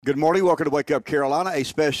Good morning. Welcome to Wake Up Carolina, a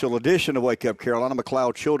special edition of Wake Up Carolina,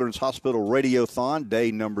 Mcleod Children's Hospital Radiothon, day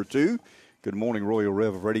number 2. Good morning, Royal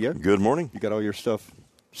Rev of Radio. Good morning. You got all your stuff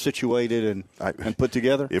situated and put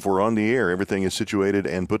together? If we're on the air, everything is situated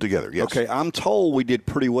and put together, yes. Okay, I'm told we did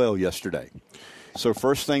pretty well yesterday. So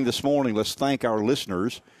first thing this morning, let's thank our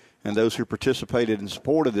listeners and those who participated in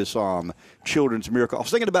support of this Children's Miracle. I was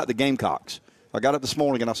thinking about the Gamecocks. I got up this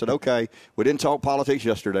morning and I said, okay, we didn't talk politics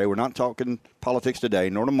yesterday. We're not talking politics today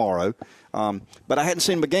nor tomorrow. But I hadn't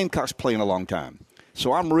seen the Gamecocks play in a long time.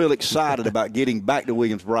 So I'm real excited about getting back to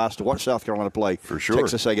Williams-Brice to watch South Carolina play for sure.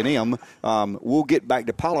 Texas A&M. We'll get back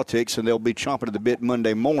to politics, and they'll be chomping at the bit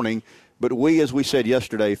Monday morning. But we, as we said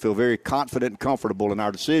yesterday, feel very confident and comfortable in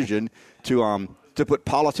our decision to put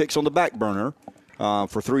politics on the back burner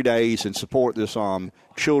for 3 days and support this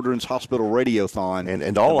Children's Hospital Radiothon.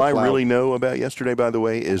 And all I really know about yesterday, by the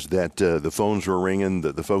way, is that the phones were ringing.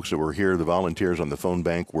 The folks that were here, the volunteers on the phone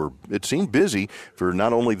bank, it seemed busy for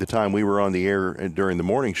not only the time we were on the air during the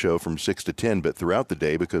morning show from 6 to 10, but throughout the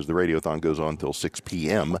day, because the Radiothon goes on until 6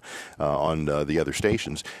 p.m. On the other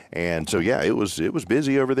stations. And so, yeah, it was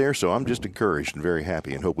busy over there, so I'm just encouraged and very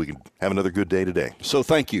happy and hope we can have another good day today. So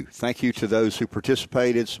thank you. Thank you to those who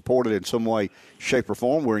participated, supported in some way, shape, or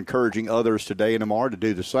form. We're encouraging others today and tomorrow to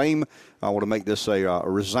do the same. I want to make this a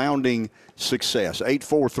resounding success.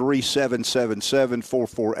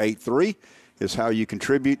 843-777-4483 is how you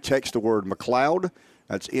contribute. Text the word McLeod.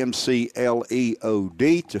 That's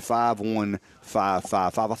MCLEOD to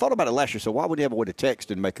 51555. I thought about it last year, so why would you have a way to text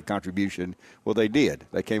and make a contribution? Well, they did.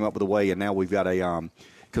 They came up with a way, and now we've got a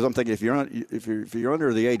because I'm thinking if you're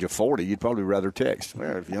under the age of 40, you'd probably rather text.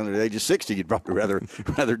 Well, if you're under the age of 60, you'd probably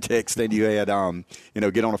rather text than you had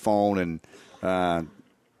get on a phone and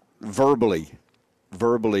verbally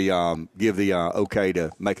give the okay to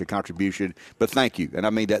make a contribution. But thank you, and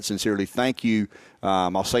I mean that sincerely. Thank you.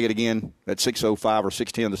 I'll say it again at 6:05 or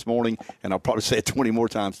 6:10 this morning, and I'll probably say it 20 more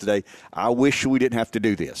times today. I wish we didn't have to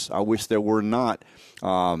do this. I wish there were not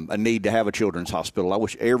a need to have a children's hospital. I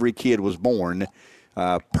wish every kid was born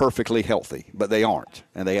perfectly healthy, but they aren't,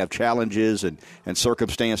 and they have challenges and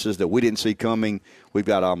circumstances that we didn't see coming. We've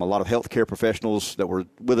got a lot of healthcare professionals that were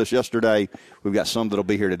with us yesterday. We've got some that will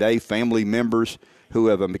be here today, family members who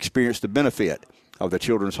have experienced the benefit of the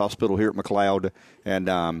Children's Hospital here at Mcleod,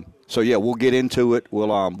 and so yeah, we'll get into it.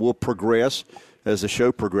 We'll progress as the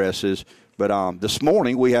show progresses. But this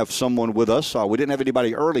morning we have someone with us. We didn't have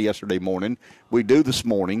anybody early yesterday morning. We do this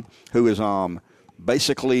morning, who is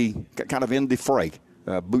basically kind of in the fray,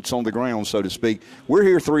 boots on the ground, so to speak. We're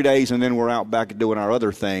here 3 days, and then we're out back doing our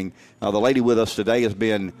other thing. The lady with us today has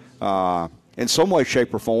been, in some way,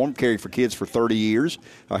 shape, or form, caring for kids for 30 years,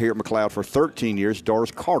 here at Mcleod for 13 years.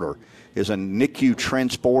 Doris Carter is a NICU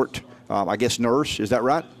transport, nurse. Is that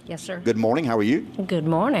right? Yes, sir. Good morning. How are you? Good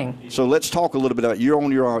morning. So let's talk a little bit about you're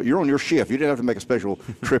on your shift. You didn't have to make a special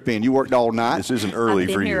trip in. You worked all night. This isn't early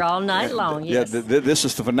for you. I've been here all night long. Yes. Yeah. This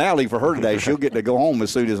is the finale for her today. She'll get to go home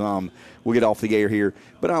as soon as we get off the air here.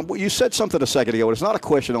 But you said something a second ago. It's not a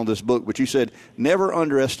question on this book, but you said never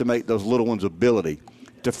underestimate those little ones' ability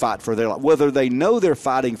to fight for their life, whether they know they're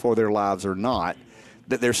fighting for their lives or not.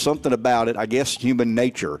 That there's something about it. I guess human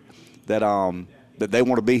nature that they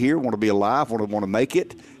want to be here, want to be alive, want to make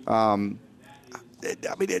it. You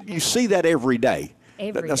see that every day.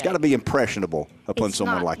 That's got to be impressionable upon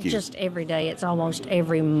someone like you. It's not just every day. It's almost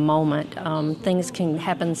every moment. Things can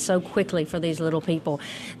happen so quickly for these little people.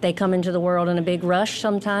 They come into the world in a big rush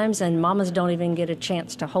sometimes, and mamas don't even get a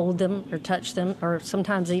chance to hold them or touch them or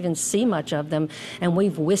sometimes even see much of them. And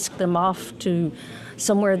we've whisked them off to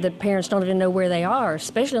somewhere that parents don't even know where they are,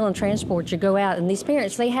 especially on transport. You go out, and these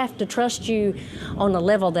parents, they have to trust you on a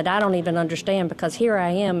level that I don't even understand, because here I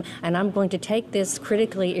am, and I'm going to take this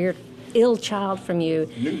critically ill child from you.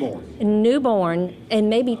 Newborn, and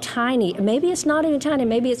maybe tiny. Maybe it's not even tiny.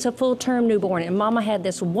 Maybe it's a full-term newborn. And Mama had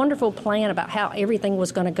this wonderful plan about how everything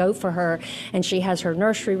was going to go for her, and she has her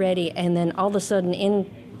nursery ready, and then all of a sudden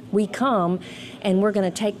we come, and we're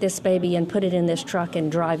going to take this baby and put it in this truck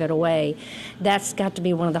and drive it away. That's got to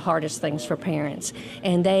be one of the hardest things for parents.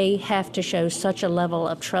 And they have to show such a level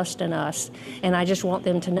of trust in us. And I just want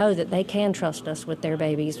them to know that they can trust us with their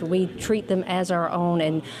babies. We treat them as our own.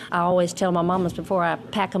 And I always tell my mamas before I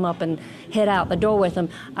pack them up and head out the door with them,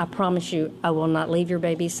 I promise you I will not leave your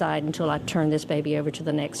baby's side until I turn this baby over to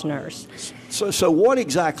the next nurse. So what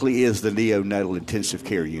exactly is the neonatal intensive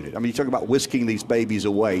care unit? I mean, you talk about whisking these babies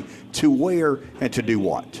away. To where and to do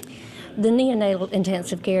what? The neonatal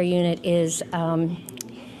intensive care unit is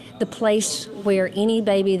the place where any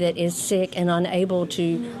baby that is sick and unable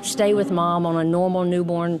to stay with mom on a normal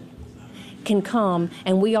newborn can come,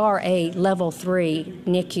 and we are a level 3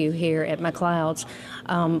 NICU here at Mcleod's.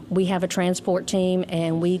 We have a transport team,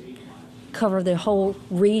 and we cover the whole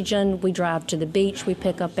region. We drive to the beach. We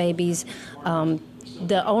pick up babies.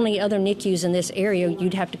 The only other NICUs in this area,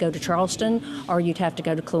 you'd have to go to Charleston or you'd have to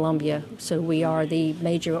go to Columbia. So we are the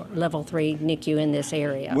major level 3 NICU in this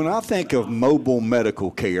area. When I think of mobile medical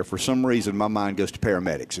care, for some reason my mind goes to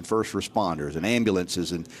paramedics and first responders and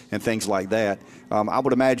ambulances and things like that. I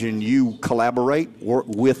would imagine you collaborate, work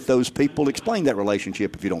with those people. Explain that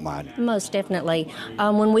relationship if you don't mind. Most definitely.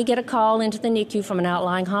 When we get a call into the NICU from an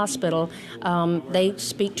outlying hospital, they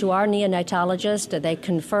speak to our neonatologist. They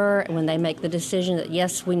confer when they make the decision that,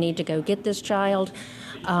 yes, we need to go get this child.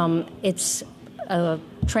 It's a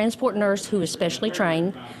transport nurse who is specially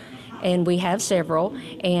trained, and we have several,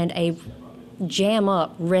 and a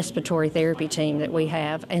jam-up respiratory therapy team that we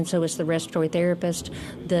have. And so it's the respiratory therapist,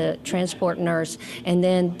 the transport nurse, and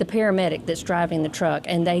then the paramedic that's driving the truck.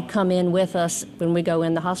 And they come in with us when we go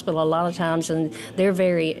in the hospital a lot of times, and they're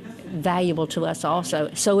very valuable to us also.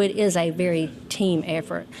 So it is a very team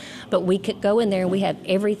effort. But we could go in there and we have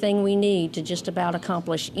everything we need to just about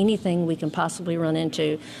accomplish anything we can possibly run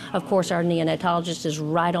into. Of course, our neonatologist is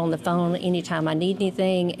right on the phone anytime I need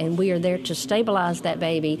anything, and we are there to stabilize that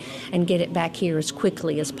baby and get it back here as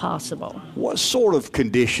quickly as possible. What sort of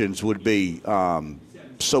conditions would be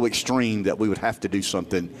so extreme that we would have to do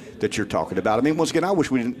something that you're talking about? I mean, once again, I wish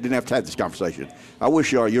we didn't have to have this conversation. I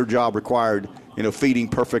wish your job required, feeding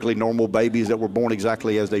perfectly normal babies that were born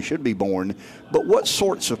exactly as they should be born. But what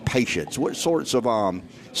sorts of patients, what sorts of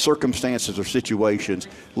circumstances or situations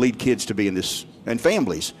lead kids to be in this, and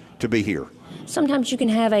families to be here? Sometimes you can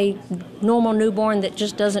have a normal newborn that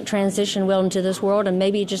just doesn't transition well into this world, and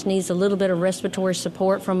maybe it just needs a little bit of respiratory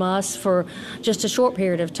support from us for just a short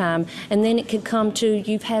period of time. And then it could come to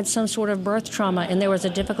you've had some sort of birth trauma and there was a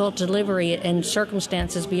difficult delivery and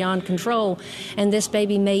circumstances beyond control, and this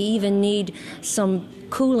baby may even need some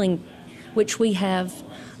cooling, which we have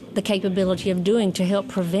the capability of doing to help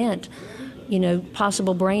prevent,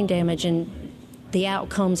 possible brain damage, and the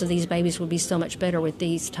outcomes of these babies would be so much better with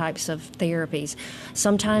these types of therapies.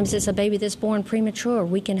 Sometimes it's a baby that's born premature.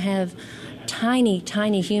 We can have tiny,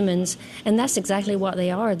 tiny humans, and that's exactly what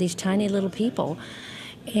they are, these tiny little people.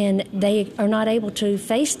 And they are not able to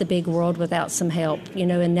face the big world without some help,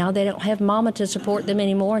 and now they don't have mama to support them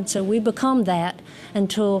anymore, and so we become that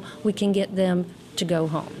until we can get them to go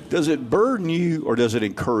home. Does it burden you or does it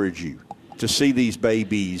encourage you to see these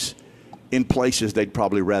babies in places they'd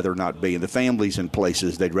probably rather not be, and the families in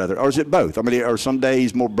places they'd rather, or is it both? I mean, are some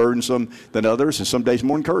days more burdensome than others and some days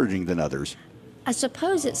more encouraging than others? I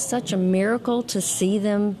suppose it's such a miracle to see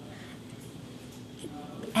them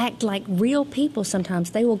act like real people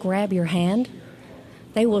sometimes. They will grab your hand,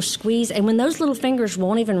 they will squeeze, and when those little fingers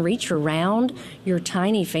won't even reach around your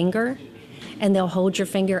tiny finger, and they'll hold your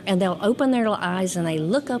finger, and they'll open their little eyes, and they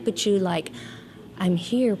look up at you like, I'm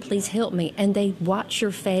here, please help me. And they watch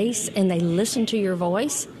your face and they listen to your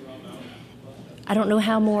voice. I don't know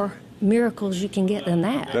how more miracles you can get than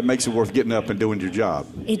that. That makes it worth getting up and doing your job.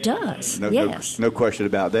 It does, yes. No question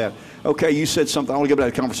about that. Okay, you said something. I want to go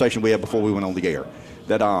back to the conversation we had before we went on the air.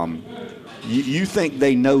 That you think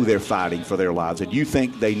they know they're fighting for their lives, and you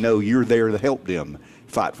think they know you're there to help them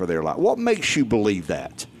fight for their lives. What makes you believe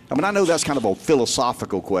that? I mean, I know that's kind of a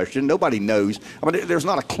philosophical question. Nobody knows. I mean, there's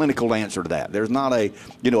not a clinical answer to that. There's not a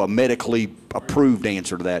medically approved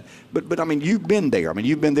answer to that. But I mean, you've been there. I mean,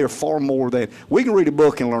 you've been there far more than we can read a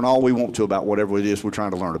book and learn all we want to about whatever it is we're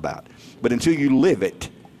trying to learn about. But until you live it,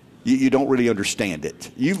 you don't really understand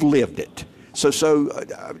it. You've lived it. So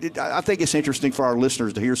I think it's interesting for our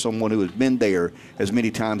listeners to hear someone who has been there as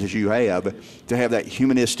many times as you have, to have that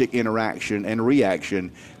humanistic interaction and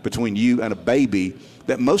reaction between you and a baby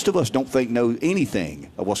that most of us don't think know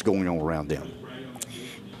anything of what's going on around them.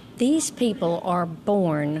 These people are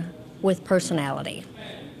born with personality.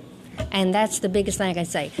 And that's the biggest thing I can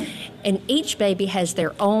say. And each baby has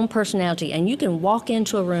their own personality. And you can walk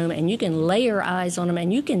into a room and you can lay your eyes on them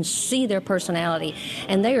and you can see their personality.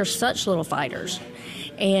 And they are such little fighters.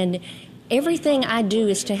 And everything I do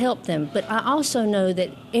is to help them. But I also know that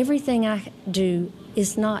everything I do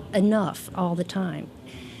is not enough all the time.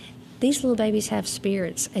 These little babies have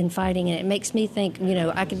spirits and fighting, and it makes me think,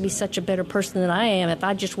 I could be such a better person than I am if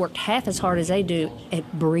I just worked half as hard as they do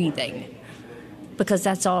at breathing. Because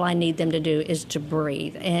that's all I need them to do is to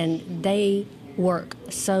breathe. And they work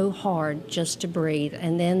so hard just to breathe,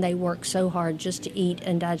 and then they work so hard just to eat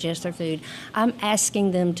and digest their food. I'm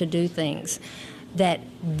asking them to do things that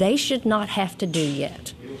they should not have to do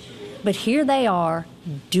yet. But here they are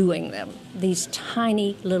doing them, these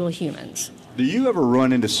tiny little humans. Do you ever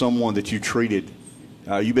run into someone that you treated?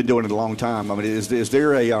 You've been doing it a long time. I mean, is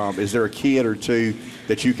there a kid or two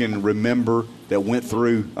that you can remember that went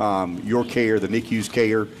through your care, the NICU's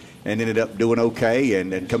care, and ended up doing okay,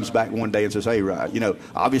 and comes back one day and says, "Hey,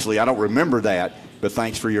 obviously I don't remember that, but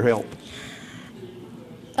thanks for your help."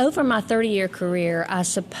 Over my 30-year career, I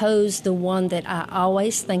suppose the one that I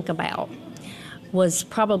always think about was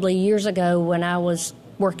probably years ago when I was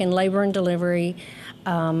working labor and delivery.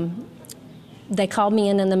 They called me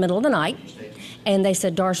in the middle of the night, and they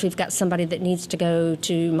said, "Darce, we've got somebody that needs to go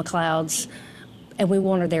to Mcleod's, and we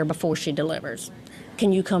want her there before she delivers.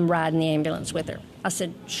 Can you come ride in the ambulance with her?" I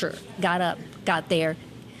said, "Sure." Got up, got there,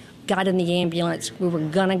 got in the ambulance. We were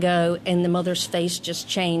going to go, and the mother's face just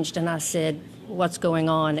changed, and I said, "What's going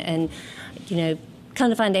on?" And,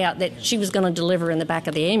 kind of find out that she was going to deliver in the back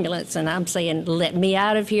of the ambulance, and I'm saying, "Let me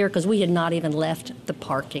out of here," because we had not even left the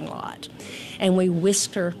parking lot. And we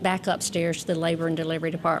whisked her back upstairs to the labor and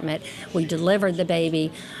delivery department. We delivered the baby.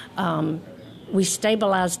 We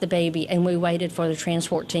stabilized the baby, and we waited for the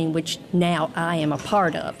transport team, which now I am a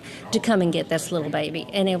part of, to come and get this little baby.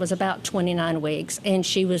 And it was about 29 weeks, and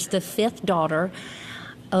she was the fifth daughter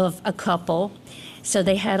of a couple. So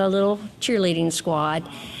they had a little cheerleading squad.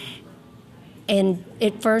 And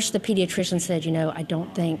at first, the pediatrician said, "I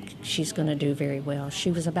don't think she's going to do very well."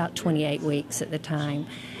 She was about 28 weeks at the time.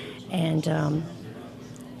 And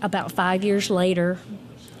about 5 years later,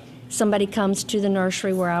 somebody comes to the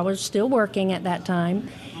nursery where I was still working at that time,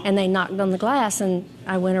 and they knocked on the glass, and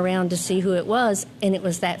I went around to see who it was, and it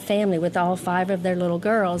was that family with all 5 of their little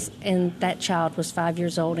girls, and that child was 5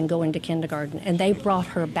 years old and going to kindergarten, and they brought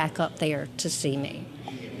her back up there to see me.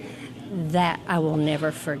 That I will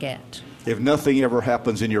never forget. If nothing ever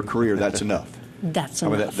happens in your career, that's enough. That's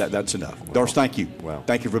enough. That's enough. Wow. Darce, thank you. Wow.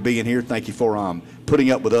 Thank you for being here. Thank you for putting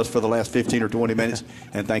up with us for the last 15 or 20 minutes,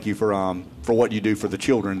 and thank you for what you do for the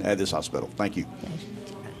children at this hospital. Thank you.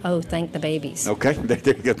 Oh, thank the babies. Okay,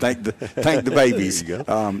 there you go. Thank the babies. There you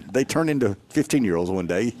go. They turn into 15-year-olds one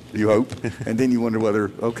day, you hope, and then you wonder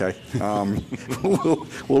whether, we'll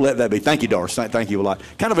let that be. Thank you, Darce. Thank you a lot.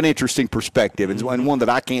 Kind of an interesting perspective, and one that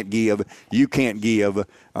I can't give, you can't give,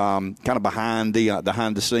 kind of behind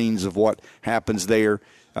the scenes of what happens there.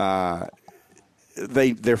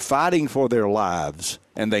 They're fighting for their lives,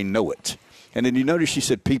 and they know it. And then you notice she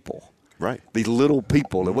said people. Right. These little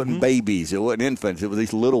people. It wasn't babies. It wasn't infants. It was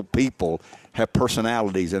these little people have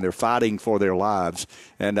personalities, and they're fighting for their lives.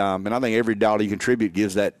 And I think every dollar you contribute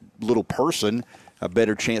gives that little person a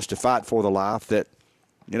better chance to fight for the life that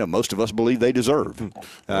most of us believe they deserve. No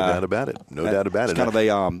doubt about it. No doubt about it. It's kind of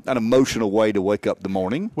an emotional way to wake up the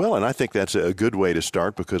morning. Well, and I think that's a good way to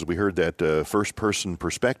start because we heard that first-person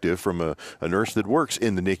perspective from a nurse that works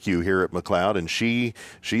in the NICU here at Mcleod, and she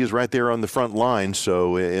is right there on the front line.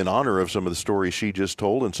 So in honor of some of the stories she just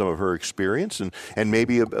told and some of her experience and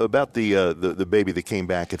maybe about the baby that came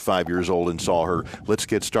back at 5 years old and saw her, let's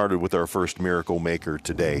get started with our first miracle maker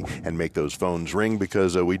today and make those phones ring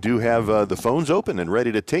because we do have the phones open and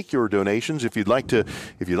ready to take your donations if you'd like to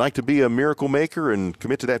be a miracle maker and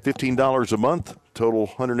commit to that $15 a month. Total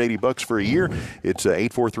 $180 for a year. It's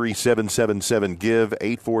 843-777-GIVE,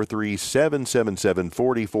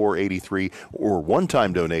 843-777-4483, or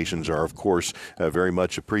one-time donations are, of course, very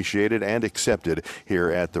much appreciated and accepted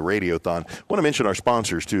here at the Radiothon. I want to mention our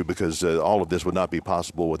sponsors, too, because all of this would not be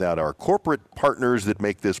possible without our corporate partners that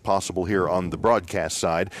make this possible here on the broadcast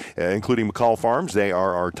side, including McCall Farms. They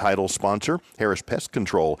are our title sponsor. Harris Pest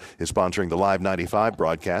Control is sponsoring the Live 95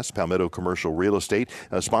 broadcast. Palmetto Commercial Real Estate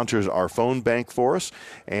sponsors our phone bank for us,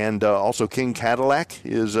 and also King Cadillac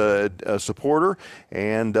is a supporter,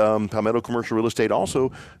 and Palmetto Commercial Real Estate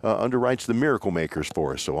also underwrites the Miracle Makers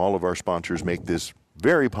for us. So all of our sponsors make this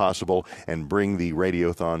very possible and bring the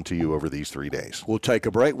Radiothon to you over these 3 days. We'll take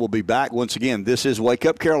a break. We'll be back once again. This is Wake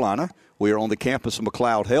Up Carolina. We are on the campus of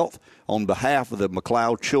Mcleod Health on behalf of the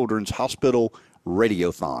Mcleod Children's Hospital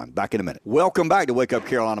Radiothon. Back in a minute. Welcome back to Wake Up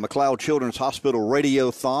Carolina, Mcleod Children's Hospital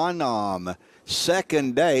Radiothon.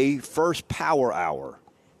 Second day, first power hour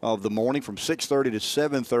of the morning from 6:30 to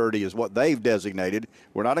 7:30 is what they've designated.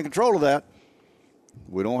 We're not in control of that.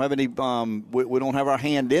 We don't have any. We don't have our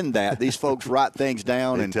hand in that. These folks write things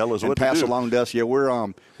down and tell us what pass to do. along to us. Yeah,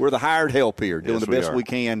 we're the hired help here, doing Yes, the best we we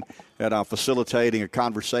can at facilitating a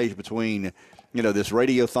conversation between this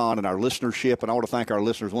Radiothon and our listenership. And I want to thank our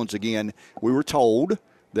listeners once again. We were told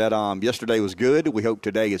that yesterday was good. We hope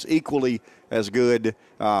today is equally as good.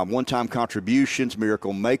 One-time contributions,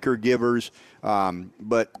 miracle maker givers.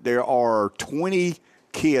 But there are 20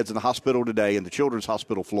 kids in the hospital today in the Children's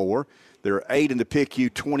Hospital floor. There are 8 in the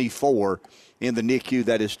PICU, 24 in the NICU.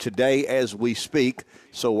 That is today as we speak.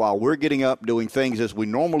 So while we're getting up doing things as we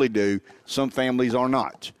normally do, some families are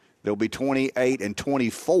not. There'll be 28 and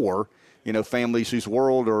 24, families whose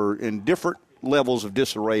world are in different levels of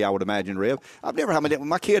disarray, I would imagine, Rev. I've never had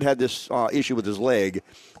my kid had this issue with his leg,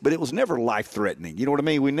 but it was never life-threatening. You know what I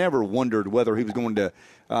mean? We never wondered whether he was going to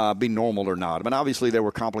be normal or not. I mean, obviously there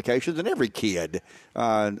were complications, and every kid.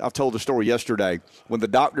 I've told the story yesterday. When the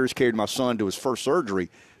doctors carried my son to his first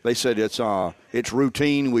surgery, they said it's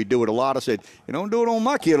routine. We do it a lot. I said, you don't do it on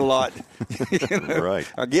my kid a lot.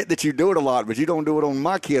 Right. I get that you do it a lot, but you don't do it on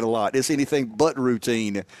my kid a lot. It's anything but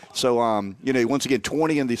routine. So, once again,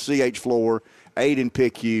 20 in the CH floor, 8 in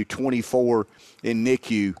PICU, 24 in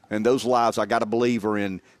NICU. And those lives, I got to believe, are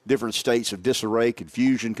in different states of disarray,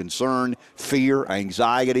 confusion, concern, fear,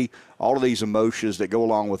 anxiety, all of these emotions that go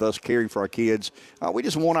along with us caring for our kids. We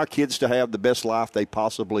just want our kids to have the best life they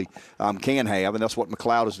possibly can have, and that's what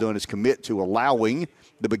Mcleod has done, is commit to allowing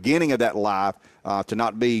the beginning of that life to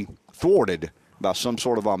not be thwarted by some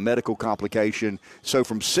sort of a medical complication. So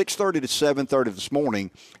from 6:30 to 7:30 this morning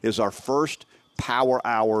is our first power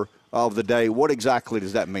hour of the day. What exactly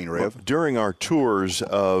does that mean, Rev? Well, during our tours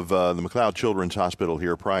of the Mcleod Children's Hospital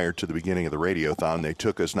here prior to the beginning of the Radiothon, they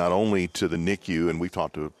took us not only to the NICU, and we've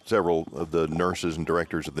talked to several of the nurses and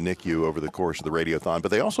directors of the NICU over the course of the Radiothon,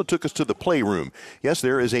 but they also took us to the playroom. Yes,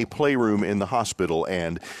 there is a playroom in the hospital,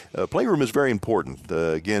 and playroom is very important.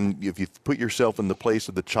 Again, if you put yourself in the place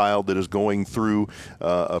of the child that is going through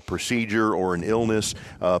a procedure or an illness,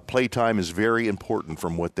 playtime is very important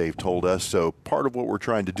from what they've told us. So part of what we're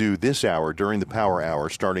trying to do this hour, during the power hour,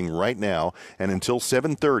 starting right now and until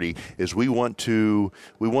 7:30, is we want to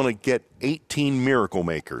get 18 miracle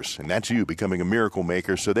makers, and that's you becoming a miracle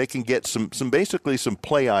maker, so they can get some basically some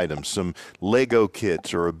play items, some Lego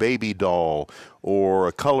kits or a baby doll or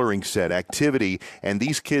a coloring set activity. And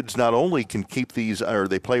these kids not only can keep these, or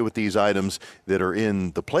they play with these items that are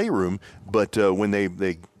in the playroom, but when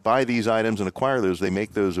they buy these items and acquire those, they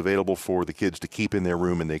make those available for the kids to keep in their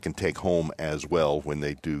room, and they can take home as well when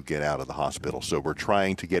they do get out of the hospital. So we're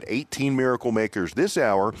trying to get 18 miracle makers this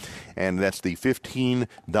hour, and that's the $15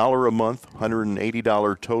 a month,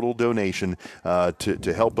 $180 total donation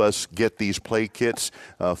to help us get these play kits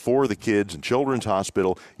for the kids in Children's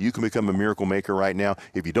Hospital. You can become a miracle maker right now.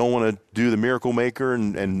 If you don't want to do the miracle maker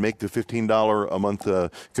and make the $15 a month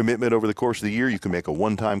commitment over the course of the year, you can make a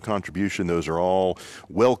one-time contribution. Those are all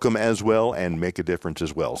welcome as well and make a difference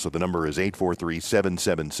as well. So the number is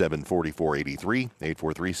 843-777-4483,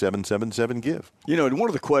 843-777-GIVE. And one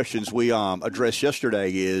of the questions we addressed yesterday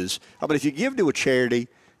is, if you give to a charity,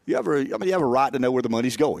 you have a right to know where the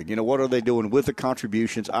money's going. What are they doing with the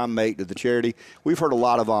contributions I make to the charity? We've heard a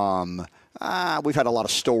lot of we've had a lot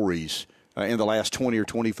of stories in the last 20 or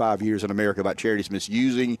 25 years in America about charities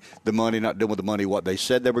misusing the money, not doing with the money what they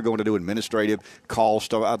said they were going to do, administrative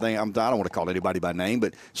cost. I don't want to call anybody by name,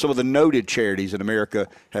 but some of the noted charities in America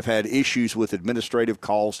have had issues with administrative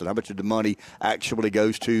costs and how much of the money actually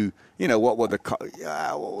goes to,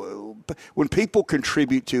 when people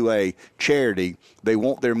contribute to a charity, they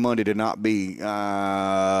want their money to not be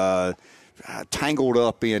tangled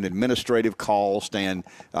up in administrative cost and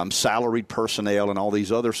salaried personnel and all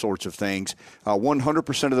these other sorts of things.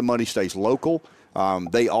 100% of the money stays local.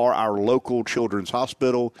 They are our local children's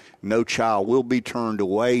hospital. No child will be turned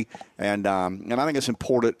away. And I think it's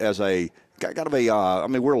important as we're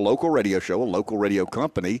a local radio show, a local radio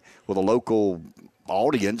company with a local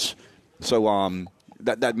audience. So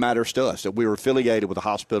that matters to us, that we're affiliated with a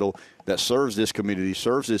hospital that serves this community,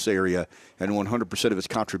 serves this area, and 100% of its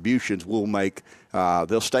contributions will make,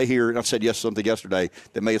 they'll stay here. And I said something yesterday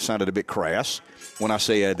that may have sounded a bit crass when I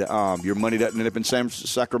said your money doesn't end up in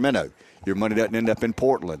Sacramento. Your money doesn't end up in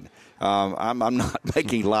Portland. I'm not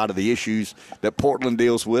making light of the issues that Portland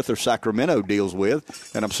deals with or Sacramento deals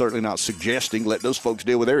with, and I'm certainly not suggesting let those folks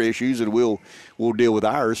deal with their issues and we'll deal with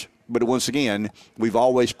ours. But once again, we've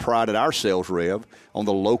always prided ourselves, Rev, on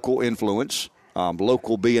the local influence,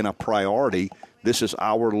 local being a priority. This is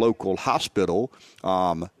our local hospital.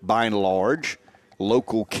 By and large,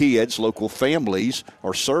 local kids, local families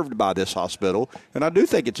are served by this hospital. And I do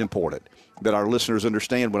think it's important that our listeners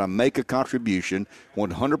understand when I make a contribution,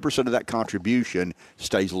 100% of that contribution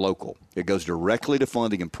stays local. It goes directly to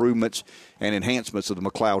funding improvements and enhancements of the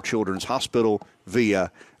Mcleod Children's Hospital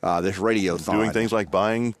via this Radiothon. Doing things like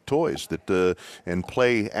buying toys and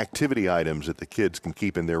play activity items that the kids can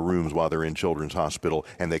keep in their rooms while they're in Children's Hospital,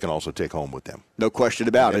 and they can also take home with them. No question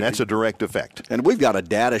about it. And that's a direct effect. And we've got a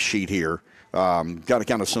data sheet here, got a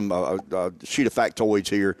kind of some sheet of factoids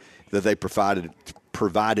here that they provided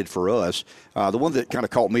provided for us. The one that kind of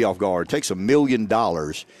caught me off guard, it takes $1 million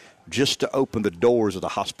just to open the doors of the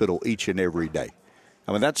hospital each and every day.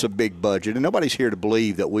 I mean, that's a big budget, and nobody's here to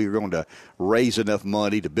believe that we're going to raise enough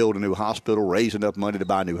money to build a new hospital, raise enough money to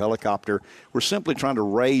buy a new helicopter. We're simply trying to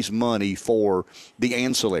raise money for the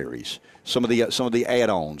ancillaries, some of the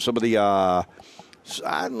add-ons, some of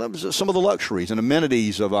the luxuries and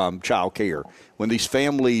amenities of child care. When these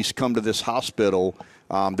families come to this hospital,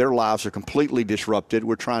 their lives are completely disrupted.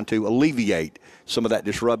 We're trying to alleviate some of that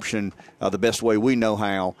disruption the best way we know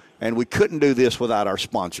how, and we couldn't do this without our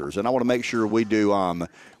sponsors. And I want to make sure we do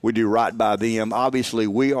right by them. Obviously,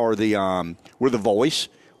 we're the voice.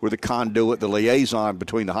 We're the conduit, the liaison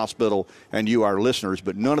between the hospital and you, our listeners.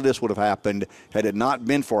 But none of this would have happened had it not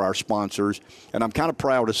been for our sponsors. And I'm kind of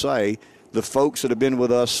proud to say the folks that have been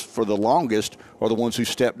with us for the longest are the ones who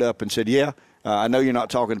stepped up and said, yeah, I know you're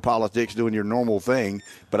not talking politics, doing your normal thing,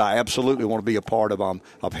 but I absolutely want to be a part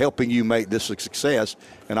of helping you make this a success.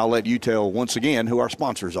 And I'll let you tell once again who our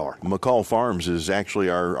sponsors are. McCall Farms is actually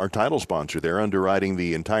our title sponsor. They're underwriting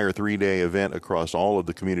the entire 3-day event across all of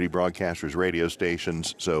the community broadcasters' radio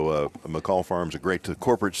stations. So McCall Farms, a great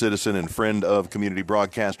corporate citizen and friend of community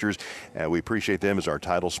broadcasters. We appreciate them as our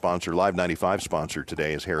title sponsor. Live 95 sponsor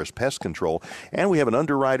today is Harris Pest Control. And we have an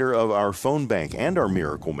underwriter of our phone bank and our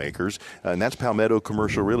Miracle Makers, and that's Palmetto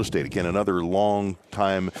Commercial Real Estate. Again, another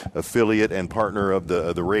long-time affiliate and partner of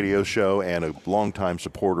the radio show, and a long-time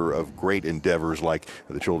supporter of great endeavors like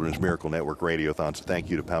the Children's Miracle Network Radiothon. So thank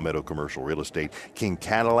you to Palmetto Commercial Real Estate, King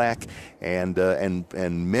Cadillac, and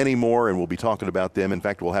many more, and we'll be talking about them. In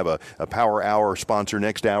fact, we'll have a Power Hour sponsor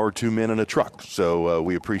next hour, 2 Men and a Truck. So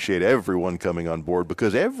we appreciate everyone coming on board,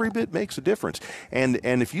 because every bit makes a difference. And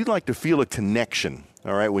if you'd like to feel a connection,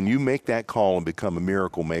 all right, when you make that call and become a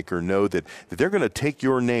Miracle Maker, know that they're going to take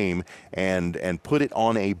your name and put it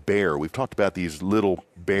on a bear. We've talked about these little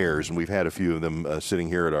bears, and we've had a few of them sitting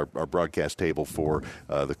here at our broadcast table for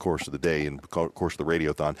the course of the day and course of the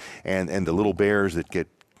Radiothon. And the little bears that get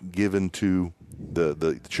given to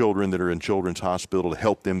the children that are in Children's Hospital to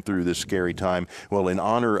help them through this scary time. Well, in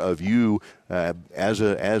honor of you as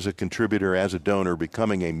a contributor, as a donor,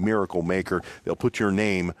 becoming a Miracle Maker, they'll put your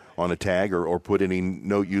name on a tag or put any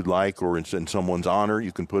note you'd like, or in someone's honor.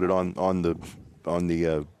 You can put it on the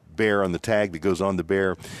bear, on the tag that goes on the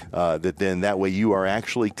bear, that way you are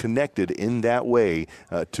actually connected in that way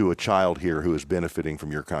to a child here who is benefiting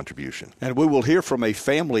from your contribution. And we will hear from a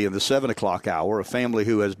family in the 7 o'clock hour, a family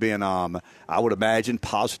who has been, I would imagine,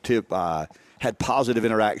 had positive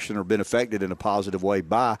interaction or been affected in a positive way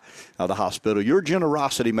by the hospital. Your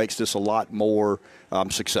generosity makes this a lot more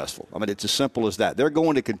successful. I mean, it's as simple as that. They're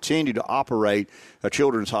going to continue to operate a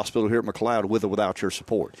children's hospital here at Mcleod with or without your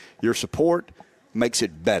support. Your support makes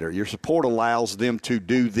it better. Your support allows them to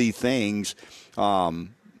do the things, and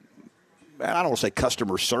I don't want to say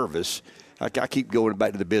customer service. I keep going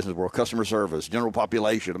back to the business world, customer service, general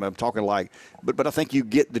population. I mean, I'm talking but I think you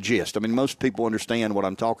get the gist. I mean, most people understand what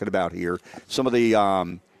I'm talking about here. Some of the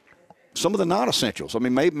non-essentials. I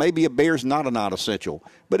mean, maybe a bear's not a non-essential,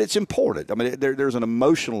 but it's important. I mean, there's an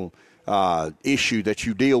emotional issue that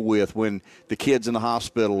you deal with when the kid's in the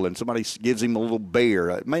hospital and somebody gives him a little bear.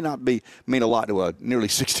 It may not mean a lot to a nearly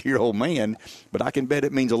 60-year-old man, but I can bet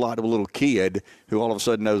it means a lot to a little kid who all of a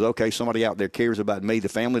sudden knows, okay, somebody out there cares about me. The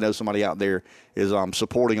family knows somebody out there is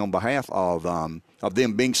supporting on behalf of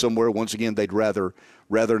them being somewhere. Once again, they'd rather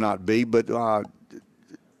not be, but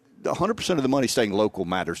 100% of the money staying local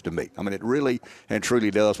matters to me. I mean, it really and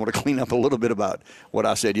truly does. I want to clean up a little bit about what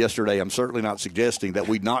I said yesterday. I'm certainly not suggesting that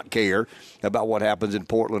we not care about what happens in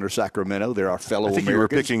Portland or Sacramento. They're our fellow Americans. I think you were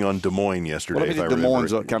picking on Des Moines yesterday. Well, I mean, Des Moines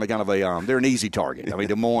is kind of they're an easy target. I mean,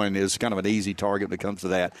 Des Moines is kind of an easy target when it comes to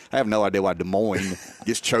that. I have no idea why Des Moines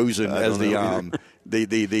gets chosen as the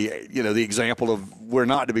example of where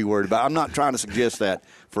not to be worried about. I'm not trying to suggest that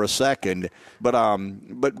for a second, but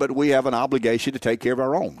we have an obligation to take care of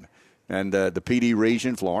our own. And the PD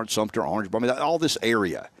region, Florence, Sumter, Orangeburg, I mean, all this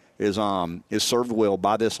area is served well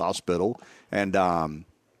by this hospital. And I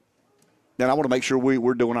want to make sure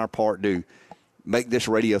we're doing our part to make this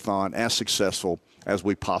radiothon as successful as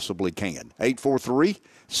we possibly can.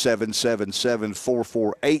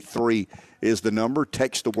 843-777-4483 is the number.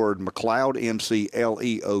 Text the word McLeod,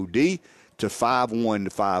 MCLEOD, to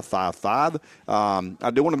 51555.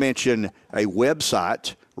 I do want to mention a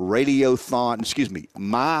website,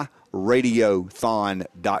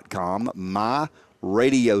 myradiothon.com,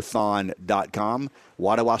 myradiothon.com.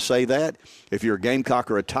 Why do I say that? If you're a Gamecock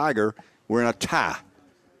or a Tiger, we're in a tie.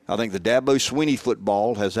 I think the Dabo Swinney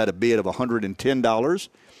football has had a bid of $110.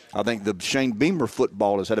 I think the Shane Beamer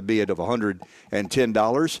football has had a bid of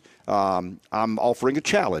 $110. I'm offering a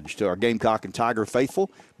challenge to our Gamecock and Tiger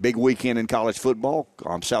faithful. Big weekend in college football.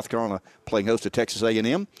 South Carolina playing host to Texas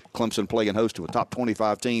A&M. Clemson playing host to a top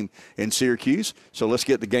 25 team in Syracuse. So let's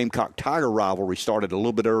get the Gamecock-Tiger rivalry started a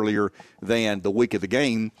little bit earlier than the week of the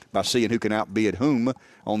game by seeing who can outbid whom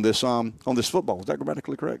on this football. Is that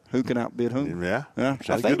grammatically correct? Who can outbid whom? Yeah.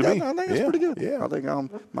 Sounds good to me. I think that's pretty good. Yeah. I think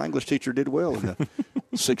my English teacher did well in the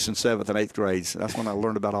 6th and 7th and 8th grades. That's when I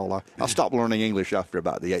learned about all. I stopped learning English after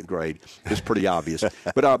about the 8th grade. It's pretty obvious.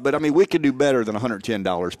 But I mean, we could do better than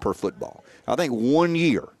 $110 per football. I think one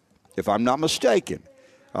year, if I'm not mistaken,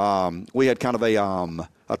 we had kind of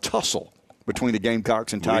a tussle between the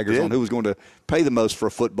Gamecocks and Tigers on who was going to pay the most for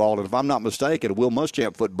a football. And if I'm not mistaken, a Will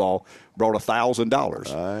Muschamp football brought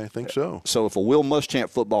 $1,000. I think so. So if a Will Muschamp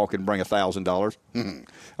football can bring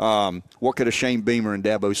 $1,000, what could a Shane Beamer and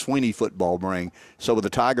Dabo Sweeney football bring? So with the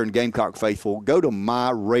Tiger and Gamecock faithful, go to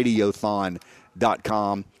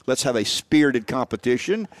myradiothon.com. Let's have a spirited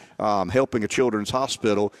competition, helping a children's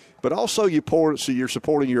hospital. But also, you're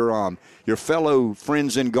supporting your fellow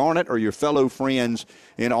friends in Garnet or your fellow friends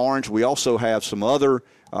in Orange. We also have some other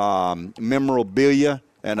memorabilia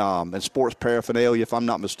and sports paraphernalia. If I'm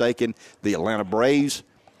not mistaken, the Atlanta Braves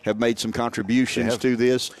have made some contributions to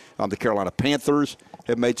this. The Carolina Panthers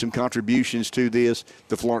have made some contributions to this.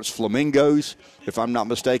 The Florence Flamingos, if I'm not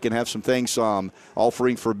mistaken, have some things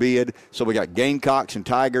offering for bid. So we got Gamecocks and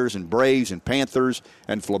Tigers and Braves and Panthers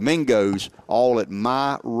and Flamingos all at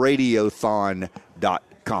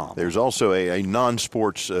myradiothon.com. There's also a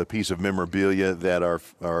non-sports piece of memorabilia that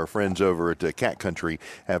our friends over at Cat Country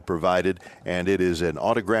have provided, and it is an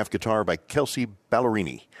autographed guitar by Kelsey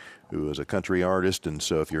Ballerini, who is a country artist. And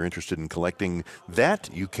so if you're interested in collecting that,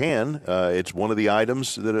 you can. It's one of the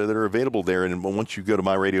items that are available there. And once you go to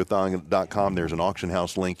myradiothon.com, there's an auction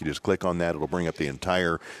house link. You just click on that. It'll bring up the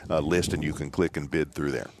entire list, and you can click and bid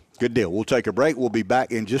through there. Good deal. We'll take a break. We'll be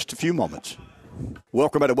back in just a few moments.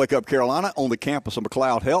 Welcome back to Wake Up Carolina on the campus of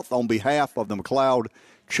Mcleod Health. On behalf of the Mcleod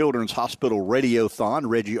Children's Hospital Radiothon,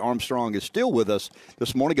 Reggie Armstrong is still with us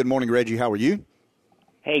this morning. Good morning, Reggie. How are you?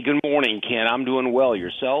 Hey, good morning, Ken. I'm doing well.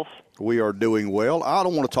 Yourself? We are doing well. I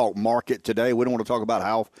don't want to talk market today. We don't want to talk about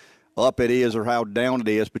how up it is or how down it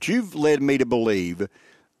is, but you've led me to believe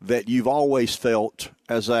that you've always felt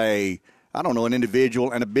as an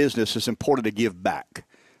individual and a business, it's important to give back.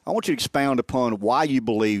 I want you to expound upon why you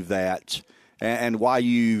believe that and why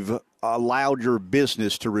you've allowed your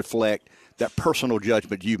business to reflect that personal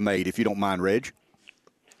judgment you've made, if you don't mind, Reg.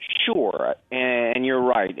 Sure, and you're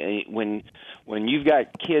right. When you've got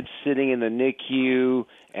kids sitting in the NICU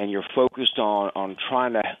and you're focused on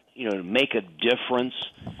trying to make a difference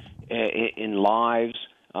in lives,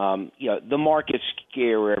 the markets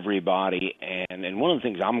scare everybody. And one of the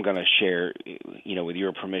things I'm going to share, with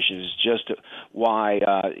your permission, is just why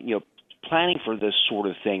planning for this sort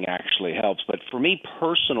of thing actually helps. But for me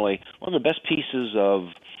personally, one of the best pieces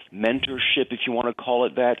of mentorship, if you want to call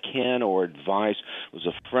it that, Ken, or advice, was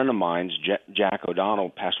a friend of mine's, Jack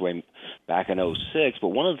O'Donnell, passed away back in 2006. But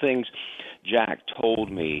one of the things Jack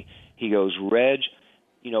told me, he goes, Reg,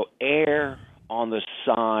 err on the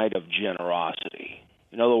side of generosity.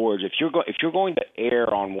 In other words, if you're going to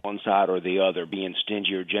err on one side or the other, being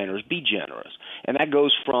stingy or generous, be generous. And that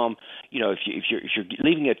goes from, if you're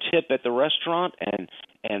leaving a tip at the restaurant and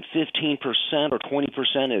 15% or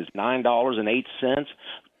 20% is $9.08,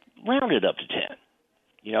 round it up to 10.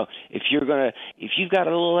 If you've got a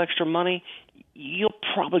little extra money, you're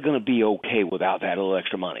probably going to be okay without that little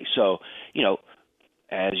extra money. So,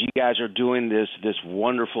 as you guys are doing this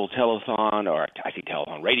wonderful telethon, or I think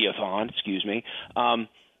telethon, radiothon, excuse me,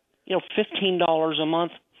 $15 a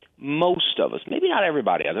month, most of us, maybe not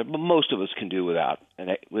everybody out there, but most of us can do without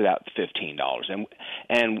 $15,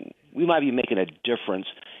 and we might be making a difference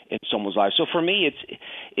in someone's life. So for me,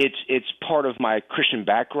 it's part of my Christian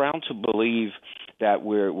background to believe that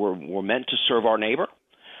we're meant to serve our neighbor.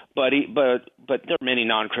 But there are many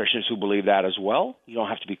non-Christians who believe that as well. You don't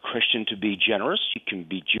have to be Christian to be generous. You can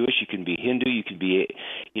be Jewish. You can be Hindu. You can be,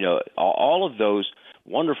 all of those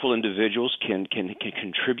wonderful individuals can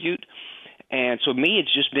contribute. And so me,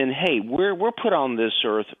 it's just been, hey, we're put on this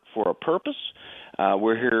earth for a purpose.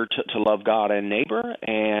 We're here to love God and neighbor,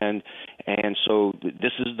 and so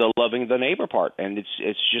this is the loving the neighbor part, and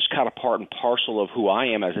it's just kind of part and parcel of who I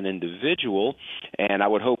am as an individual. And I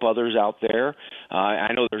would hope others out there,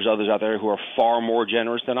 I know there's others out there who are far more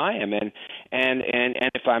generous than I am, and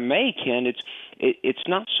if I may, Ken, it's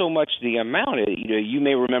not so much the amount. You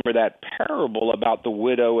may remember that parable about the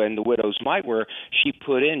widow and the widow's mite, where she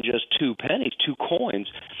put in just 2 pennies, 2 coins,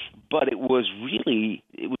 but it was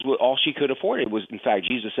all she could afford. It was, in fact,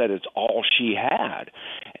 Jesus said it's all she had,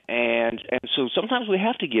 and so sometimes we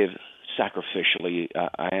have to give sacrificially,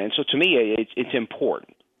 and so to me, it's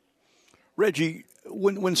important. Reggie,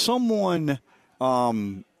 when someone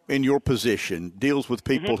in your position deals with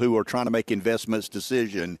people who are trying to make investments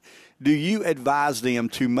decision, do you advise them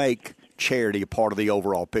to make charity a part of the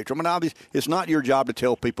overall picture? I mean, obviously, it's not your job to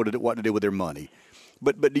tell people what to do with their money.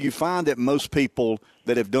 But do you find that most people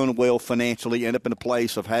that have done well financially end up in a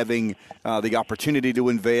place of having the opportunity to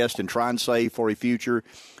invest and try and save for a future?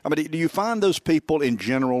 I mean, do you find those people in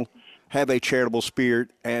general have a charitable spirit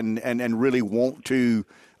and really want to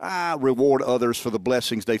reward others for the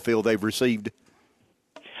blessings they feel they've received?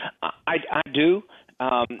 I do.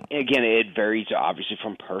 Again, it varies obviously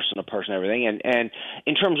from person to person, everything. And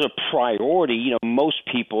in terms of priority, most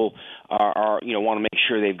people are want to make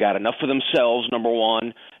sure they've got enough for themselves. Number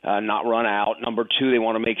one, not run out. Number two, they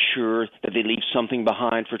want to make sure that they leave something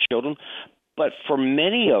behind for children. But for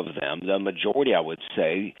many of them, the majority, I would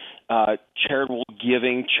say, charitable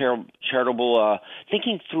giving, charitable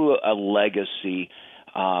thinking through a legacy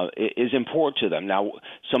is important to them. Now,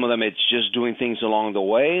 some of them it's just doing things along the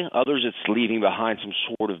way. Others it's leaving behind some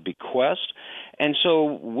sort of bequest. And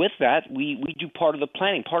so with that, we do part of the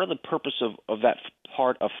planning. Part of the purpose of that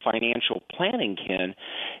part of financial planning, Ken,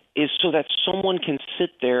 is so that someone can sit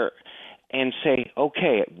there and say,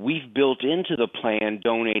 okay, we've built into the plan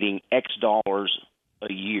donating X dollars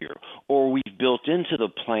a year, or we've built into the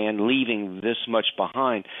plan leaving this much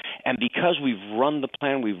behind. And because we've run the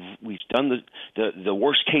plan, we've done the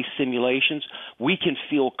worst case simulations, we can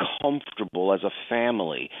feel comfortable as a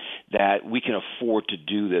family that we can afford to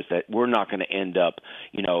do this, that we're not going to end up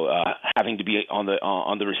having to be on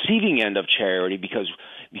the receiving end of charity because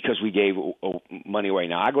we gave money away.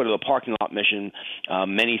 Now, I go to the parking lot mission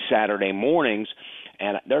many Saturday mornings,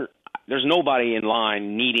 and there's nobody in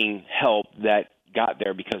line needing help that got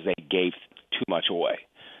there because they gave too much away.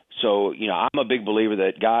 So, I'm a big believer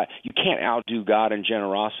that God, you can't outdo God in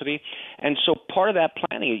generosity. And so part of that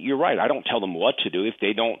planning, you're right, I don't tell them what to do. If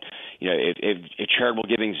they don't, if charitable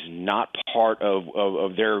giving is not part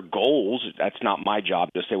of their goals, that's not my job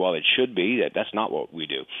to say, well, it should be. That's not what we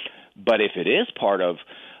do. But if it is part of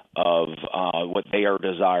what their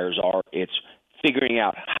desires are, it's figuring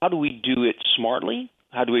out how do we do it smartly?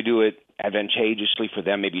 How do we do it advantageously for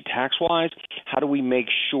them, maybe tax-wise? How do we make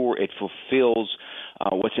sure it fulfills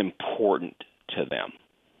what's important to them?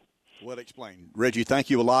 Well explained. Reggie, thank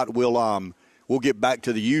you a lot. We'll get back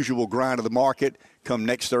to the usual grind of the market come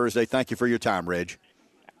next Thursday. Thank you for your time, Reg.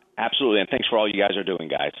 Absolutely, and thanks for all you guys are doing,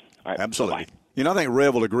 guys. All right, absolutely. Bye-bye. I think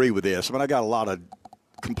Rev will agree with this. I mean, I got a lot of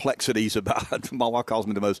complexities about. My wife calls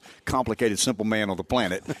me the most complicated, simple man on the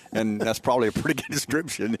planet, and that's probably a pretty good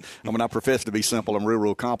description. I mean, I profess to be simple. I'm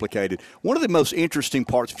real complicated. One of the most interesting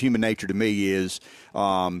parts of human nature to me is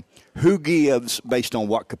who gives based on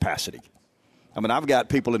what capacity. I mean, I've got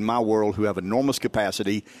people in my world who have enormous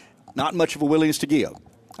capacity, not much of a willingness to give.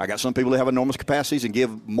 I got some people who have enormous capacities and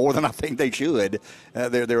give more than I think they should.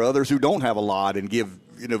 There are others who don't have a lot and give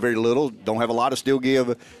very little, don't have a lot, and still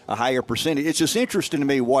give a higher percentage. It's just interesting to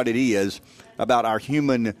me what it is about our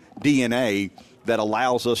human DNA that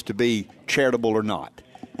allows us to be charitable or not.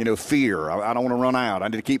 Fear. I don't want to run out. I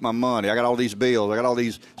need to keep my money. I got all these bills. I got all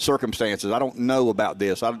these circumstances. I don't know about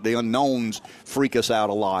this. The unknowns freak us out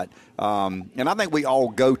a lot. And I think we all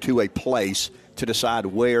go to a place to decide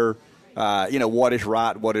where what is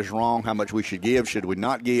right, what is wrong, how much we should give, should we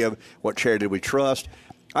not give, what charity do we trust.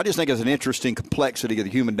 I just think it's an interesting complexity of the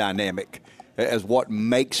human dynamic as what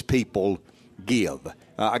makes people give.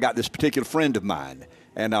 I got this particular friend of mine,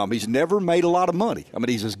 and he's never made a lot of money. I mean,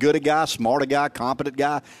 he's as good a guy, smart a guy, competent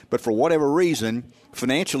guy, but for whatever reason,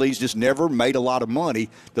 financially, he's just never made a lot of money.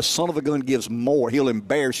 The son of a gun gives more. He'll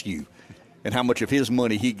embarrass you and how much of his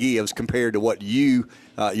money he gives compared to what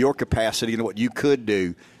your capacity and what you could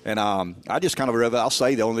do. And I just kind of, I'll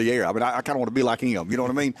say that on the air. I mean, I kind of want to be like him, you know what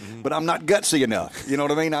I mean? Mm-hmm. But I'm not gutsy enough, you know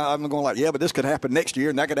what I mean? I'm going like, yeah, but this could happen next year,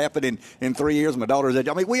 and that could happen in 3 years. My daughter's age.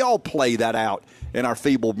 I mean, we all play that out in our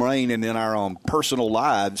feeble brain and in our personal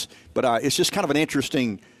lives. But it's just kind of an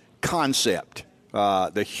interesting concept,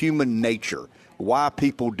 the human nature. Why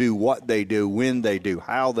people do what they do, when they do,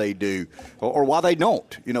 how they do, or why they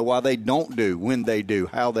don't. Why they don't do, when they do,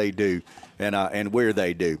 how they do, and where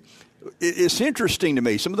they do. It's interesting to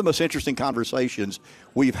me. Some of the most interesting conversations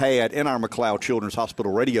we've had in our Mcleod Children's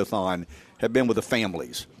Hospital Radiothon have been with the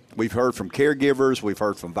families. We've heard from caregivers. We've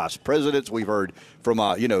heard from vice presidents. We've heard from,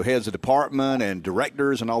 heads of department and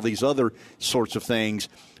directors and all these other sorts of things.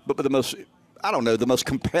 But the most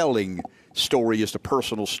compelling story is the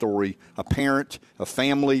personal story, a parent, a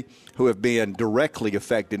family who have been directly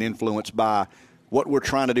affected, influenced by what we're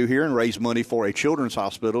trying to do here and raise money for a children's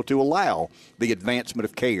hospital to allow the advancement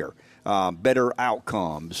of care, better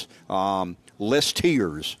outcomes, less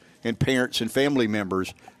tears in parents and family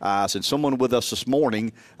members' eyes. And someone with us this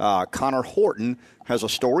morning, Connor Horton, has a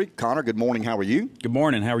story. Connor, good morning. How are you? Good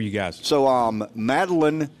morning. How are you guys? So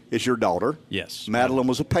Madeline is your daughter. Yes. Madeline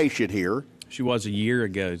was a patient here. She was a year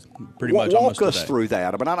ago, pretty much. Walk us through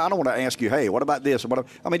that. I mean, I don't want to ask you, hey, what about this?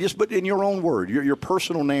 Just but in your own word, your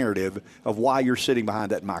personal narrative of why you're sitting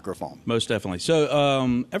behind that microphone. Most definitely.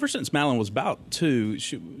 So ever since Madeline was about 2,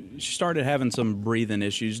 she started having some breathing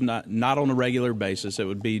issues, not on a regular basis. It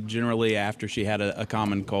would be generally after she had a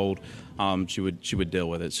common cold, she would deal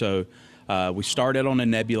with it. So we started on a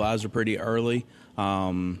nebulizer pretty early.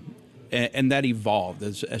 And that evolved.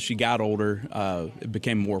 As she got older, it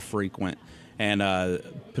became more frequent. And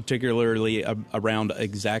particularly around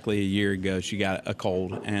exactly a year ago, she got a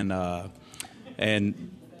cold and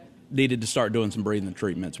needed to start doing some breathing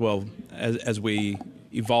treatments. Well, as we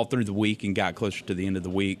evolved through the week and got closer to the end of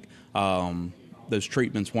the week, those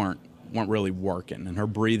treatments weren't really working, and her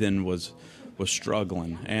breathing was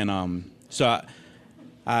struggling. And so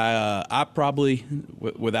I probably,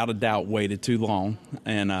 without a doubt, waited too long,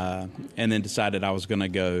 and then decided I was going to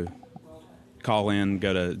go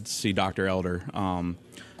to see Dr. Elder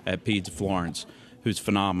at Peds Florence, who's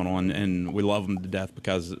phenomenal, and we love him to death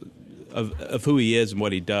because of who he is and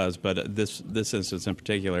what he does. But this instance in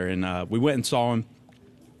particular, and we went and saw him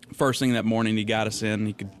first thing that morning. He got us in.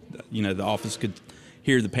 He could, the office could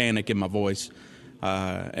hear the panic in my voice,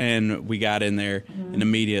 and we got in there and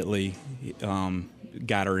immediately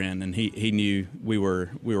got her in, and he knew we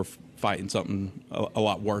were fighting something a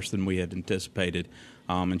lot worse than we had anticipated,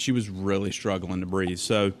 and she was really struggling to breathe.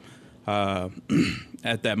 So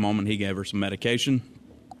at that moment, he gave her some medication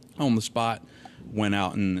on the spot, went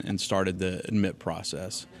out and started the admit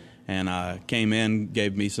process, and came in,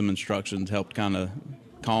 gave me some instructions, helped kind of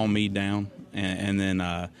calm me down, and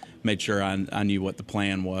then made sure I knew what the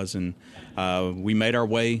plan was. And we made our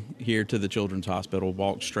way here to the Children's Hospital,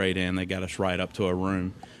 walked straight in. They got us right up to a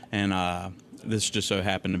room. And this just so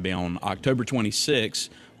happened to be on October 26th,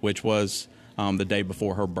 which was the day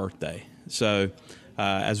before her birthday. So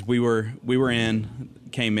as we were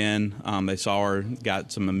came in, they saw her,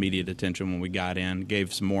 got some immediate attention when we got in,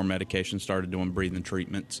 gave some more medication, started doing breathing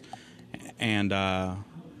treatments, and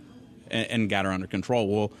got her under control.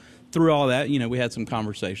 Well, through all that, we had some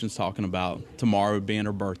conversations talking about tomorrow being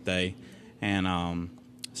her birthday, and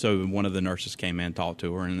so one of the nurses came in, talked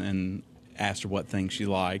to her, and asked her what things she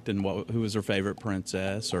liked and who was her favorite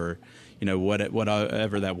princess, or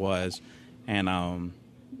whatever that was, and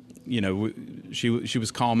she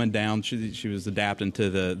was calming down. She was adapting to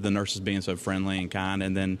the nurses being so friendly and kind,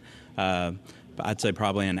 and then I'd say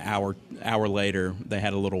probably an hour later, they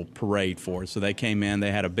had a little parade for her. So they came in, they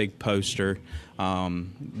had a big poster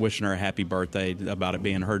wishing her a happy birthday about it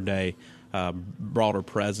being her day, brought her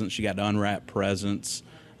presents. She got to unwrap presents,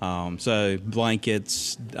 so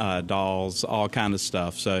blankets, dolls, all kind of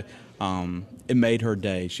stuff. So it made her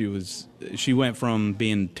day. She went from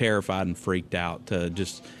being terrified and freaked out to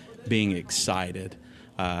just being excited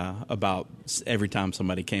about every time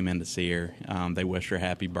somebody came in to see her. They wished her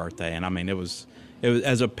happy birthday, and I mean, it was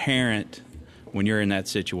as a parent, when you're in that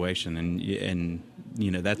situation, and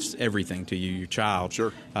that's everything to you, your child.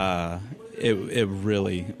 Sure. It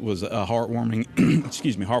really was a heartwarming,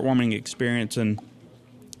 heartwarming experience, and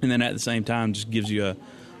then at the same time, just gives you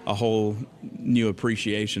a whole new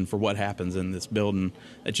appreciation for what happens in this building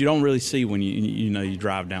that you don't really see when you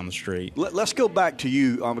drive down the street. Let's go back to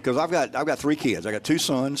you because I've got 3 kids. I got 2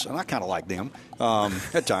 sons, and I kind of like them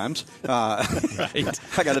at times. Right.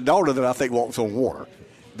 I got a daughter that I think walks on water.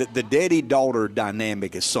 The daddy-daughter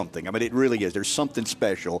dynamic is something. I mean, it really is. There's something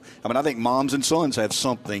special. I mean, I think moms and sons have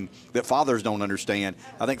something that fathers don't understand.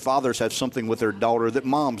 I think fathers have something with their daughter that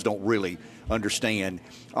moms don't really understand.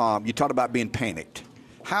 You talked about being panicked.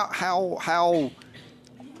 How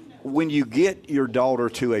when you get your daughter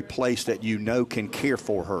to a place that can care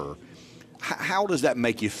for her, how does that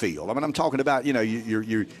make you feel? I mean, I'm talking about,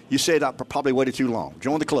 you said I probably waited too long.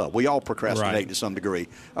 Join the club. We all procrastinate right. To some degree.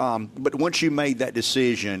 But once you made that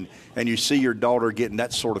decision and you see your daughter getting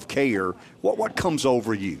that sort of care, what comes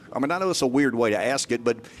over you? I mean, I know it's a weird way to ask it,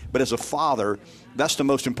 but as a father, that's the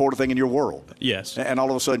most important thing in your world. Yes. And all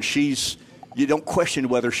of a sudden she's you don't question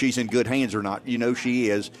whether she's in good hands or not. You know she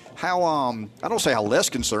is. How I don't say how less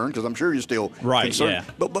concerned, because I'm sure you're still concerned. Yeah.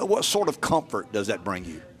 But what sort of comfort does that bring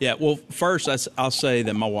you? Yeah, well, first I'll say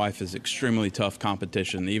that my wife is extremely tough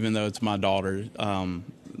competition. Even though it's my daughter,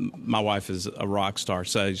 my wife is a rock star,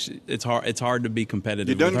 so it's hard to be competitive.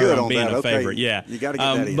 You've done with her good on on being that. a Okay. favorite. Yeah, you got to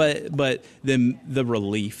get that in. But then the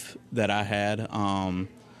relief that I had,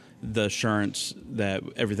 the assurance that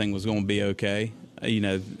everything was going to be okay.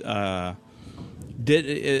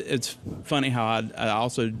 It's funny how I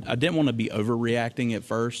didn't want to be overreacting at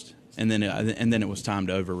first, and then it was time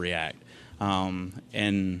to overreact,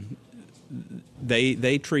 and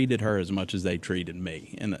they treated her as much as they treated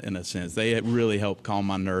me in a sense. They really helped calm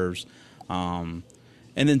my nerves, and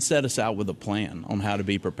then set us out with a plan on how to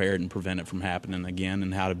be prepared and prevent it from happening again,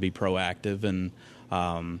 and how to be proactive. And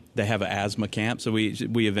they have an asthma camp, so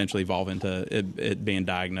we eventually evolved into it being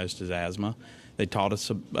diagnosed as asthma. They taught us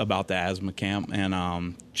about the asthma camp,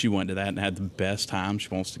 and she went to that and had the best time. She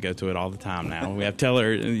wants to go to it all the time now. We have to tell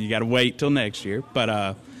her you got to wait till next year.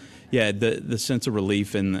 But yeah, the sense of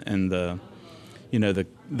relief and the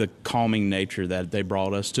the calming nature that they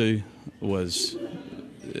brought us to was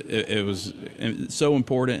it was so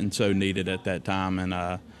important and so needed at that time.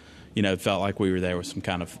 And it felt like we were there with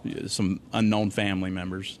some unknown family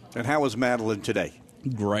members. And how is Madeline today?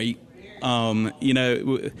 Great.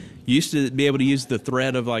 Used to be able to use the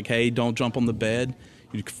threat of like, hey, don't jump on the bed.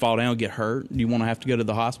 You could fall down, get hurt. You want to have to go to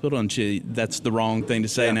the hospital, and that's the wrong thing to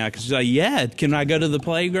say now, because she's like, yeah, can I go to the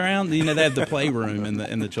playground? They have the playroom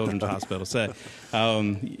in the children's hospital. So,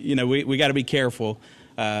 we got to be careful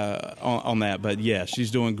on that. But yeah,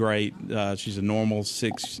 she's doing great. She's a normal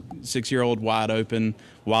 6-year-old, wide open,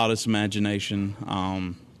 wildest imagination.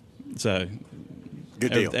 So.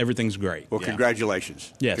 Good deal. Everything's great. Well,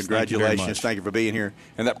 congratulations. Yes, congratulations. Thank you for being here.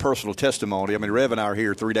 And that personal testimony. I mean, Rev and I are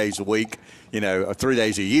here 3 days a week, 3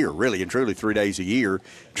 days a year, really and truly 3 days a year,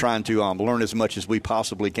 trying to learn as much as we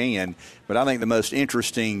possibly can. But I think the most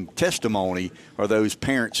interesting testimony are those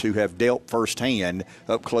parents who have dealt firsthand,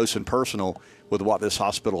 up close and personal, with what this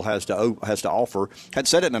hospital has to offer. I'd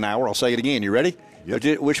said it in an hour. I'll say it again. You ready? Yep.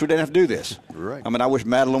 I wish we didn't have to do this. Right. I mean, I wish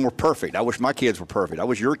Madeline were perfect. I wish my kids were perfect. I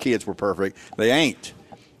wish your kids were perfect. They ain't.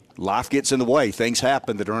 Life gets in the way. Things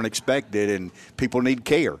happen that are unexpected, and people need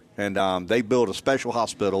care. And they built a special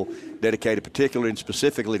hospital dedicated particularly and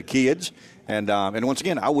specifically to kids. And once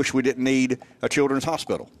again, I wish we didn't need a children's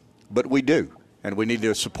hospital, but we do. And we need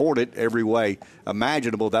to support it every way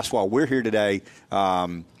imaginable. That's why we're here today.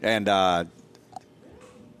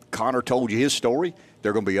 Connor told you his story.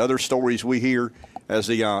 There are going to be other stories we hear as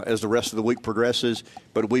the rest of the week progresses.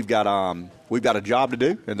 But we've got a job to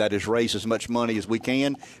do, and that is raise as much money as we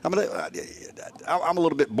can. I'm a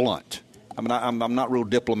little bit blunt. I mean, I'm not real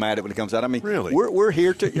diplomatic when it comes out. I mean, really, we're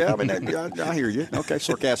here to. Yeah, I mean, I hear you. Okay,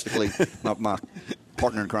 sarcastically, my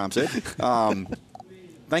partner in crime said.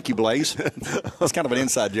 Thank you, Blaze. That's kind of an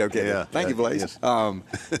inside joke. Yeah. Thank you, Blaze. Yes.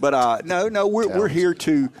 No, we're here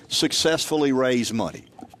to successfully raise money.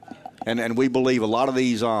 And we believe a lot of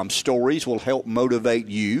these stories will help motivate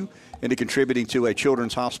you into contributing to a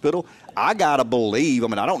children's hospital. I got to believe,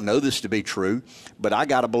 I don't know this to be true, but I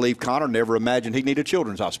got to believe Connor never imagined he'd need a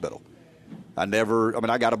children's hospital. I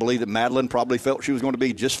got to believe that Madeline probably felt she was going to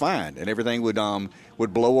be just fine, and everything would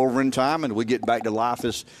blow over in time, and we'd get back to life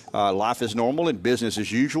as normal and business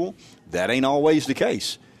as usual. That ain't always the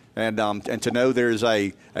case. And to know there's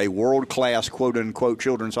a world-class, quote-unquote,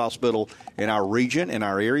 children's hospital in our region, in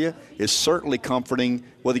our area, is certainly comforting,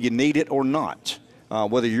 whether you need it or not.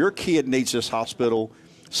 Whether your kid needs this hospital,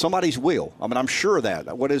 somebody's will. I'm sure of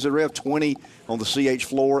that. What is it, Rev? 20 on the CH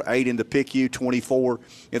floor, 8 in the PICU, 24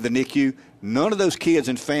 in the NICU. None of those kids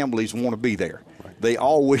and families want to be there. They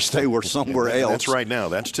all wish they were somewhere else. That's right now.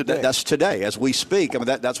 That's today. That's today as we speak.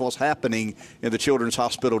 That's what's happening in the Children's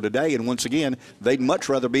Hospital today. And once again, they'd much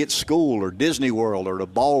rather be at school or Disney World or at a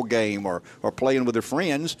ball game or playing with their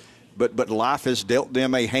friends. But life has dealt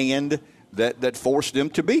them a hand that forced them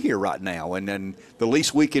to be here right now. And the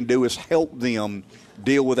least we can do is help them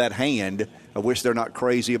deal with that hand, of which they're not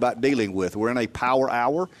crazy about dealing with. We're in a power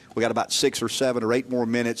hour. We got about 6 or 7 or 8 more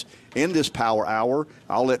minutes in this power hour.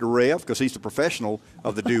 I'll let Rev, because he's the professional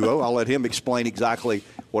of the duo, I'll let him explain exactly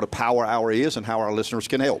what a power hour is and how our listeners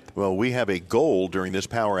can help. Well, we have a goal during this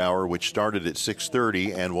power hour, which started at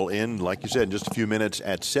 6:30 and will end, like you said, in just a few minutes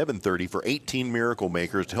at 7:30 for 18 Miracle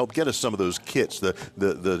Makers to help get us some of those kits,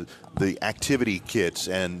 the activity kits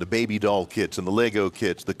and the baby doll kits and the Lego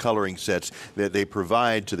kits, the coloring sets that they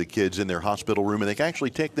provide to the kids in their hospital room, and they can actually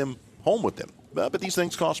take them home with them. but these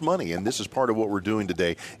things cost money, and this is part of what we're doing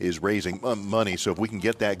today is raising money. So if we can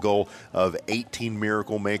get that goal of 18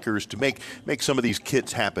 Miracle Makers to make some of these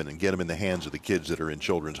kits happen and get them in the hands of the kids that are in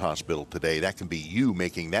Children's Hospital today, that can be you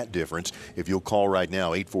making that difference. If you'll call right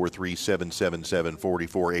now,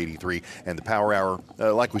 843-777-4483, and the Power Hour,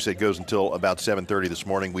 like we said, goes until about 7:30 this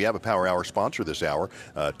morning. We have a Power Hour sponsor this hour.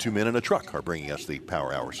 2 Men in a Truck are bringing us the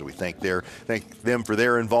Power Hour, so we thank them for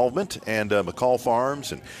their involvement, and McCall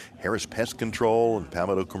Farms and Harris Pest Control and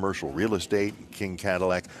Palmetto Commercial Real Estate and King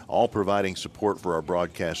Cadillac, all providing support for our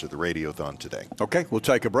broadcast at the Radiothon today. Okay, we'll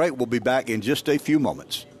take a break. We'll be back in just a few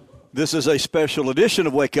moments. This is a special edition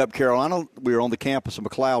of Wake Up Carolina. We are on the campus of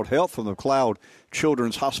Mcleod Health from the Mcleod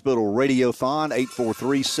Children's Hospital Radiothon,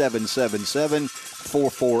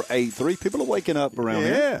 843-777-4483. People are waking up around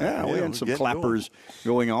here. Yeah, we had some clappers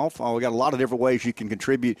going off. We got a lot of different ways you can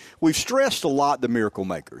contribute. We've stressed a lot the Miracle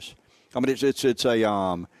Makers. I mean,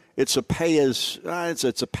 it's a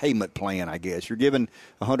payment plan, I guess. You're giving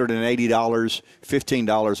 $180,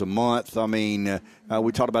 $15 a month. I mean,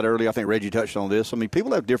 we talked about earlier, I think Reggie touched on this. I mean,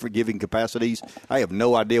 people have different giving capacities. I have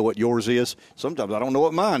no idea what yours is. Sometimes I don't know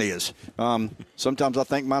what mine is. Sometimes I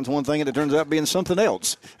think mine's one thing and it turns out being something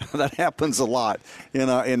else. That happens a lot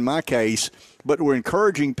in my case. But we're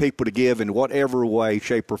encouraging people to give in whatever way,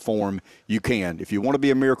 shape, or form you can. If you want to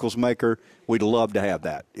be a Miracles Maker, we'd love to have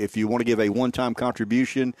that. If you want to give a one-time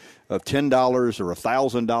contribution of $10 or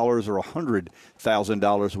 $1,000 or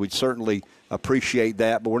 $100,000, we'd certainly appreciate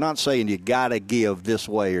that. But we're not saying you got to give this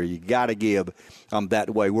way or you got to give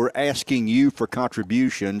that way. We're asking you for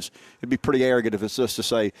contributions. It'd be pretty arrogant if it's just to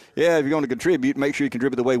say, yeah, if you're going to contribute, make sure you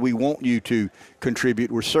contribute the way we want you to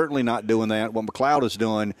contribute. We're certainly not doing that. What Mcleod is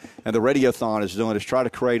doing and the Radiothon is doing is try to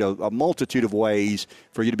create a multitude of ways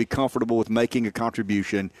for you to be comfortable with making a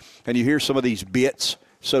contribution. And you hear some of these bits,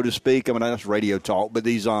 so to speak. I mean, that's radio talk, but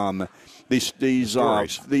these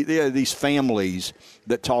families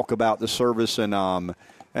that talk about the service and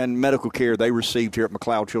medical care they received here at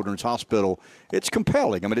Mcleod Children's Hospital, it's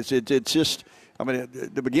compelling. I mean, it's just, I mean,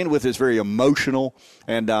 to begin with, it's very emotional,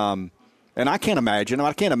 and I can't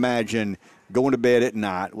imagine going to bed at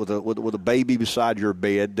night with a baby beside your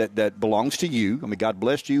bed that belongs to you. I mean, God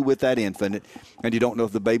blessed you with that infant, and you don't know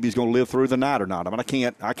if the baby's going to live through the night or not. I mean,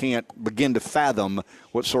 I can't begin to fathom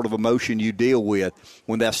what sort of emotion you deal with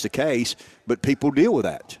when that's the case. But people deal with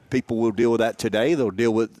that. People will deal with that today. They'll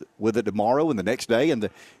deal with it tomorrow and the next day and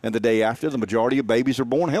the day after. The majority of babies are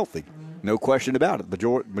born healthy. No question about it.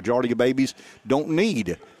 The majority of babies don't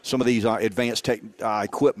need some of these advanced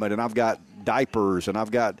equipment. And I've got diapers and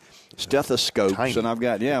I've got stethoscopes. Tiny. And I've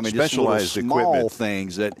got, specialized just small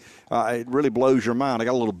things that it really blows your mind. I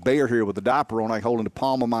got a little bear here with a diaper on. I hold in the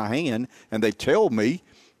palm of my hand, and they tell me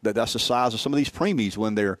that that's the size of some of these preemies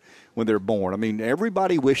when they're born. I mean,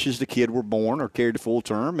 everybody wishes the kid were born or carried to full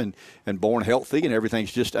term and born healthy and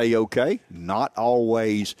everything's just A-OK. Not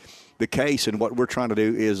always the case. And what we're trying to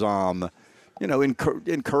do is,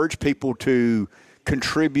 encourage people to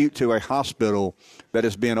contribute to a hospital that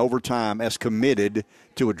has been over time as committed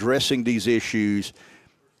to addressing these issues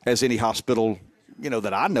as any hospital,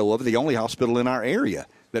 that I know of, the only hospital in our area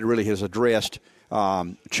that really has addressed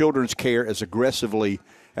children's care as aggressively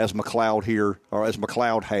as Mcleod here, or as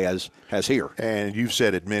Mcleod has here. And you've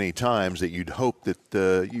said it many times that you'd hope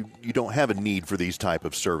that you don't have a need for these type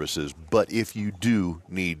of services, but if you do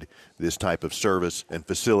need this type of service and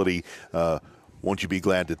facility, won't you be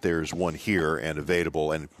glad that there's one here and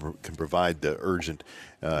available and can provide the urgent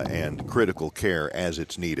and critical care as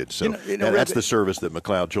it's needed? So that's the service that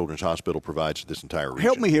Mcleod Children's Hospital provides to this entire region.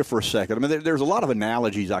 Help me here for a second. I mean, there's a lot of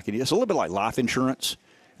analogies I can use. It's a little bit like life insurance.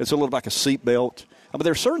 It's a little like a seatbelt. But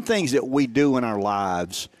there are certain things that we do in our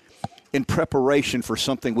lives in preparation for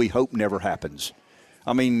something we hope never happens.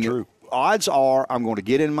 I mean, True. Odds are I'm going to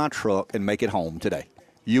get in my truck and make it home today.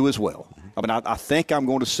 You as well. I mean, I think I'm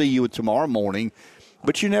going to see you tomorrow morning,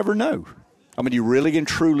 but you never know. I mean, you really and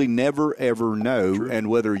truly never, ever know. True. And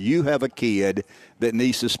whether you have a kid that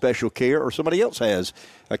needs this special care or somebody else has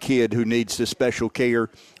a kid who needs this special care,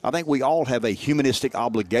 I think we all have a humanistic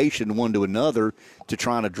obligation one to another to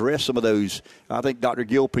try and address some of those. I think Dr.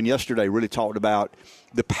 Gilpin yesterday really talked about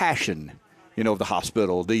the passion, of the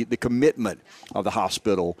hospital, the commitment of the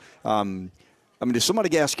hospital. If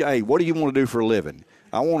somebody asks, hey, what do you want to do for a living?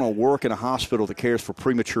 I want to work in a hospital that cares for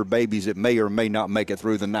premature babies that may or may not make it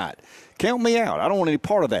through the night. Count me out. I don't want any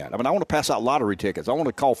part of that. I mean, I want to pass out lottery tickets. I want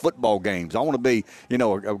to call football games. I want to be,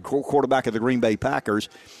 a quarterback of the Green Bay Packers.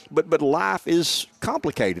 But life is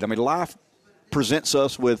complicated. I mean, life presents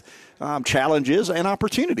us with challenges and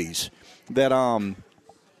opportunities that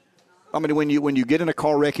I mean, when you get in a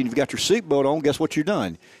car wreck and you've got your seatbelt on, guess what you've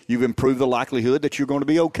done? You've improved the likelihood that you're going to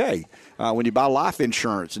be okay. When you buy life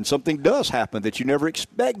insurance and something does happen that you never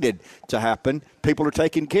expected to happen, people are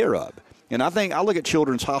taken care of. And I think I look at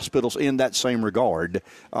children's hospitals in that same regard.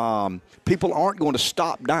 People aren't going to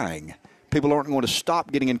stop dying. People aren't going to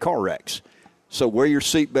stop getting in car wrecks. So wear your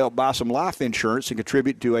seatbelt, buy some life insurance, and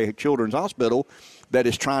contribute to a children's hospital that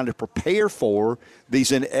is trying to prepare for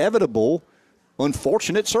these inevitable,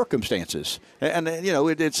 unfortunate circumstances. And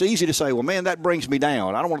it's easy to say, well, man, that brings me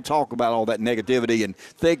down. I don't want to talk about all that negativity and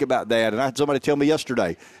think about that. And I had somebody tell me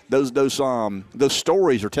yesterday, those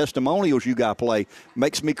stories or testimonials you guys play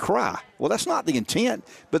makes me cry. Well, that's not the intent,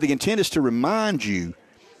 but the intent is to remind you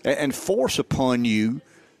and force upon you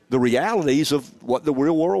the realities of what the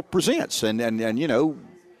real world presents. And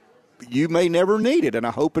you may never need it, and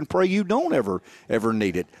I hope and pray you don't ever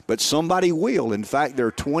need it. But somebody will. In fact, there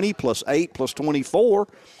are 20 plus 8 plus 24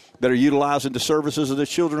 that are utilizing the services of the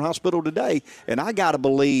Children's Hospital today. And I got to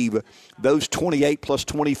believe those 28 plus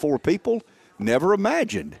 24 people never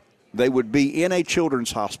imagined they would be in a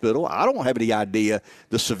children's hospital. I don't have any idea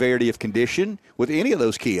the severity of condition with any of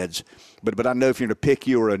those kids. But I know if you're in a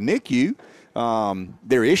PICU or a NICU,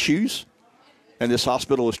 there are issues. And this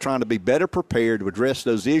hospital is trying to be better prepared to address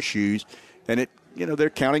those issues, and they're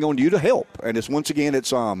counting on you to help. And it's no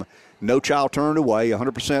child turned away.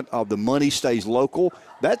 100% of the money stays local.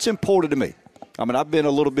 That's important to me. I mean, I've been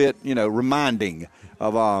a little bit, reminding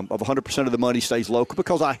of 100% of the money stays local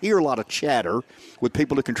because I hear a lot of chatter with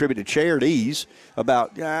people who contribute to charities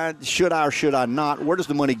about should I or should I not? Where does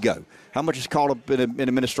the money go? How much is caught up in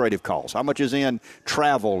administrative costs? How much is in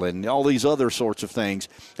travel and all these other sorts of things?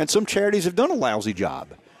 And some charities have done a lousy job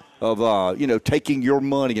of, taking your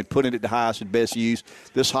money and putting it to highest and best use.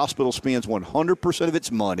 This hospital spends 100% of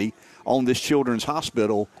its money on this children's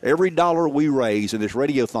hospital. Every dollar we raise in this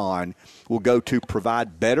radiothon will go to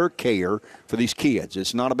provide better care for these kids.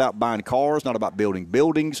 It's not about buying cars, not about building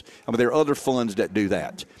buildings. I mean, there are other funds that do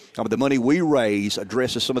that. The money we raise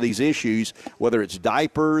addresses some of these issues, whether it's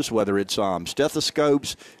diapers, whether it's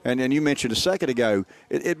stethoscopes. And you mentioned a second ago,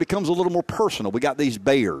 it becomes a little more personal. We got these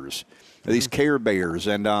bears, these Care Bears,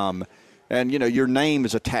 and your name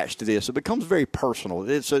is attached to this. It becomes very personal.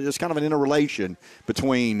 It's kind of an interrelation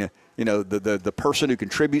between the person who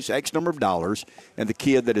contributes X number of dollars and the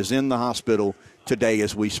kid that is in the hospital today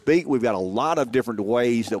as we speak. We've got a lot of different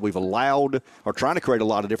ways that we've allowed, or trying to create a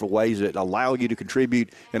lot of different ways that allow you to contribute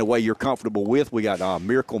in a way you're comfortable with. We got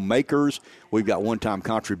miracle makers. We've got one-time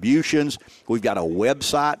contributions. We've got a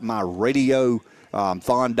website,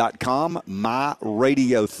 myradiothon.com,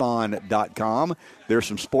 myradiothon.com. There's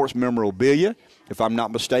some sports memorabilia, if I'm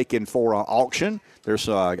not mistaken, for auction. There's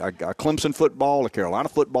a Clemson football, a Carolina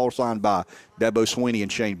football signed by Dabo Swinney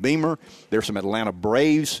and Shane Beamer. There's some Atlanta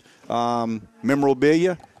Braves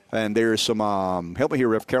memorabilia. And there's some, help me here,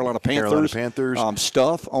 Ref, Carolina Panthers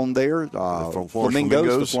stuff on there.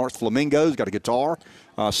 Flamingos, the Florence Flamingos, got a guitar,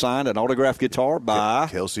 signed an autographed guitar by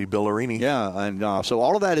Kelsey Billarini. Yeah, and so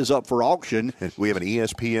all of that is up for auction. And we have an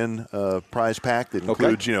ESPN prize pack that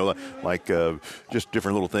includes, just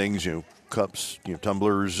different little things, cups,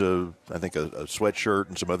 tumblers, I think a sweatshirt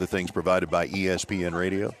and some other things provided by ESPN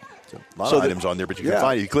Radio. So a lot of items on there, but you can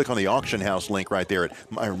find it. You click on the auction house link right there at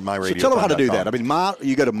myradiothon.com. So tell them how to do that. I mean,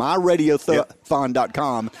 you go to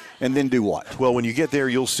myradiothon.com and then do what? Well, when you get there,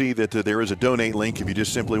 you'll see that there is a donate link. If you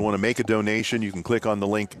just simply want to make a donation, you can click on the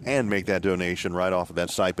link and make that donation right off of that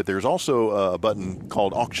site. But there's also a button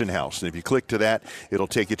called Auction House. And if you click to that, it'll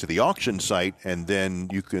take you to the auction site, and then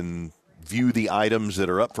you can view the items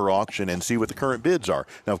that are up for auction and see what the current bids are.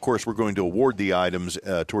 Now, of course, we're going to award the items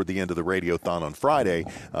toward the end of the Radiothon on Friday,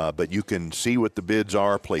 but you can see what the bids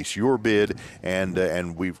are, place your bid,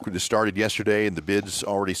 and we've started yesterday, and the bids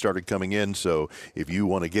already started coming in. So if you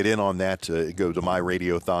want to get in on that, go to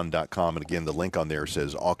myradiothon.com, and again, the link on there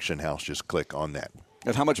says Auction House. Just click on that.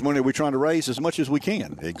 And how much money are we trying to raise? As much as we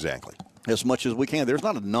can. Exactly. As much as we can. There's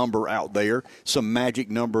not a number out there, some magic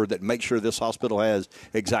number that makes sure this hospital has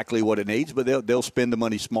exactly what it needs, but they'll spend the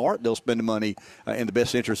money smart. They'll spend the money in the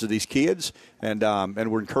best interest of these kids, and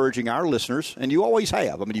we're encouraging our listeners, and you always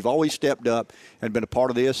have. I mean, you've always stepped up and been a part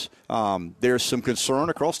of this. There's some concern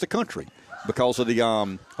across the country because of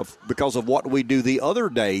because of what we do the other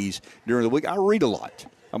days during the week. I read a lot.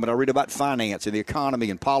 I mean, I read about finance and the economy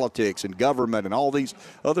and politics and government and all these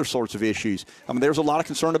other sorts of issues. I mean, there's a lot of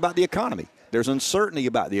concern about the economy. There's uncertainty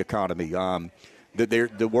about the economy.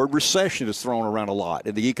 The word recession is thrown around a lot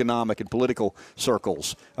in the economic and political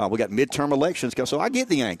circles. We got midterm elections, so I get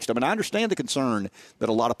the angst. I mean, I understand the concern that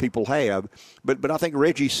a lot of people have, but I think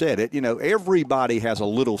Reggie said it. Everybody has a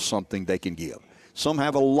little something they can give. Some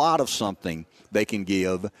have a lot of something they can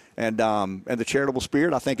give, and the charitable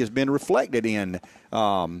spirit, I think, has been reflected in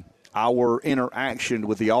our interaction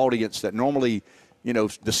with the audience that normally,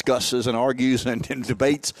 discusses and argues and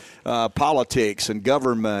debates politics and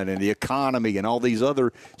government and the economy and all these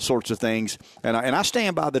other sorts of things. And I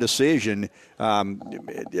stand by the decision.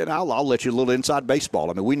 And I'll let you a little inside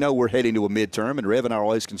baseball. I mean, we know we're heading to a midterm, and Rev and I are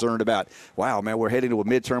always concerned about, wow, man, we're heading to a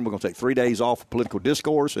midterm. We're going to take 3 days off of political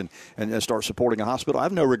discourse and start supporting a hospital. I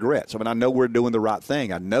have no regrets. I mean, I know we're doing the right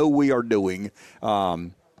thing. I know we are doing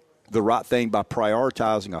the right thing by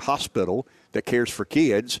prioritizing a hospital that cares for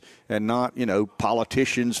kids and not,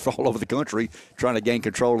 politicians from all over the country trying to gain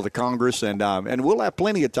control of the Congress. And we'll have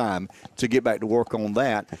plenty of time to get back to work on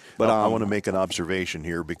that. But I want to make an observation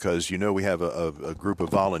here because, we have a group of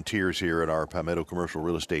volunteers here at our Palmetto Commercial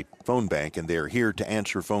Real Estate phone bank, and they're here to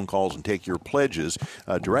answer phone calls and take your pledges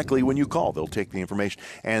directly when you call. They'll take the information.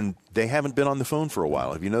 And they haven't been on the phone for a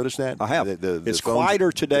while. Have you noticed that? I have. It's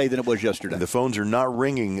quieter today than it was yesterday. The phones are not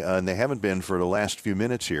ringing, and they haven't been for the last few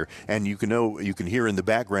minutes here. And you can hear in the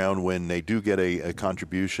background when they do get a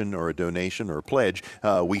contribution or a donation or a pledge,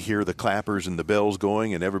 we hear the clappers and the bells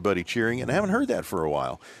going and everybody cheering, and I haven't heard that for a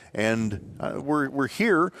while. And we're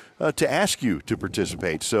here to ask you to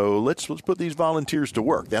participate. So let's put these volunteers to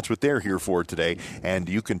work. That's what they're here for today. And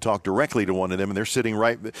you can talk directly to one of them, and they're sitting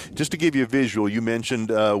right. Just to give you a visual, you mentioned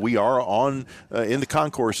we are on in the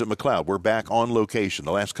concourse at Mcleod. We're back on location.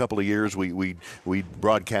 The last couple of years, we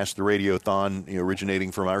broadcast the Radiothon,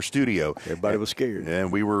 originating from our studio. Everybody was scared,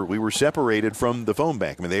 and we were separated from the phone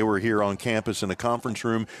bank. I mean, they were here on campus in a conference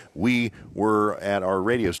room. We were at our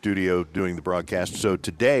radio studio doing the broadcast. So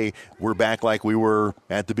today we're back like we were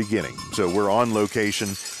at the beginning. So we're on location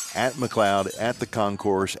at Mcleod, at the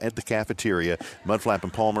concourse, at the cafeteria. Mudflap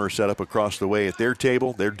and Palmer are set up across the way at their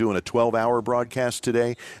table. They're doing a 12-hour broadcast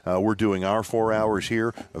today. We're doing our 4 hours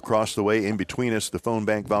here across the way. In between us, the phone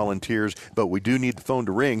bank volunteers. But we do need the phone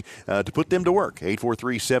to ring to put them to work.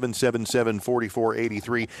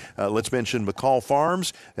 843-777-4483. Let's mention McCall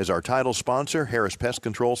Farms as our title sponsor. Harris Pest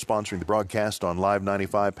Control sponsoring the broadcast on Live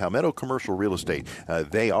 95. Palmetto Commercial Real Estate.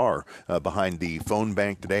 They are behind the phone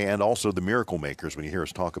bank today, and also the Miracle Makers. When you hear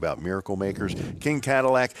us talk about Miracle Makers, King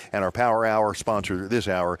Cadillac, and our Power Hour sponsor this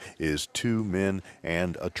hour is 2 Men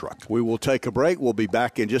and a Truck. We will take a break. We'll be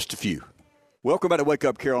back in just a few. Welcome back to Wake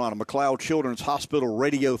Up Carolina, Mcleod Children's Hospital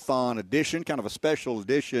Radiothon edition, kind of a special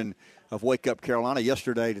edition of Wake Up Carolina.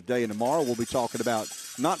 Yesterday, today, and tomorrow, we'll be talking about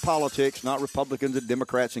not politics, not Republicans and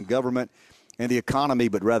Democrats and government and the economy,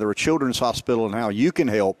 but rather a children's hospital and how you can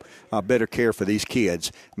help better care for these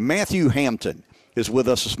kids. Matthew Hampton is with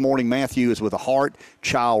us this morning. Matthew is with a Heart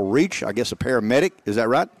Child Reach, I guess a paramedic. Is that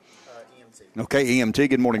right? EMT. Okay, EMT.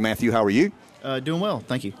 Good morning, Matthew. How are you? Doing well,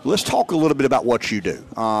 thank you. Let's talk a little bit about what you do.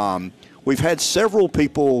 We've had several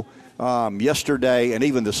people yesterday and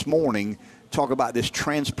even this morning talk about this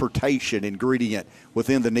transportation ingredient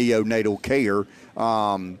within the neonatal care.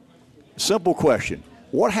 Simple question.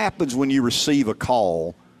 What happens when you receive a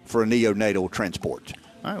call for a neonatal transport?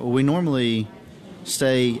 All right, well, we normally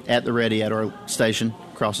stay at the ready at our station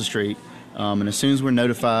across the street. And as soon as we're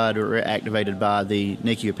notified or activated by the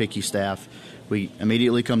NICU or PICU staff, we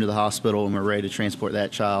immediately come to the hospital and we're ready to transport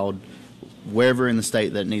that child wherever in the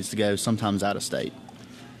state that it needs to go, sometimes out of state.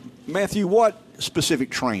 Matthew, what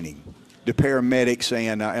specific training do paramedics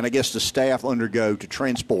and I guess the staff undergo to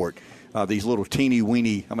transport these little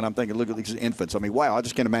teeny-weeny, I'm thinking, look at these infants. Wow, I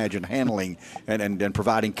just can't imagine handling and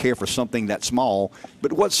providing care for something that small.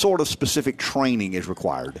 But what sort of specific training is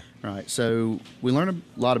required? Right, so we learn a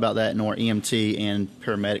lot about that in our EMT and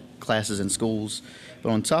paramedic classes in schools. But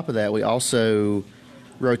on top of that, we also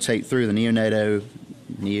rotate through the neonatal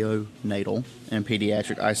and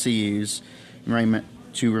pediatric ICUs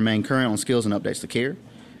to remain current on skills and updates to care.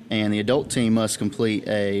 And the adult team must complete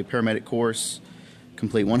a paramedic course,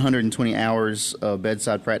 complete 120 hours of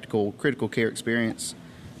bedside practical critical care experience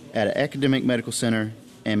at an academic medical center,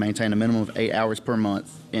 and maintain a minimum of 8 hours per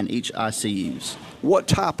month in each ICUs. What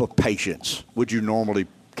type of patients would you normally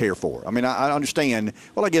care for? I understand.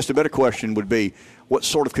 Well, I guess the better question would be, what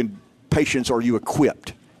sort of patients are you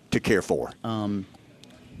equipped to care for?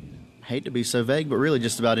 Hate to be so vague, but really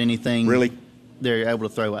just about anything really they're able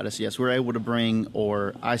to throw at us. Yes, we're able to bring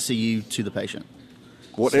our ICU to the patient.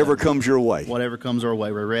 Whatever comes your way. Whatever comes our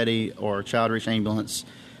way. We're ready. Our Child Reach ambulance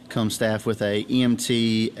comes staffed with a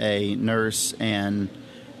EMT, a nurse, and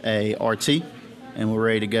a RT, and we're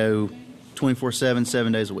ready to go 24/7,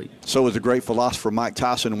 7 days a week. So as the great philosopher Mike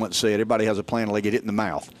Tyson once said, everybody has a plan until they get hit in the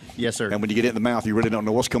mouth. Yes, sir. And when you get hit in the mouth, you really don't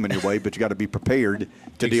know what's coming your way, but you got to be prepared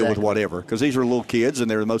to deal with whatever. Because these are little kids,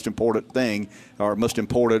 and they're the most important thing, or most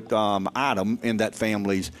important item in that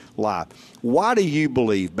family's life. Why do you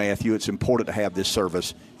believe, Matthew, it's important to have this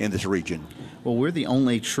service in this region? Well, we're the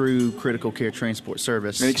only true critical care transport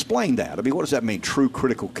service. And explain that. I mean, what does that mean, true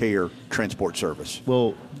critical care transport service?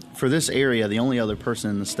 Well, for this area, the only other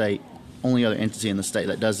person in the state, only other entity in the state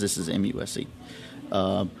that does this is MUSC.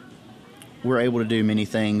 We're able to do many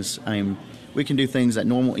things. I mean, we can do things that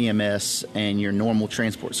normal EMS and your normal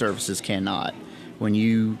transport services cannot. When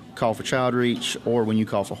you call for child reach or when you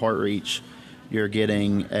call for heart reach, you're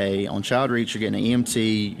getting on child reach, you're getting an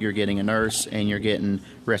EMT, you're getting a nurse, and you're getting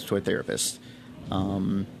respiratory therapist.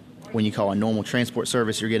 When you call a normal transport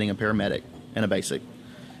service, you're getting a paramedic and a basic.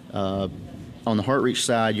 On the heart reach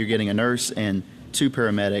side, you're getting a nurse and 2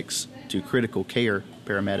 paramedics, 2 critical care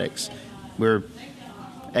paramedics. We're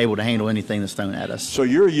able to handle anything that's thrown at us. So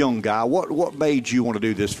you're a young guy. What made you want to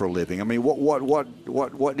do this for a living? I mean,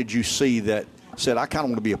 what did you see that said, I kind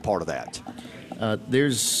of want to be a part of that?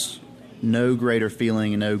 There's no greater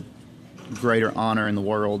feeling and no greater honor in the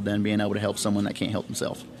world than being able to help someone that can't help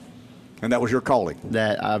himself. And that was your calling?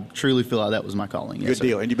 That I truly feel like that was my calling. Yes, Good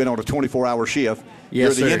deal. Sir. And you've been on a 24-hour shift. Yes, You're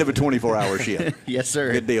at the sir. end of a 24-hour shift. Yes,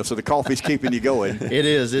 sir. Good deal. So the coffee's keeping you going. It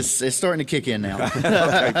is. It's starting to kick in now.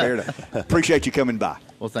 Okay, fair enough. Appreciate you coming by.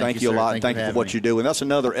 Well, thank you, a sir. lot. Thank Thank you you for for what having you do. And that's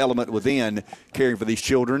another element within caring for these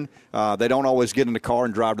children. They don't always get in the car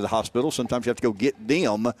and drive to the hospital. Sometimes you have to go get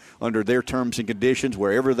them under their terms and conditions,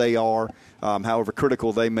 wherever they are, however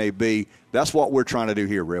critical they may be. That's what we're trying to do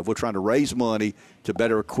here, Rev. We're trying to raise money to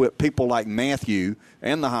better equip people like Matthew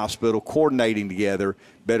and the hospital, coordinating together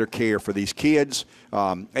better care for these kids.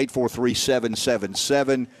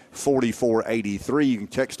 843-777-4483. You can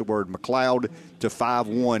text the word Mcleod to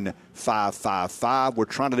 51555. We're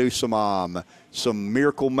trying to do some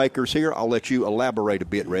miracle makers here. I'll let you elaborate a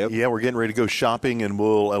bit, Rev. Yeah, we're getting ready to go shopping, and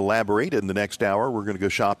we'll elaborate in the next hour. We're going to go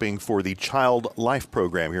shopping for the Child Life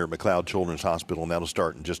Program here at Mcleod Children's Hospital, and that'll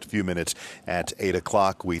start in just a few minutes at 8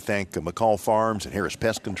 o'clock. We thank McCall Farms and Harris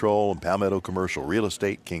Pest Control and Palmetto Commercial Real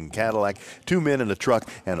Estate, King Cadillac, 2 Men in a Truck,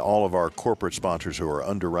 and all of our corporate sponsors who are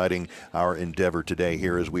underwriting our endeavor today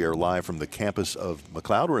here as we are live from the campus of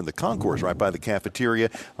Mcleod. We're in the concourse right by the cafeteria.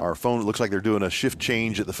 Our phone, it looks like they're doing a shift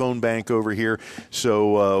change at the phone bank over here.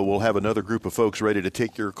 So we'll have another group of folks ready to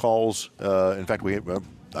take your calls. In fact,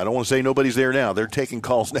 I don't want to say nobody's there now. They're taking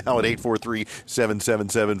calls now at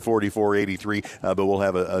 843-777-4483. But we'll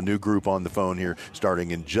have a new group on the phone here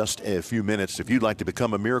starting in just a few minutes. If you'd like to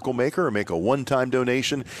become a miracle maker or make a one-time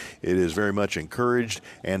donation, it is very much encouraged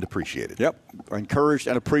and appreciated. Yep, encouraged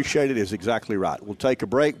and appreciated is exactly right. We'll take a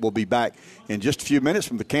break. We'll be back in just a few minutes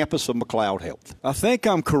from the campus of Mcleod Health. I think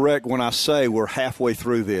I'm correct when I say we're halfway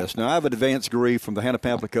through this. Now, I have an advanced degree from the Hannah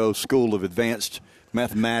Pamplico School of Advanced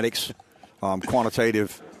Mathematics,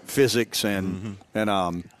 quantitative physics, and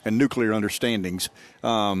nuclear understandings.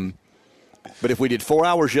 But if we did 4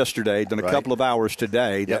 hours yesterday, then a couple of hours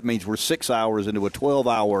today, that means we're 6 hours into a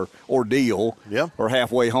 12-hour ordeal, or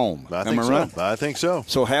halfway home. Am I right? I think so.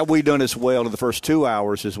 So have we done as well in the first 2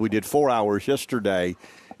 hours as we did 4 hours yesterday?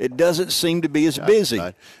 It doesn't seem to be as busy.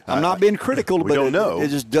 I'm not being critical, but it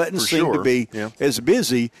just doesn't seem to be as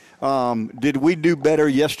busy. Did we do better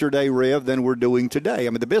yesterday, Rev, than we're doing today? I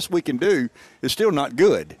mean, the best we can do is still not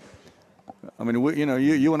good. I mean,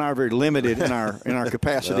 you and I are very limited in our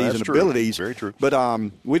capacities and abilities. Very true. But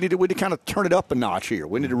we need to kind of turn it up a notch here.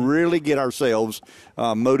 We need to really get ourselves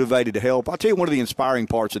motivated to help. I'll tell you, one of the inspiring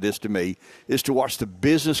parts of this to me is to watch the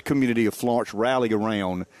business community of Florence rally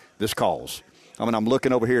around this cause. I mean, I'm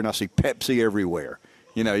looking over here and I see Pepsi everywhere.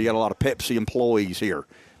 You got a lot of Pepsi employees here.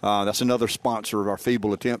 That's another sponsor of our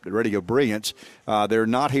feeble attempt at Radio Brilliance. They're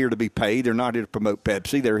not here to be paid. They're not here to promote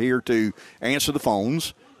Pepsi. They're here to answer the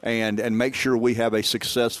phones and make sure we have a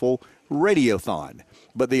successful radiothon.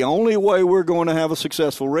 But the only way we're going to have a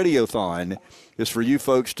successful radiothon is for you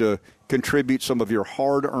folks to contribute some of your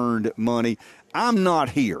hard-earned money. I'm not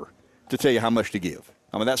here to tell you how much to give.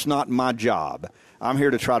 I mean, that's not my job. I'm here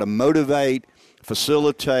to try to motivate,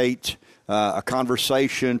 facilitate a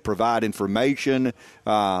conversation, provide information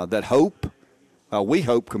that we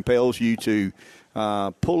hope compels you to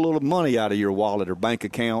pull a little money out of your wallet or bank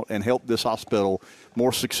account and help this hospital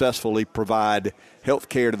more successfully provide health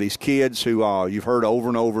care to these kids who you've heard over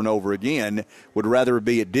and over and over again would rather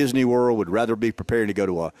be at Disney World, would rather be preparing to go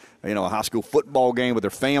to a high school football game with their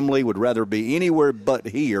family, would rather be anywhere but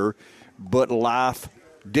here, but life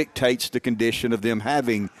dictates the condition of them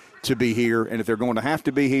having to be here. And if they're going to have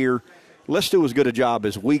to be here, let's do as good a job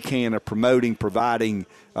as we can of providing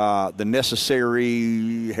the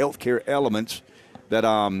necessary healthcare elements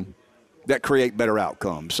that create better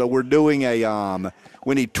outcomes. So we're doing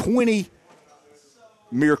we need 20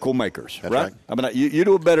 miracle makers, That's right? I mean, you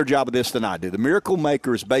do a better job of this than I do. The miracle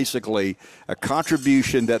maker is basically a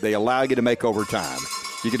contribution that they allow you to make over time.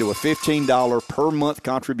 You can do a $15 per month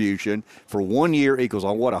contribution for 1 year equals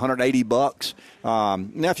 $180.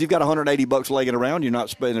 Now, if you've got $180 laying around,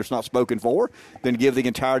 it's not spoken for, then give the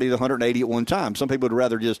entirety of the $180 at one time. Some people would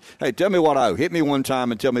rather just, hey, tell me what I owe. Hit me one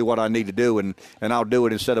time and tell me what I need to do, and I'll do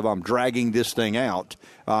it instead of dragging this thing out.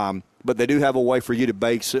 But they do have a way for you to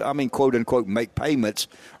quote unquote, make payments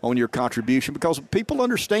on your contribution because people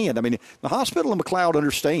understand. I mean, the hospital in Mcleod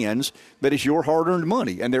understands that it's your hard-earned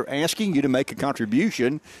money, and they're asking you to make a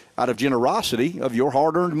contribution out of generosity of your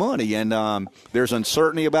hard-earned money. And there's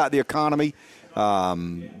uncertainty about the economy. We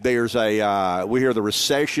hear the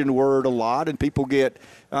recession word a lot, and people get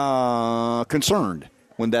concerned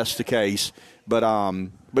when that's the case.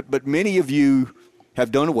 But many of you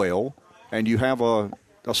have done well, and you have a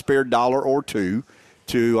spare dollar or two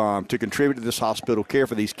to contribute to this hospital care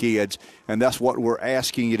for these kids, and that's what we're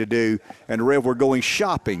asking you to do. And Rev, we're going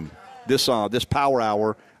shopping this Power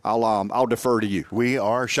Hour. I'll defer to you. We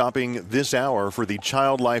are shopping this hour for the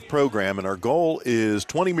Child Life program, and our goal is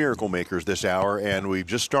 20 miracle makers this hour, and we've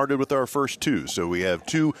just started with our first 2. So we have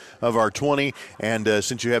 2 of our 20, and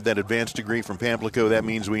since you have that advanced degree from Pamplico, that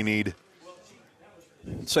means we need...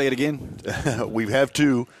 Say it again. We have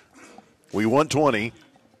 2. We want 20.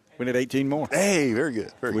 We need 18 more. Hey, very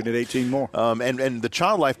good. We need 18 more. And the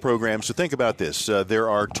Child Life program, so think about this. There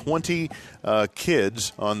are 20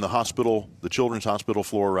 kids on the Children's Hospital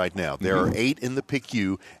floor right now. There are 8 in the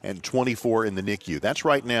PICU and 24 in the NICU. That's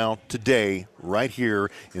right now, today, right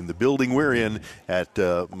here in the building we're in at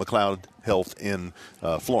Mcleod Health in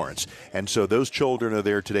Florence. And so those children are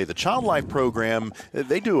there today. The Child Life program,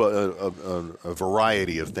 they do a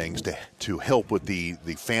variety of things to help with the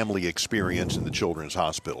family experience in the Children's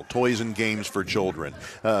Hospital. Toys and games for children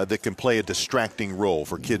that can play a distracting role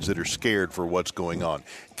for kids that are scared for what's going on.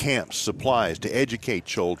 Camps, supplies to educate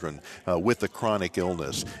children with a chronic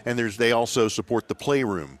illness. And they also support the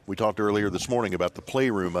playroom. We talked earlier this morning about the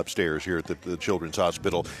playroom upstairs here at the Children's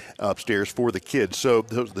Hospital upstairs for the kids. So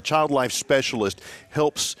the Child Life specialist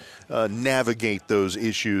helps navigate those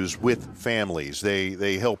issues with families.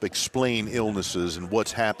 They help explain illnesses and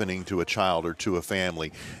what's happening to a child or to a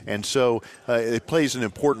family. And so it plays an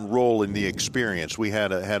important role in the experience. We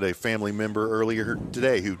had a family member earlier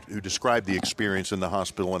today who described the experience in the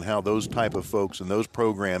hospital and how those type of folks and those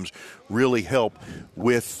programs really help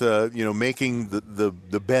with making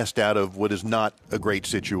the best out of what is not a great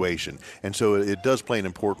situation. And so it does play an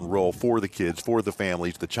important role for the kids, for the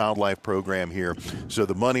families, the Child Life program here. So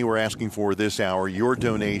the money we're asking for this hour, your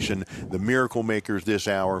donation, the Miracle Makers this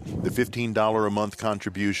hour, the $15 a month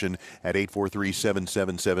contribution at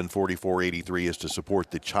 843-777-4483 is to support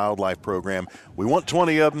the Child Life program. We want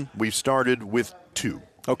 20 of them. We've started with 2.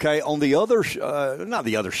 Okay, on the other, not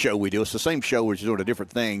the other show we do, it's the same show, we're just doing a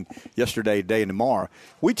different thing yesterday, today, and tomorrow.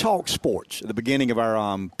 We talk sports at the beginning of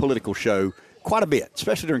our political show quite a bit,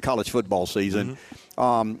 especially during college football season.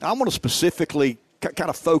 I want to specifically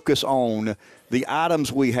kind of focus on the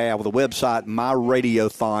items we have with the website,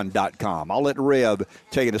 myradiothon.com. I'll let Rev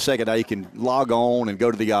tell you in a second how you can log on and go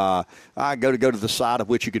to the go to the site of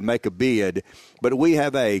which you can make a bid. But we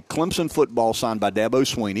have a Clemson football signed by Dabo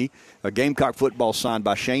Sweeney, a Gamecock football signed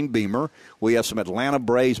by Shane Beamer. We have some Atlanta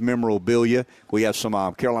Braves memorabilia. We have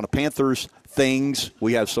some Carolina Panthers things.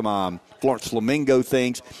 We have some Florence Flamingo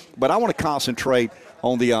things. But I want to concentrate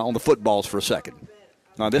on the footballs for a second.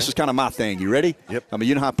 Now, this is kind of my thing. You ready? Yep. I mean,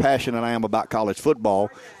 you know how passionate I am about college football.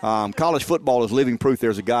 College football is living proof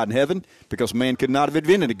there's a God in heaven because man could not have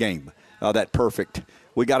invented a game that perfect.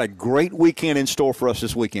 We got a great weekend in store for us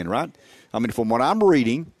this weekend, right? I mean, from what I'm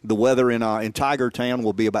reading, the weather in Tiger Town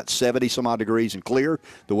will be about 70-some-odd degrees and clear.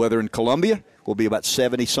 The weather in Columbia will be about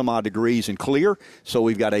 70-some-odd degrees and clear. So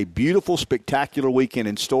we've got a beautiful, spectacular weekend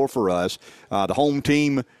in store for us. The home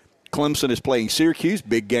team, Clemson, is playing Syracuse,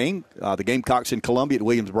 big game. The Gamecocks in Columbia at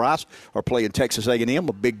Williams-Brice are playing Texas A&M,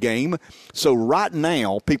 a big game. So right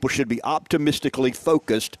now, people should be optimistically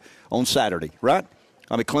focused on Saturday, right?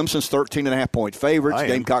 I mean, Clemson's 13.5-point favorites.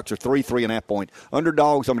 Gamecocks are 3.5-point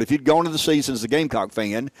underdogs. I mean, if you'd gone into the season as a Gamecock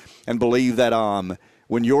fan and believe that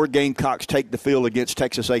when your Gamecocks take the field against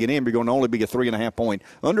Texas A&M, you're going to only be a 3.5-point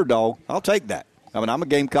underdog, I'll take that. I mean, I'm a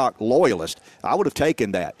Gamecock loyalist. I would have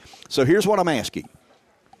taken that. So here's what I'm asking.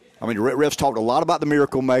 I mean, Rev's talked a lot about the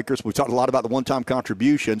miracle makers. We've talked a lot about the one-time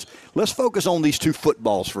contributions. Let's focus on these two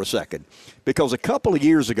footballs for a second, because a couple of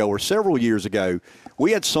years ago or several years ago,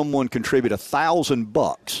 we had someone contribute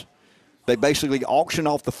 $1,000. They basically auctioned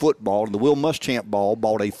off the football, and the Will Muschamp ball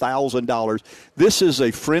bought $1,000. This is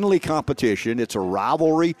a friendly competition. It's a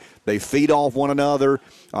rivalry. They feed off one another.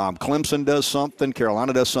 Clemson does something.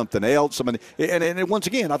 Carolina does something else. I mean, and once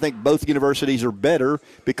again, I think both universities are better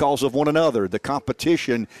because of one another, the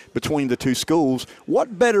competition between the two schools.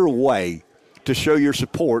 What better way to show your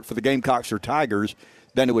support for the Gamecocks or Tigers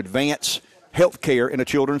than to advance health care in a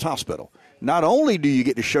children's hospital? Not only do you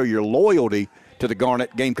get to show your loyalty to the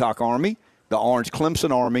Garnet Gamecock Army, the Orange Clemson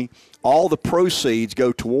Army, all the proceeds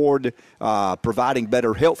go toward providing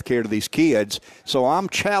better health care to these kids. So I'm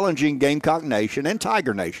challenging Gamecock Nation and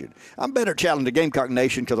Tiger Nation. I'm better challenging Gamecock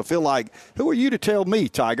Nation because I feel like, who are you to tell me,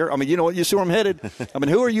 Tiger? I mean, you know what? You see where I'm headed? I mean,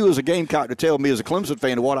 who are you as a Gamecock to tell me as a Clemson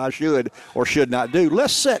fan what I should or should not do?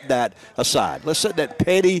 Let's set that aside. Let's set that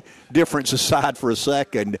petty difference aside for a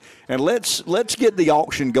second, and let's get the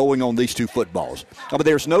auction going on these two footballs. I mean,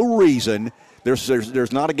 there's no reason.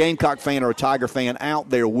 There's not a Gamecock fan or a Tiger fan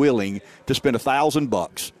out there willing to spend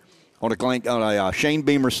 $1,000 on a Shane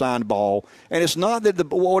Beamer signed ball, and it's not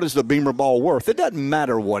that what is the Beamer ball worth? It doesn't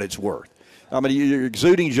matter what it's worth. I mean, you're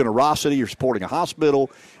exuding generosity. You're supporting a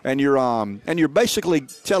hospital, and you're basically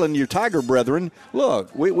telling your Tiger brethren,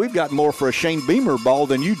 look, we've got more for a Shane Beamer ball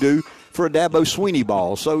than you do for a Dabo Sweeney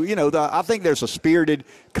ball. So, you know, I think there's a spirited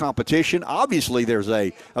competition. Obviously, there's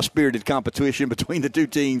a spirited competition between the two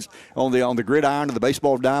teams on the gridiron, and the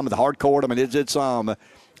baseball diamond, the hard court. I mean, it's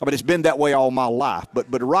been that way all my life.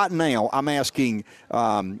 But right now, I'm asking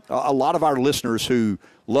a lot of our listeners who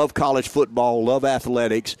love college football, love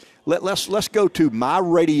athletics, let's go to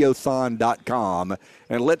myradiothon.com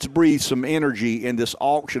and let's breathe some energy in this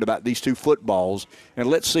auction about these two footballs, and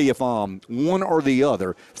let's see if one or the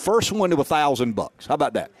other, first one to $1,000. How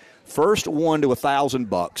about that? First one to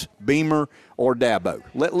 $1,000, Beamer or Dabo.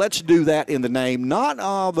 Let's do that in the name not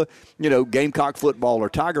of, Gamecock football or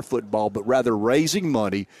Tiger football, but rather raising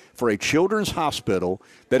money for a children's hospital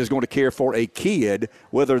that is going to care for a kid,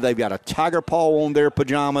 whether they've got a tiger paw on their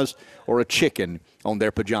pajamas or a chicken on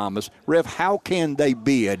their pajamas. Rev, how can they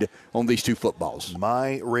bid on these two footballs?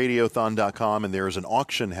 MyRadiothon.com, and there is an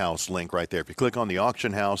auction house link right there. If you click on the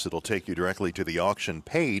auction house, it'll take you directly to the auction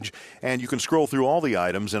page, and you can scroll through all the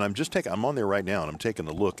items. And I'm on there right now, and I'm taking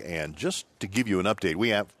a look. And just to give you an update, we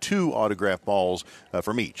have 2 autographed balls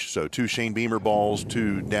from each. So 2 Shane Beamer balls,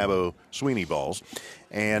 2 Dabo Sweeney balls.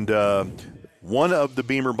 And one of the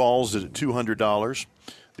Beamer balls is at $200.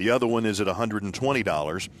 The other one is at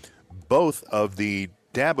 $120. Both of the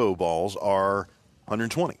Dabo balls are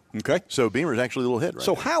 $120. Okay. So Beamer's actually a little hit right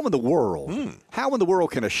So now. how in the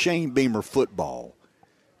world can a Shane Beamer football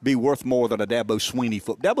be worth more than a Dabo Sweeney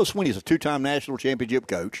football? Dabo Sweeney is a 2-time national championship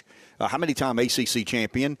coach, how many time ACC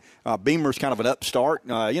champion. Beamer's kind of an upstart,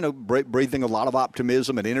 breathing a lot of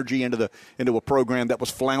optimism and energy into a program that was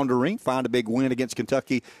floundering, find a big win against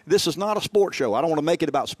Kentucky. This is not a sports show. I don't want to make it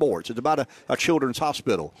about sports. It's about a children's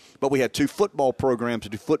hospital. But we had 2 football programs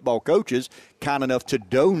and 2 football coaches kind enough to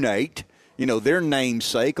donate, their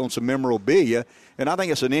namesake on some memorabilia. And I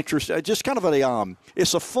think it's an interest, just kind of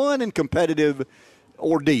it's a fun and competitive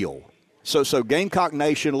ordeal. So Gamecock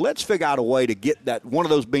Nation, let's figure out a way to get that one of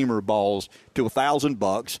those Beamer balls to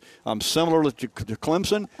 $1,000. Similar to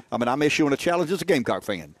Clemson, I'm issuing a challenge as a Gamecock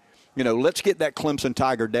fan. Let's get that Clemson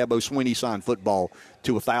Tiger Dabo Sweeney signed football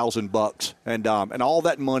to $1,000, and all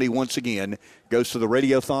that money once again goes to the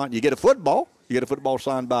Radiothon. You get a football. You get a football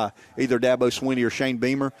signed by either Dabo Sweeney or Shane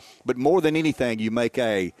Beamer, but more than anything, you make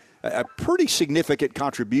a pretty significant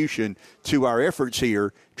contribution to our efforts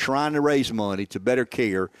here trying to raise money to better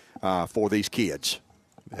care for these kids.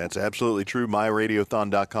 That's absolutely true.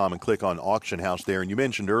 MyRadiothon.com, and click on Auction House there. And you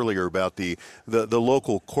mentioned earlier about the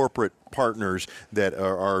local corporate partners that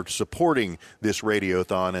are supporting this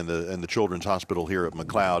Radiothon and the Children's Hospital here at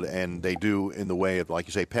Mcleod, and they do in the way of, like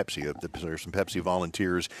you say, Pepsi. There's some Pepsi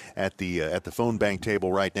volunteers at the phone bank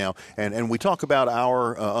table right now, and we talk about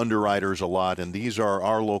our underwriters a lot, and these are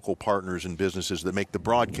our local partners and businesses that make the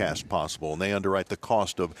broadcast possible, and they underwrite the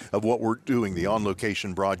cost of what we're doing, the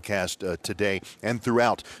on-location broadcast today and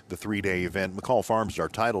throughout the 3-day event. McCall Farms is our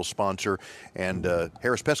title sponsor, and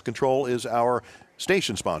Harris Pest Control is our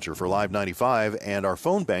station sponsor for Live 95, and our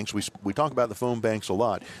phone banks. We talk about the phone banks a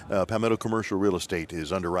lot. Palmetto Commercial Real Estate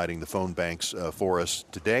is underwriting the phone banks for us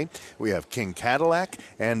today. We have King Cadillac,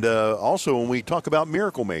 and also when we talk about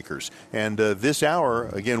Miracle Makers. And this hour,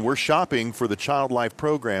 again, we're shopping for the Child Life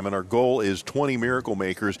program, and our goal is 20 Miracle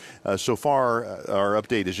Makers. So far, our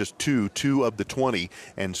update is just two of the 20,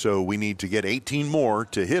 and so we need to get 18 more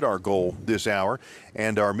to hit our goal this hour.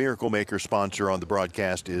 And our Miracle Maker sponsor on the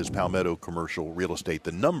broadcast is Palmetto Commercial Real Estate.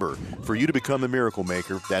 The number for you to become the Miracle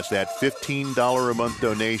Maker, that's that $15 a month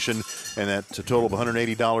donation, and that's a total of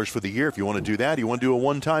 $180 for the year. If you want to do that, you want to do a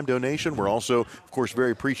one-time donation, we're also, of course,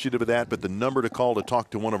 very appreciative of that. But the number to call to talk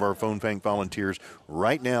to one of our phone bank volunteers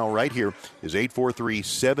right now, right here, is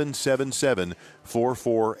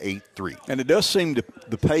 843-777-4483. And it does seem the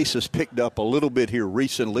pace has picked up a little bit here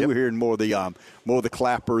recently. Yep. We're hearing more of the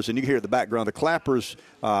clappers, and you can hear in the background the clappers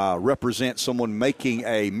represent someone making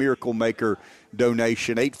a Miracle Maker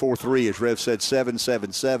donation. 843, as Rev said,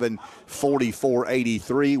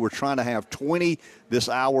 777-4483. We're trying to have 20 this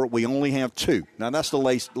hour. We only have 2. Now, that's the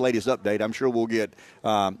latest update. I'm sure we'll get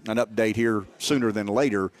an update here sooner than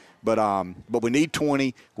later. But we need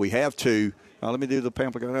 20. We have 2. Let me do the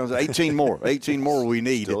pamphlet. 18 more. 18 more we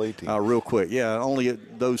need. Still 18. Real quick. Yeah, only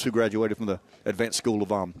those who graduated from the Advanced School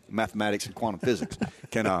of Mathematics and Quantum Physics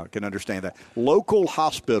can understand that. Local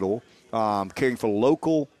hospital, caring for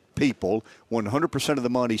local people. 100% of the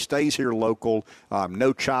money stays here local.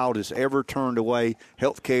 No child is ever turned away.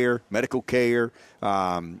 Health care, medical care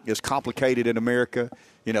is complicated in America.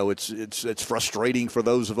 You know, it's frustrating for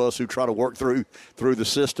those of us who try to work through the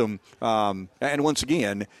system. And once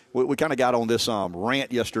again, we kind of got on this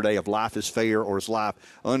rant yesterday of life is fair or is life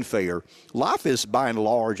unfair. Life is, by and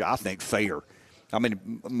large, I think, fair. I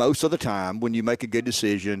mean, most of the time when you make a good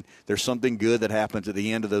decision, there's something good that happens at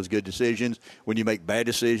the end of those good decisions. When you make bad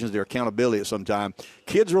decisions, there's accountability at some time.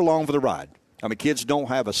 Kids are along for the ride. I mean, kids don't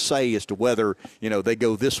have a say as to whether, they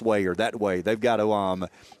go this way or that way. They've got to go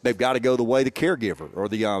the way the caregiver or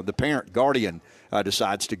the parent, guardian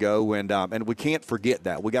decides to go, and we can't forget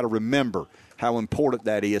that. We got to remember how important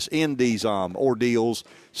that is in these ordeals.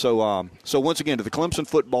 So once again, to the Clemson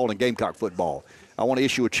football and Gamecock football, I want to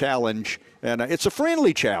issue a challenge, and it's a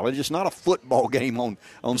friendly challenge. It's not a football game on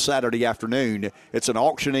Saturday afternoon. It's an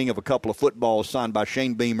auctioning of a couple of footballs signed by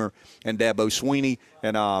Shane Beamer and Dabo Sweeney,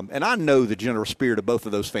 and I know the generous spirit of both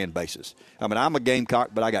of those fan bases. I mean, I'm a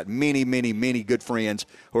Gamecock, but I got many, many, many good friends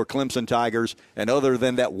who are Clemson Tigers, and other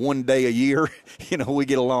than that one day a year, we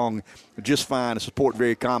get along just fine and support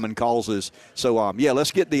very common causes. So,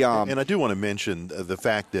 let's get the And I do want to mention the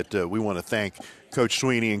fact that we want to thank Coach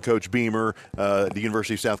Sweeney and Coach Beamer, the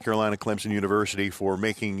University of South Carolina, Clemson University, for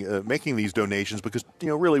making these donations, because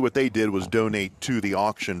really what they did was donate to the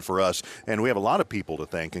auction for us, and we have a lot of people to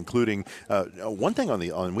thank, including one thing on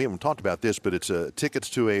we haven't talked about this, but it's tickets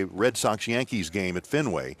to a Red Sox Yankees game at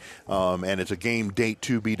Fenway, and it's a game date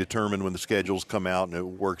to be determined when the schedules come out and it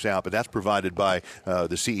works out. But that's provided by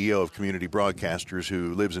the CEO of Community Broadcasters,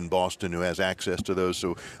 who lives in Boston, who has access to those.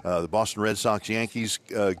 So the Boston Red Sox Yankees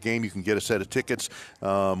game, you can get a set of tickets.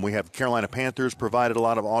 We have Carolina Panthers provided a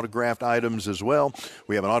lot of autographed items as well.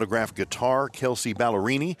 We have an autographed guitar, Kelsey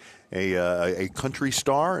Ballerini, a country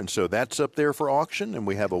star, and so that's up there for auction. And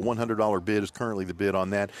we have a $100 bid is currently the bid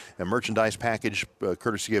on that. A merchandise package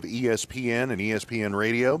courtesy of ESPN and ESPN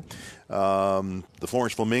Radio. The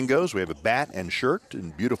Florence Flamingos, we have a bat and shirt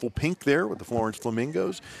in beautiful pink there with the Florence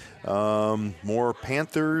Flamingos. More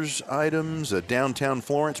Panthers items, a downtown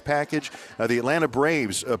Florence package. The Atlanta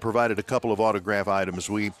Braves provided a couple of autograph items.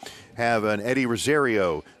 We have an Eddie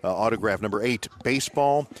Rosario autograph, number 8,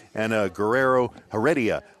 baseball, and a Guerrero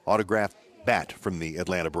Heredia autograph bat from the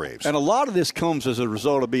Atlanta Braves. And a lot of this comes as a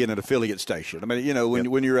result of being an affiliate station. I mean,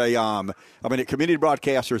 when you're Community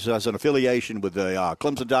Broadcasters has an affiliation with the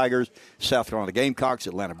Clemson Tigers, South Carolina Gamecocks,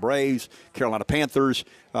 Atlanta Braves, Carolina Panthers,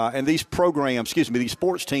 and these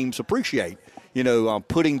sports teams appreciate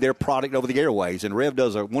putting their product over the airways. And Rev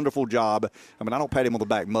does a wonderful job. I mean, I don't pat him on the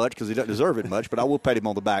back much because he doesn't deserve it much, but I will pat him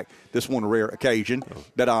on the back this one rare occasion.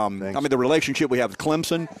 That the relationship we have with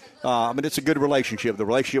Clemson, it's a good relationship. The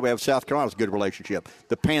relationship we have with South Carolina is a good relationship.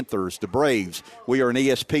 The Panthers, the Braves, we are an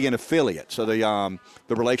ESPN affiliate. So the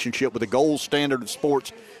relationship with the gold standard of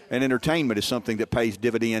sports and entertainment is something that pays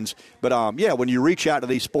dividends. But, when you reach out to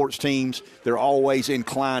these sports teams, they're always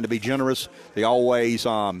inclined to be generous. They always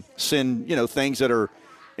send, things that are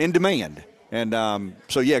in demand. And go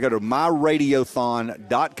to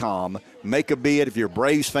myradiothon.com make a bid. If you're a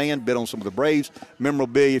Braves fan, bid on some of the Braves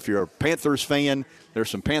memorabilia. If you're a Panthers fan, there's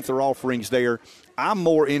some Panther offerings there. I'm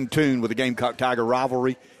more in tune with the Gamecock-Tiger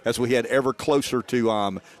rivalry as we head ever closer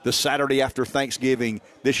to the Saturday after Thanksgiving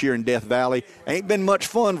this year in Death Valley. Ain't been much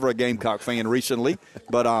fun for a Gamecock fan recently,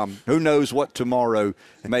 but who knows what tomorrow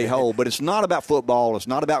may hold. But it's not about football. It's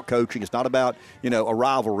not about coaching. It's not about, a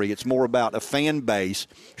rivalry. It's more about a fan base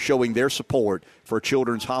showing their support for a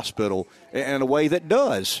children's hospital in a way that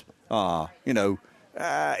does,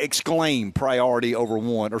 exclaim priority over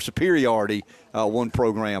one or superiority one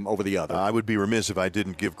program over the other. I would be remiss if I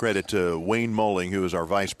didn't give credit to Wayne Mulling, who is our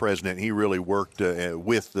vice president. He really worked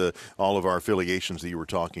with all of our affiliations that you were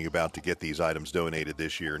talking about to get these items donated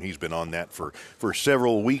this year, and he's been on that for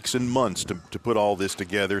several weeks and months to put all this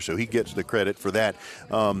together, so he gets the credit for that.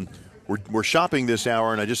 We're shopping this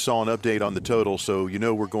hour, and I just saw an update on the total. So,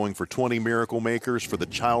 we're going for 20 Miracle Makers for the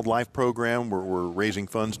Child Life Program. We're raising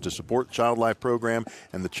funds to support Child Life Program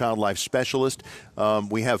and the Child Life Specialist.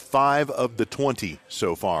 We have 5 of the 20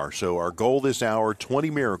 so far. So our goal this hour, 20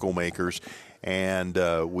 Miracle Makers, and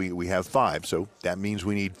we have 5. So that means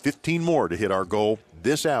we need 15 more to hit our goal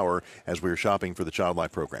this hour as we're shopping for the Child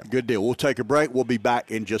Life Program. Good deal. We'll take a break. We'll be back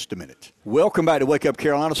in just a minute. Welcome back to Wake Up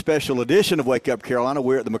Carolina, special edition of Wake Up Carolina.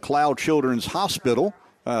 We're at the Mcleod Children's Hospital,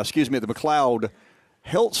 at the Mcleod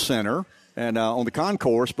Health Center and on the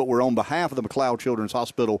concourse, but we're on behalf of the Mcleod Children's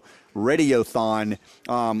Hospital Radiothon.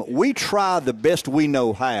 We try the best we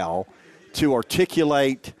know how to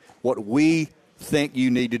articulate what we think you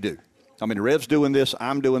need to do. I mean, Rev's doing this.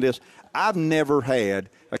 I'm doing this. I've never had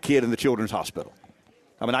a kid in the Children's Hospital.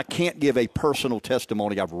 I mean, I can't give a personal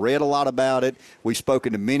testimony. I've read a lot about it. We've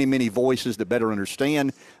spoken to many, many voices that better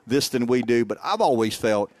understand this than we do. But I've always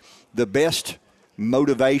felt the best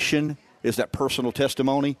motivation is that personal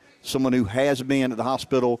testimony. Someone who has been at the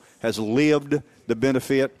hospital, has lived the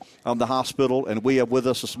benefit of the hospital. And we have with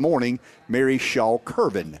us this morning Mary Shaw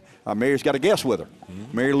Curvin. Mary's got a guest with her.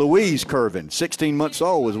 Mm-hmm. Mary Louise Curvin, 16 months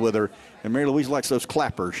old, is with her. And Mary Louise likes those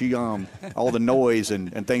clappers. She, all the noise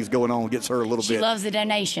and things going on gets her a little bit. She loves the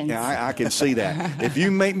donations. Yeah, I can see that. If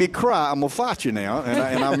you make me cry, I'm going to fight you now.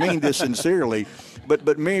 And I mean this sincerely.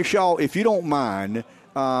 But Mary Shaw, if you don't mind,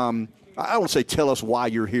 I don't say tell us why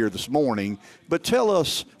you're here this morning, but tell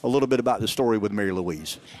us a little bit about the story with Mary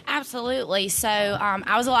Louise. Absolutely. So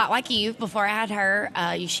I was a lot like you before I had her.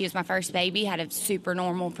 She was my first baby, had a super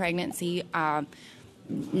normal pregnancy,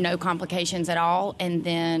 no complications at all. And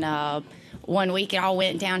then 1 week it all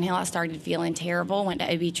went downhill. I started feeling terrible, went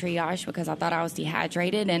to OB triage because I thought I was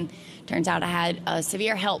dehydrated. And turns out I had a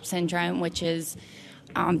severe HELP syndrome, which is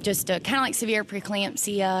just kind of like severe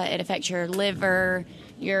preeclampsia. It affects your liver,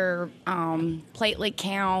 your platelet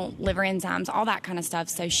count, liver enzymes, all that kind of stuff.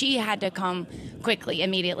 So she had to come quickly,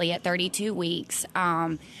 immediately at 32 weeks.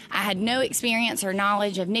 I had no experience or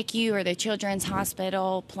knowledge of NICU or the Children's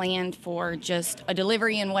Hospital, planned for just a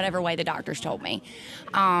delivery in whatever way the doctors told me.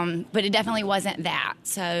 But it definitely wasn't that.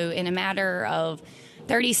 So in a matter of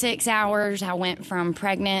 36 hours, I went from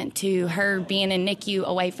pregnant to her being in NICU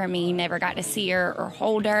away from me, never got to see her or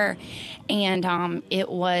hold her. And it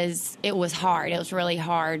was hard. It was really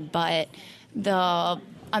hard. But the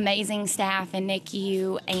amazing staff in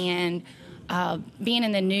NICU and being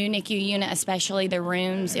in the new NICU unit, especially the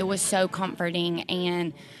rooms, it was so comforting.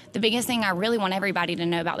 And the biggest thing I really want everybody to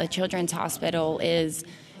know about the Children's Hospital is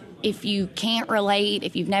if you can't relate,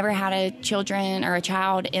 if you've never had a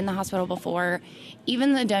child in the hospital before,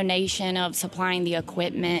 even the donation of supplying the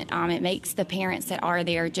equipment, it makes the parents that are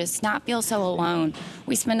there just not feel so alone.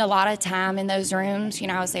 We spend a lot of time in those rooms.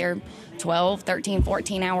 I was there 12, 13,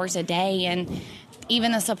 14 hours a day, and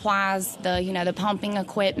even the supplies, the pumping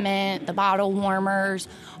equipment, the bottle warmers,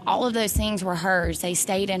 all of those things were hers. They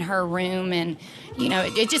stayed in her room, and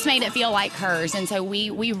it just made it feel like hers. And so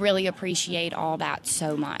we really appreciate all that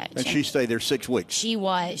so much. And she stayed there 6 weeks. She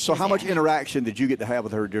was. So how much interaction did you get to have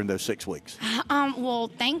with her during those 6 weeks? Well,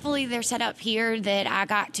 thankfully they're set up here that I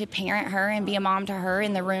got to parent her and be a mom to her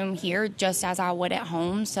in the room here just as I would at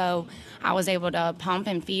home. So I was able to pump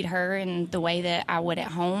and feed her in the way that I would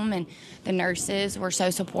at home. And the nurses were so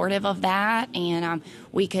supportive of that. And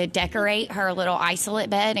we could decorate her little isolate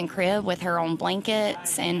bed and crib with her own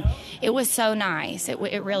blankets. And it was so nice.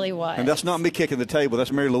 It really was. And that's not me kicking the table.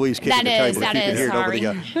 That's Mary Louise kicking the table. That is. Sorry.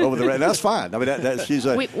 Over the that's fine. I mean, she's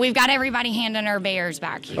we've got everybody handing her bears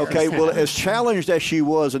back here. Okay. So. Well, as challenged as she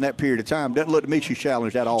was in that period of time, doesn't look to me she's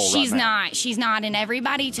challenged at all. She's right now. not. She's not. And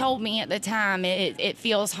everybody told me at the time it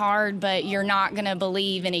feels hard, but you're not going to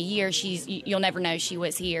believe in a year you'll never know she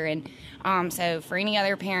was here. And So for any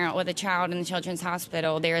other parent with a child in the children's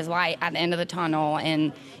hospital, there is light at the end of the tunnel.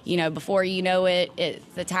 And, before you know it,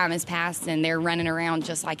 the time has passed and they're running around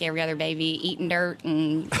just like every other baby, eating dirt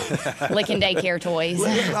and licking daycare toys.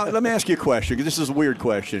 Let me ask you a question, because this is a weird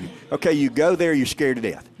question. Okay, you go there, you're scared to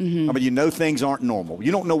death. Mm-hmm. I mean, things aren't normal.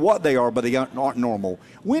 You don't know what they are, but they aren't normal.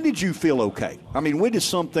 When did you feel okay? I mean, did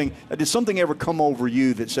something ever come over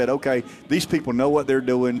you that said, okay, these people know what they're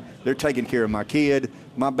doing, they're taking care of my kid,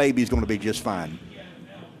 my baby's going to be just fine?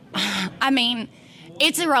 I mean,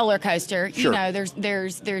 it's a roller coaster. Sure.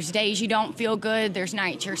 There's days you don't feel good. There's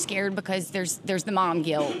nights you're scared because there's the mom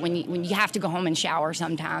guilt when you have to go home and shower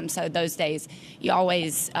sometimes. So those days you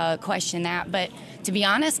always question that. But to be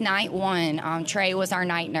honest, night one, Trey was our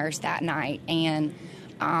night nurse that night, and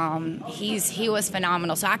he was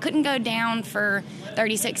phenomenal. So I couldn't go down for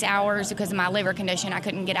 36 hours because of my liver condition. I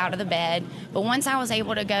couldn't get out of the bed. But once I was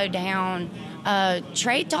able to go down,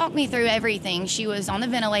 Trey talked me through everything. She was on the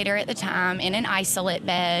ventilator at the time in an isolate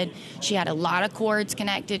bed. She had a lot of cords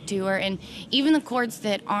connected to her, and even the cords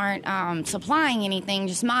that aren't supplying anything,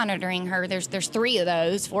 just monitoring her. There's 4 of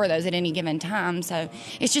those at any given time. So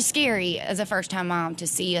it's just scary as a first-time mom to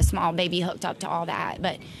see a small baby hooked up to all that.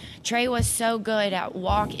 But Trey was so good at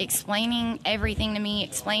explaining everything to me,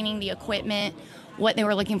 explaining the equipment, what they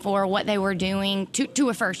were looking for, what they were doing to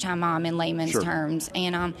a first-time mom in layman's terms,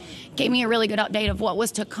 and gave me a really good update of what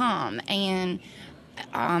was to come. And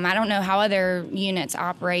I don't know how other units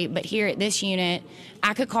operate, but here at this unit,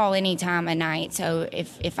 I could call any time of night. So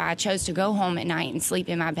if I chose to go home at night and sleep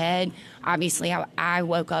in my bed, obviously I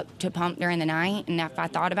woke up to pump during the night, and if I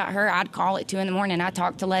thought about her, I'd call at 2 in the morning. I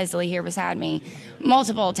talked to Leslie here beside me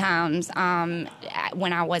multiple times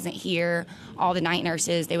when I wasn't here. All the night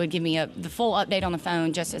nurses, they would give me the full update on the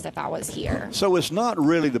phone just as if I was here. So it's not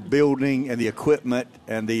really the building and the equipment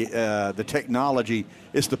and the technology,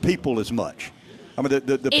 it's the people as much. I mean,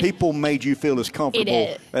 the people made you feel as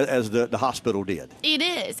comfortable as the hospital did. It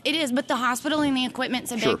is. But the hospital and the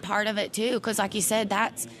equipment's a big part of it, too, because like you said,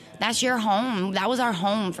 that's your home. That was our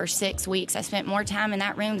home for 6 weeks. I spent more time in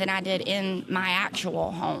that room than I did in my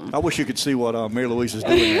actual home. I wish you could see what Mary Louise is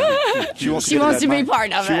doing now. She wants to be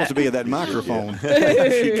part of it. She wants to be at that microphone.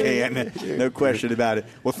 She can. No question about it.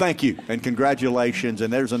 Well, thank you, and congratulations.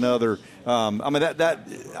 And there's another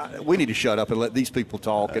we need to shut up and let these people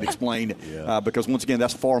talk and explain, because once again,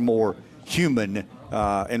 that's far more human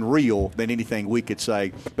and real than anything we could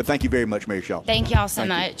say. But thank you very much, Mary Shaw. Thank y'all so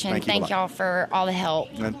much, and thank y'all for all the help.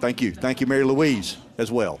 And thank you, Mary Louise,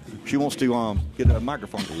 as well. She wants to get a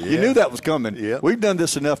microphone. Yeah. You knew that was coming. Yep. We've done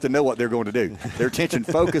this enough to know what they're going to do. Their attention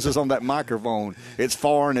focuses on that microphone. It's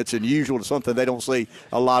foreign, it's unusual, it's something they don't see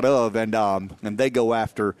a lot of, and they go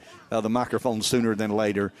after the microphone sooner than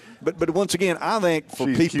later. But once again, I think for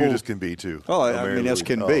She's people, cute as can be too. Oh, I mean, as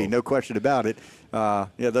can be, no question about it.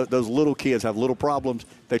 Those little kids have little problems.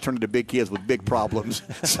 They turn into big kids with big problems.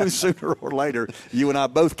 So sooner or later, you and I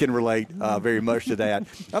both can relate very much to that.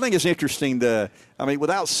 I think it's interesting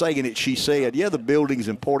without saying it, she said, the building's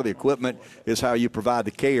important, the equipment is how you provide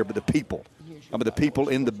the care, but the people. The people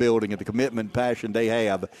in the building and the commitment and passion they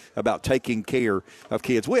have about taking care of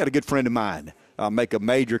kids. We had a good friend of mine make a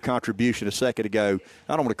major contribution a second ago.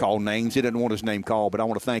 I don't want to call names. He didn't want his name called, but I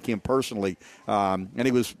want to thank him personally. And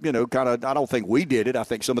he was, I don't think we did it. I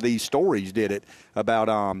think some of these stories did it about,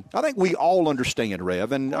 I think we all understand,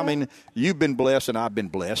 Rev. And, I mean, you've been blessed and I've been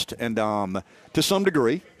blessed. And to some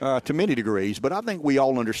degree, to many degrees, but I think we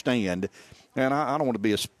all understand. And I don't want to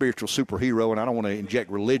be a spiritual superhero, and I don't want to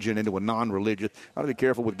inject religion into a non-religious. I got to be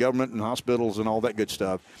careful with government and hospitals and all that good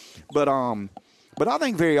stuff. But I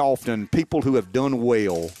think very often people who have done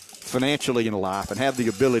well financially in life and have the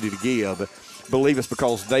ability to give believe it's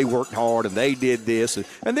because they worked hard and they did this.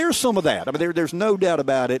 And there's some of that. I mean, there's no doubt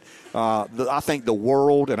about it. I think the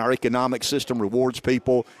world and our economic system rewards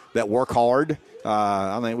people that work hard.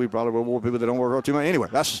 I think we probably reward people that don't work hard too much. Anyway,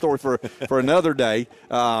 that's a story for another day.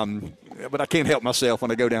 But I can't help myself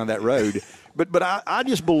when I go down that road. But I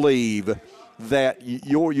just believe that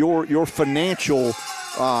your financial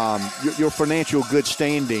good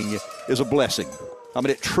standing is a blessing. I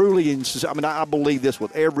mean, it truly is. I mean, I believe this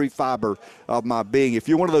with every fiber of my being. If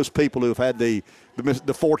you're one of those people who have had the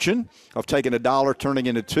fortune of taking $1 turning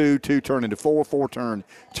into $2 turn into $4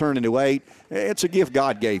 turn into $8, it's a gift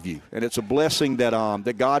God gave you, and it's a blessing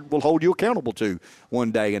that God will hold you accountable to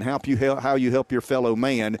one day, and how you help your fellow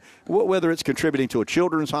man, whether it's contributing to a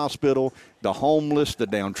children's hospital, the homeless, the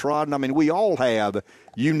downtrodden. I mean, we all have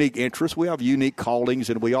unique interests, we have unique callings,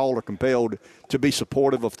 and we all are compelled to be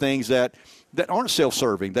supportive of things that aren't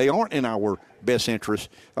self-serving. They aren't in our best interest.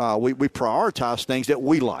 We prioritize things that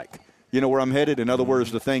we like. You know where I'm headed? In other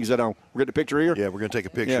words, the things that we're getting a picture here? Yeah, we're going to take a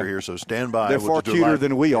picture here, so stand by. They're We'll far just do it cuter live.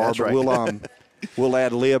 than we are, That's but right. we'll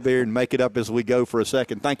ad lib here and make it up as we go for a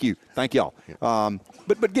second. Thank you. Thank y'all.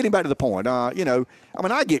 But getting back to the point, I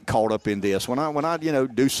get caught up in this when I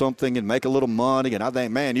do something and make a little money, and I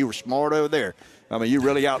think, man, you were smart over there. I mean, you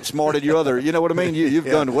really outsmarted your other. You know what I mean? You've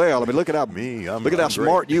done well. I mean, look at how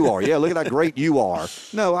smart you are. Yeah, look at how great you are.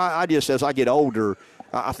 No, I just, as I get older,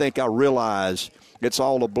 I think I realize it's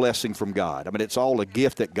all a blessing from God. I mean, it's all a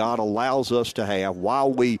gift that God allows us to have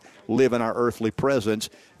while we live in our earthly presence.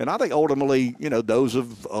 And I think ultimately, those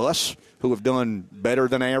of us who have done better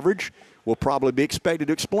than average will probably be expected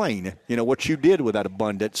to explain, what you did with that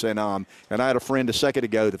abundance. And I had a friend a second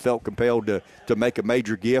ago that felt compelled to make a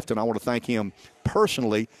major gift, and I want to thank him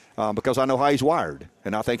personally because I know how he's wired.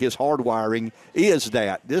 And I think his hardwiring is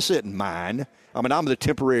that this isn't mine. I mean, I'm the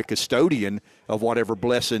temporary custodian of whatever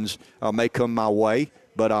blessings may come my way.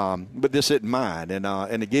 But this isn't mine,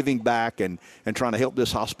 and the giving back and trying to help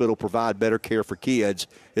this hospital provide better care for kids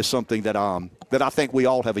is something that I think we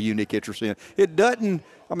all have a unique interest in. It doesn't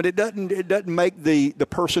make the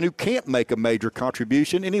person who can't make a major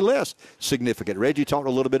contribution any less significant. Reggie talked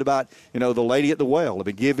a little bit about the lady at the well. I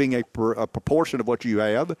mean, giving a proportion of what you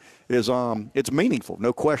have is it's meaningful,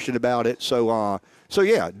 no question about it. So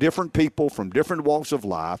yeah, different people from different walks of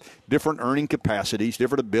life, different earning capacities,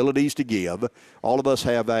 different abilities to give. All of us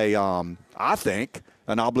have I think,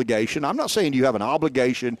 an obligation. I'm not saying you have an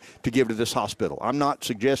obligation to give to this hospital. I'm not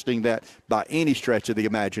suggesting that by any stretch of the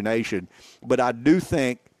imagination. But I do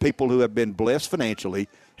think people who have been blessed financially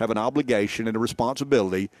have an obligation and a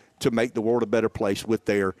responsibility to make the world a better place with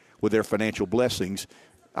their financial blessings.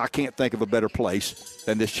 I can't think of a better place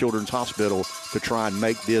than this children's hospital to try and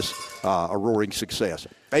make this a roaring success.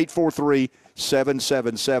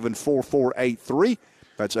 843-777-4483.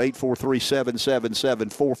 That's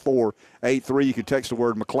 843-777-4483. You can text the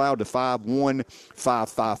word Mcleod to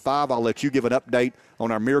 51555. I'll let you give an update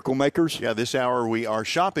on our Miracle Makers. Yeah, this hour we are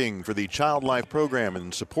shopping for the Child Life program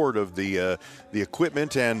in support of the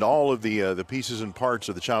equipment and all of the pieces and parts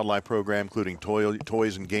of the Child Life program, including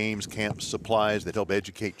toys and games, camp supplies that help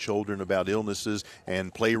educate children about illnesses,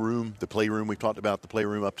 and playroom. The playroom, we've talked about the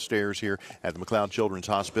playroom upstairs here at the Mcleod Children's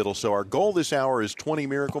Hospital. So our goal this hour is 20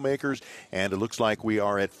 Miracle Makers, and it looks like we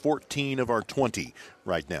are at 14 of our 20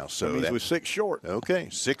 right now. So that means we're 6 short. Okay,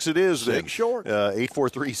 6 it is then. 6 short.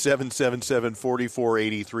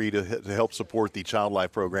 843-777-4483 to help support the Child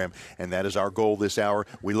Life program, and that is our goal this hour.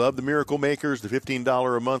 We love the Miracle Makers, the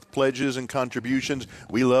 $15 a month pledges and contributions.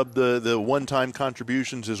 We love the one-time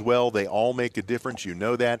contributions as well. They all make a difference. You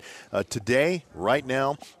know that. Today, right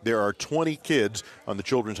now, there are 20 kids on the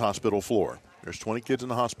Children's Hospital floor. There's 20 kids in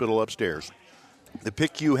the hospital upstairs. The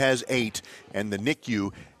PICU has 8, and the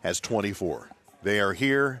NICU has 24. They are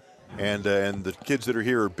here, and the kids that are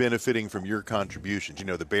here are benefiting from your contributions. You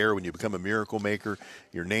know, the bear, when you become a Miracle Maker,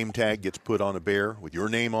 your name tag gets put on a bear with your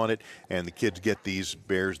name on it, and the kids get these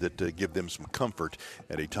bears that give them some comfort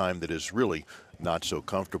at a time that is really not so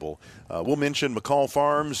comfortable. We'll mention McCall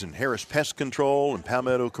Farms and Harris Pest Control and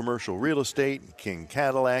Palmetto Commercial Real Estate and King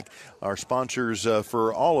Cadillac, our sponsors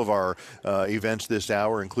for all of our events this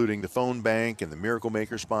hour, including the Phone Bank and the Miracle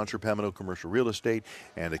Maker sponsor, Palmetto Commercial Real Estate,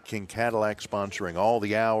 and a King Cadillac sponsoring all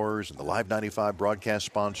the hours, and the Live 95 broadcast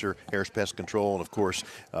sponsor, Harris Pest Control, and of course,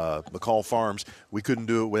 McCall Farms. We couldn't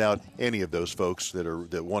do it without any of those folks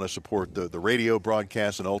that want to support the radio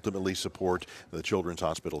broadcast and ultimately support the Children's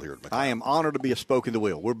Hospital here at McCall. I am honored to be a spoke in the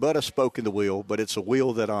wheel. We're but a spoke in the wheel, but it's a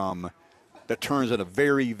wheel that turns in a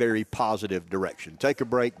very, very positive direction. Take a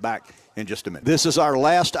break. Back in just a minute. This is our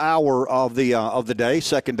last hour of the day.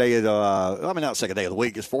 Second day of not second day of the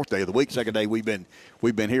week. It's fourth day of the week. Second day we've been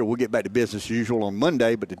here. We'll get back to business as usual on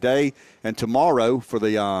Monday, but today and tomorrow for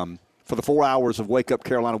the 4 hours of Wake Up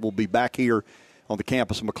Carolina, we'll be back here on the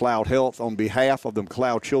campus of Mcleod Health on behalf of the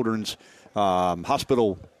Mcleod Children's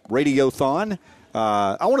Hospital Radiothon.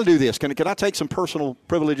 I want to do this. Can I take some personal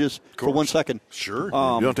privileges for 1 second? Sure. You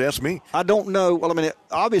don't have to ask me. I don't know. Well, I mean,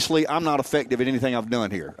 obviously, I'm not effective at anything I've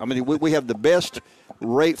done here. I mean, we have the best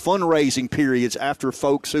fundraising periods after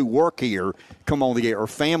folks who work here come on the air, or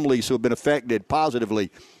families who have been affected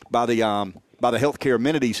positively by the healthcare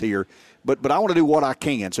amenities here. But I want to do what I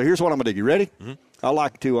can. So here's what I'm going to do. You ready? Mm-hmm. I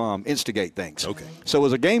like to instigate things. Okay. So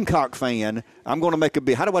as a Gamecock fan, I'm going to make a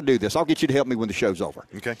bid. How do I do this? I'll get you to help me when the show's over.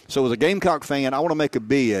 Okay. So as a Gamecock fan, I want to make a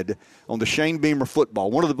bid on the Shane Beamer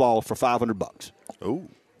football, one of the balls, for $500. Oh.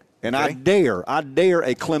 And okay. I dare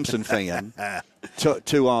a Clemson fan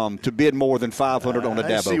to bid more than $500 on a Dabo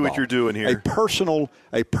ball. I see what you're doing here.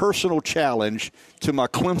 A personal challenge to my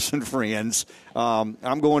Clemson friends.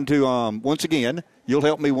 I'm going to once again You'll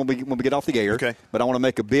help me when we get off the air. Okay. But I want to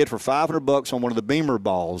make a bid for $500 on one of the Beamer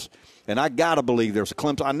balls. And I got to believe there's a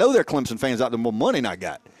Clemson. I know there are Clemson fans out there more money than I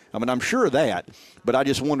got. I mean, I'm sure of that. But I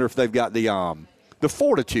just wonder if they've got the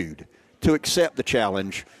fortitude to accept the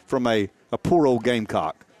challenge from a poor old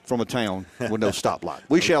Gamecock from a town with no stoplight.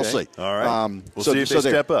 We shall see. All right. We'll see if they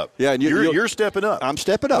step up. Yeah, and you're stepping up. I'm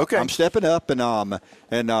stepping up. Okay. I'm stepping up, and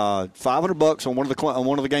 $500 on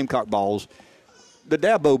one of the Gamecock balls. The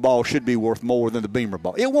Dabo ball should be worth more than the Beamer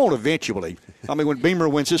ball. It won't eventually. I mean, when Beamer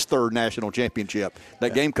wins his third national championship,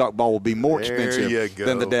 that Gamecock ball will be more expensive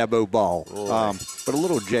than the Dabo ball. But a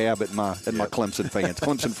little jab at my Clemson fans,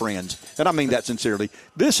 Clemson friends, and I mean that sincerely.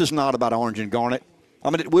 This is not about orange and garnet. I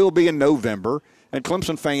mean, it will be in November, and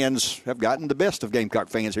Clemson fans have gotten the best of Gamecock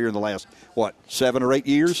fans here in the last, 7 or 8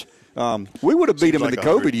 years. We would have beat them in the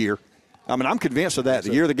COVID year. I mean, I'm convinced of that.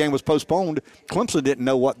 The year the game was postponed, Clemson didn't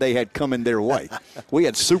know what they had coming their way. We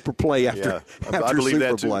had super play after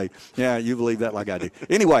super play. Yeah, you believe that like I do.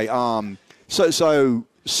 Anyway, so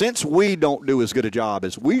since we don't do as good a job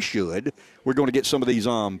as we should, we're going to get some of these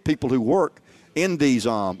people who work in these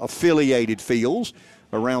affiliated fields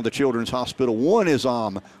around the Children's Hospital. One is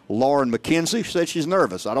Lauren McKenzie. She said she's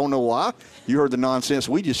nervous. I don't know why. You heard the nonsense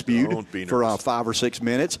we just spewed for 5 or 6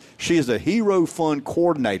 minutes. She is the Hero Fund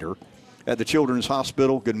Coordinator at the Children's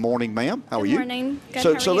Hospital. Good morning, ma'am. How are you? Good morning. Good,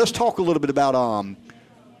 So how are you? let's talk a little bit about,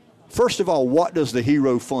 first of all, what does the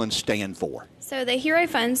Hero Fund stand for? So the Hero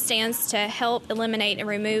Fund stands to help eliminate and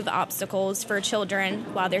remove obstacles for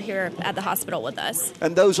children while they're here at the hospital with us.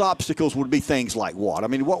 And those obstacles would be things like what? I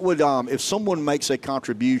mean, what would, if someone makes a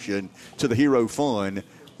contribution to the Hero Fund,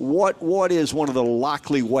 what is one of the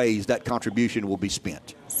likely ways that contribution will be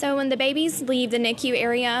spent? So when the babies leave the NICU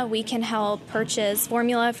area, we can help purchase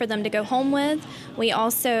formula for them to go home with. We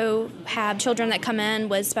also have children that come in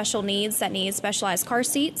with special needs that need specialized car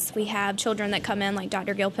seats. We have children that come in, like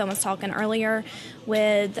Dr. Gilpin was talking earlier,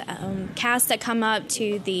 with casts that come up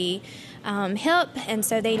to the hip, and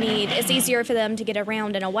so it's easier for them to get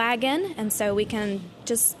around in a wagon, and so we can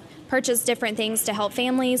just purchase different things to help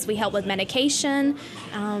families. We help with medication.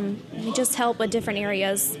 We just help with different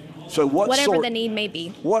areas. So whatever the need may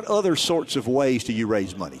be. What other sorts of ways do you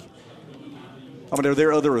raise money? I mean, are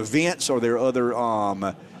there other events? Are there other?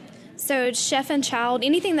 So Chef and Child,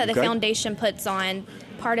 anything that the foundation puts on,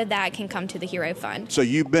 part of that can come to the Hero Fund. So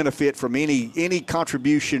you benefit from any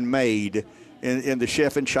contribution made in the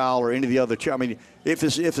Chef and Child or any of the other. I mean, if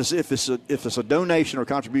it's a donation or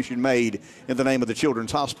contribution made in the name of the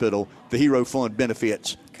Children's Hospital, the Hero Fund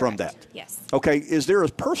benefits from that. Yes. Okay. Is there a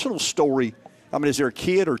personal story? I mean, is there a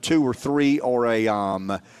kid or two or three or a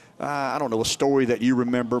I don't know, a story that you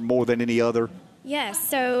remember more than any other? Yes.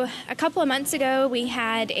 So a couple of months ago, we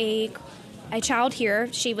had a child here.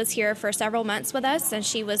 She was here for several months with us, and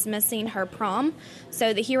she was missing her prom.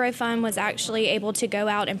 So the Hero Fund was actually able to go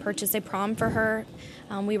out and purchase a prom for her.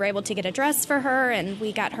 We were able to get a dress for her, and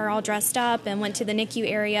we got her all dressed up and went to the NICU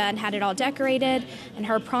area and had it all decorated. And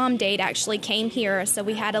her prom date actually came here, so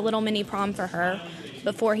we had a little mini prom for her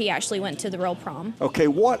before he actually went to the real prom. Okay,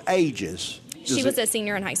 what ages? She was a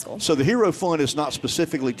senior in high school. So the Hero Fund is not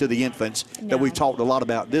specifically to the infants that we've talked a lot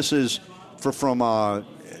about. This is from I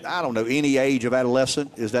don't know, any age of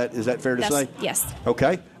adolescent. Is that fair to say? Yes.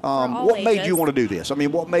 Okay. What made you want to do this? I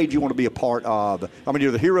mean, what made you want to be a part of? I mean,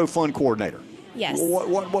 you're the Hero Fund coordinator. Yes.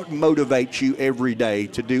 What motivates you every day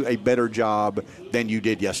to do a better job than you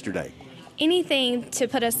did yesterday? Anything to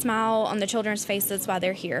put a smile on the children's faces while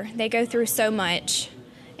they're here. They go through so much.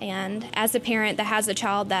 And as a parent that has a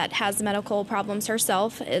child that has medical problems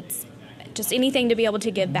herself, it's just anything to be able to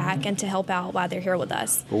give back and to help out while they're here with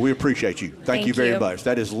us. Well, we appreciate you. Thank you very you. much.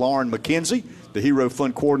 That is Lauren McKenzie, the Hero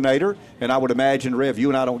Fund coordinator. And I would imagine, Rev, you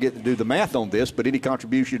and I don't get to do the math on this, but any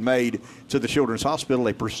contribution made to the Children's Hospital,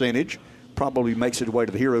 a percentage, probably makes its way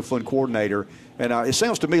to the Hero Fund coordinator. And it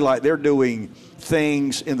sounds to me like they're doing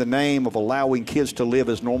things in the name of allowing kids to live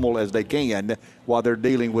as normal as they can while they're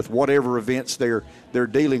dealing with whatever events they're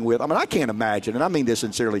dealing with. I mean, I can't imagine, and I mean this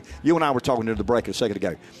sincerely. You and I were talking during the break a second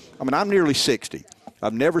ago. I mean, I'm nearly 60.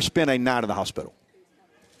 I've never spent a night in the hospital.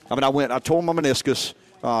 I mean, I tore my meniscus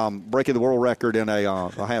breaking the world record in a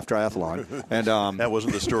half triathlon. And that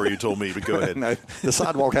wasn't the story you told me, but go ahead. No, the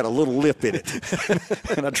sidewalk had a little lip in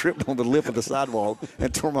it. And I tripped on the lip of the sidewalk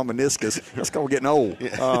and tore my meniscus. That's called getting old.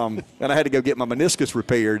 Yeah. And I had to go get my meniscus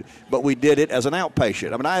repaired, but we did it as an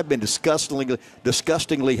outpatient. I mean, I have been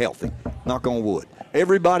disgustingly healthy, knock on wood.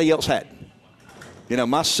 Everybody else hadn't. You know,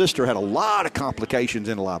 my sister had a lot of complications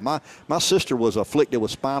in her life. My sister was afflicted with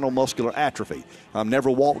spinal muscular atrophy. Never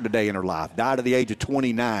walked a day in her life. Died at the age of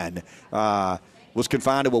 29. Was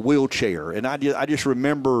confined to a wheelchair. And I just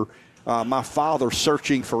remember my father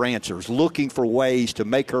searching for answers, looking for ways to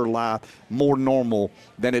make her life more normal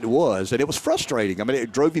than it was. And it was frustrating. I mean,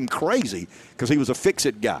 it drove him crazy because he was a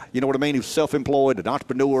fix-it guy. You know what I mean? He was self-employed, an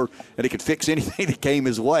entrepreneur, and he could fix anything that came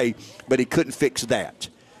his way, but he couldn't fix that.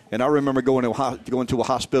 And I remember going to a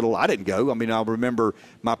hospital. I didn't go. I mean, I remember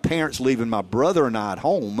my parents leaving my brother and I at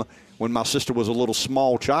home when my sister was a little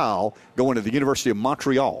small child, going to the University of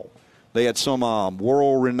Montreal. They had some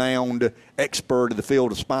world-renowned expert in the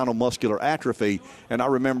field of spinal muscular atrophy, and I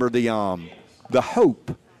remember the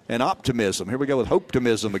hope and optimism. Here we go with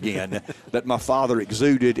hope-timism again that my father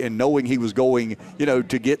exuded, and knowing he was going,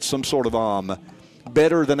 to get some sort of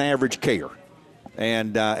better than average care.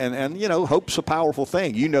 And hope's a powerful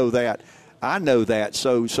thing. You know that. I know that.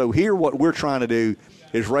 So here what we're trying to do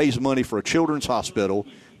is raise money for a children's hospital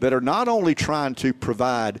that are not only trying to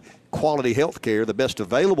provide quality health care, the best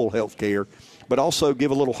available health care, but also give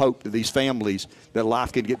a little hope to these families that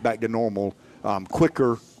life can get back to normal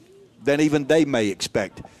quicker than even they may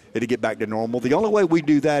expect it to get back to normal. The only way we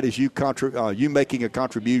do that is you making a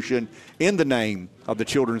contribution in the name of the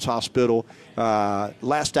Children's Hospital.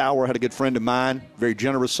 Last hour, I had a good friend of mine, very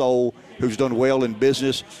generous soul, who's done well in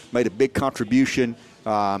business, made a big contribution.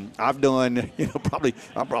 I've done,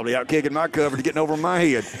 I'm probably out kicking my cover and getting over my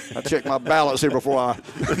head. I check my balance here before I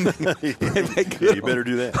make good you better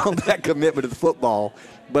do that. on that commitment to the football.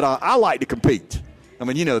 But I like to compete. I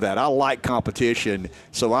mean, you know that. I like competition,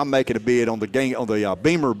 so I'm making a bid on the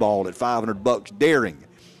Beamer ball at $500,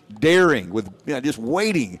 daring with just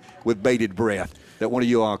waiting with bated breath that one of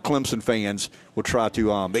you Clemson fans will try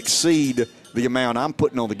to exceed the amount I'm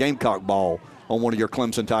putting on the Gamecock ball on one of your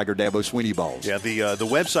Clemson Tiger Dabo Swinney balls. Yeah, the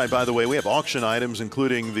website, by the way, we have auction items,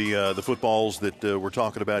 including the footballs that we're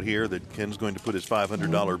talking about here that Ken's going to put his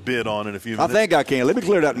 $500 bid on in a few minutes. I think I can. Let me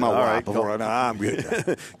clear that to my wife right, before I'm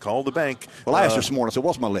good. Call the bank. Well, I asked her this morning, I said,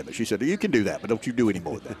 what's my limit? She said, you can do that, but don't you do any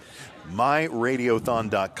more of that.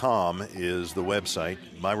 MyRadiothon.com is the website,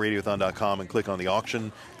 myradiothon.com, and click on the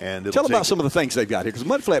auction. And tell about some of the things they've got here, because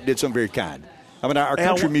Mudflap did something very kind. I mean, our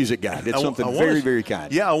country music guy did something very, very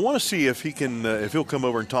kind. Yeah, I want to see if he can, if he'll come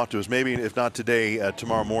over and talk to us. Maybe if not today,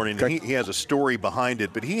 tomorrow morning. Okay. He has a story behind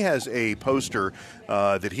it, but he has a poster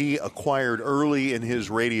that he acquired early in his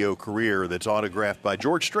radio career that's autographed by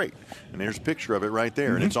George Strait, and there's a picture of it right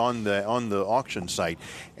there, and it's on the auction site,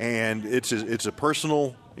 and it's a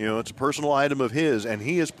personal, it's a personal item of his, and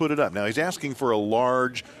he has put it up. Now he's asking for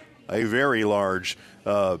a very large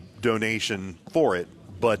donation for it.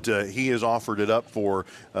 But he has offered it up for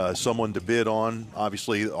someone to bid on.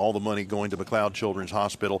 Obviously, all the money going to Mcleod Children's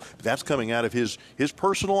Hospital. That's coming out of his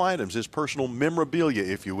personal items, his personal memorabilia,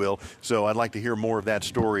 if you will. So I'd like to hear more of that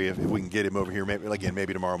story if we can get him over here.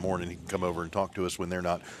 Maybe tomorrow morning he can come over and talk to us when they're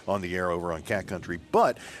not on the air over on Cat Country.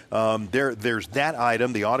 But there's that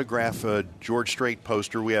item, the autograph George Strait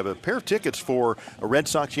poster. We have a pair of tickets for a Red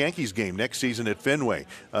Sox-Yankees game next season at Fenway.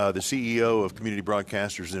 The CEO of Community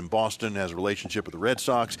Broadcasters in Boston has a relationship with the Red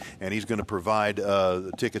Sox, and he's going to provide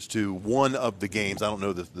tickets to one of the games. I don't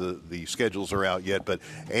know that the schedules are out yet, but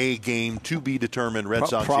a game to be determined. Red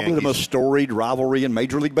Sox probably Yankees. The most storied rivalry in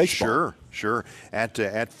Major League Baseball. Sure.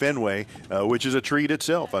 At Fenway, which is a treat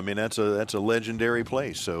itself. I mean, that's a legendary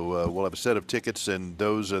place. So we'll have a set of tickets, and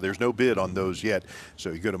those there's no bid on those yet.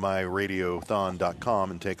 So you go to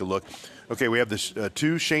myradiothon.com and take a look. Okay, we have this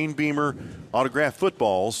two Shane Beamer autographed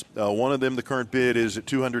footballs. One of them, the current bid is at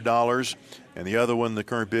 $200, and the other one, the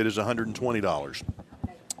current bid is $120.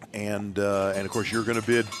 And of course, you're going to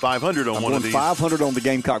bid $500 on one of these. $500 on the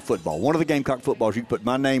Gamecock football. One of the Gamecock footballs, you can put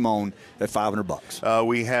my name on at $500.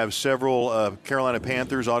 We have several Carolina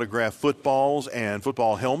Panthers autographed footballs and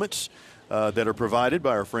football helmets that are provided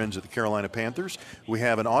by our friends at the Carolina Panthers. We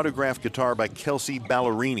have an autographed guitar by Kelsey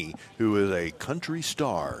Ballerini, who is a country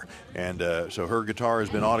star. And so her guitar has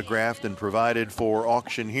been autographed and provided for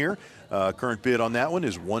auction here. Current bid on that one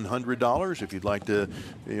is $100. If you'd like to,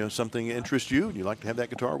 something interests you, and you'd like to have that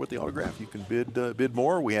guitar with the autograph, you can bid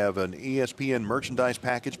more. We have an ESPN merchandise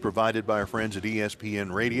package provided by our friends at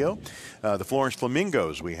ESPN Radio. The Florence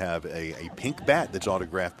Flamingos, we have a pink bat that's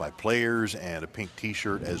autographed by players and a pink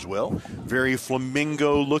T-shirt as well. Very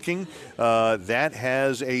flamingo looking. That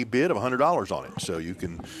has a bid of $100 on it, so you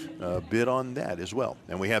can bid on that as well.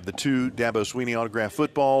 And we have the two Dabo Swinney autographed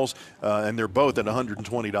footballs, and they're both at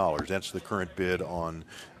 $120. That's the current bid on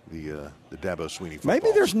the Dabo Swinney football.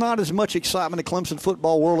 Maybe there's not as much excitement in the Clemson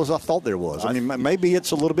football world as I thought there was. I mean, maybe it's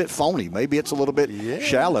a little bit phony. Maybe it's a little bit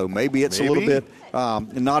shallow. Maybe it's a little bit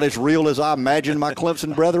not as real as I imagined my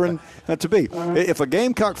Clemson brethren to be. If a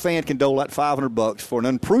Gamecock fan can dole out $500 for an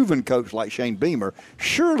unproven coach like Shane Beamer,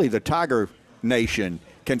 surely the Tiger Nation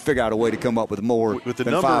can figure out a way to come up with more with the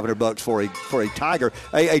than $500 for a Tiger,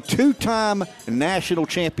 a two-time national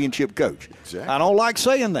championship coach. Exactly. I don't like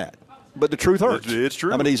saying that, but the truth hurts. It's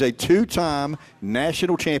true. I mean, he's a two-time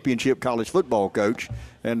national championship college football coach,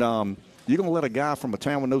 and you're going to let a guy from a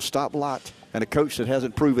town with no stoplight and a coach that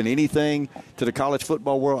hasn't proven anything to the college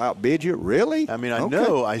football world outbid you? Really? I mean, I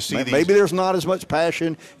know. I see these. Maybe there's not as much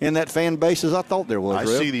passion in that fan base as I thought there was. I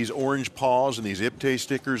see these orange paws and these IPTE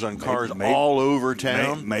stickers on cars all over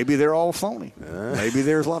town. Maybe they're all phony. Maybe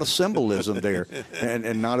there's a lot of symbolism there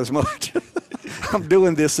and not as much. I'm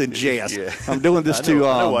doing this in jest. Yeah. I'm doing this I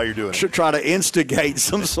know why you're doing it. Try to instigate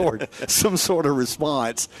some sort of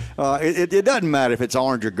response. It doesn't matter if it's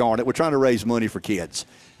orange or garnet. We're trying to raise money for kids.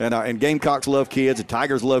 And Gamecocks love kids, and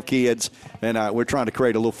Tigers love kids, and we're trying to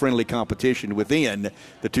create a little friendly competition within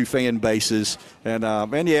the two fan bases. And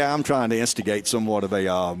yeah, I'm trying to instigate somewhat of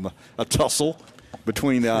a tussle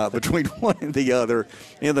between one and the other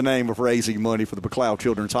in the name of raising money for the Mcleod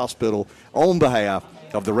Children's Hospital on behalf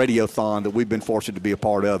of the Radiothon that we've been fortunate to be a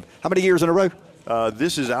part of. How many years in a row?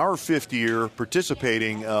 This is our 5th year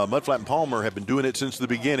participating. Mudflat and Palmer have been doing it since the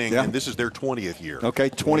beginning, and this is their 20th year. Okay,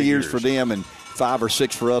 20 years for them and 5 or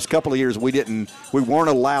 6 for us. A couple of years we weren't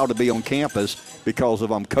allowed to be on campus because of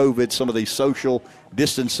COVID, some of these social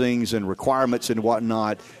distancings and requirements and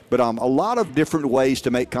whatnot. But a lot of different ways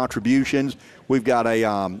to make contributions. We've got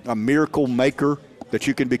a miracle maker that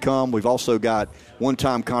you can become. We've also got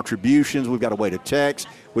one-time contributions. We've got a way to text.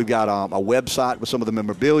 We've got a website with some of the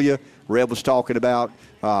memorabilia Rev was talking about.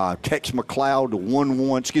 Text Mcleod to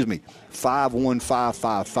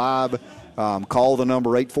 51555. Call the number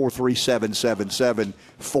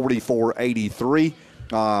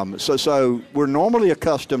 843-777-4483. So we're normally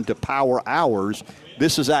accustomed to power hours.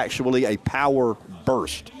 This is actually a power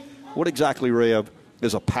burst. What exactly, Rev,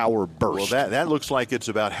 is a power burst? Well, that looks like it's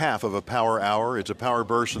about half of a power hour. It's a power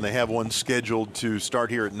burst, and they have one scheduled to start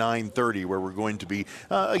here at 9:30, where we're going to be,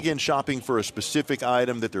 again, shopping for a specific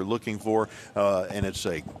item that they're looking for, and it's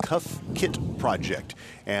a cuff kit project.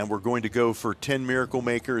 And we're going to go for 10 Miracle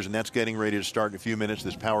Makers, and that's getting ready to start in a few minutes,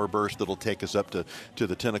 this power burst that'll take us up to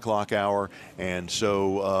the 10 o'clock hour. And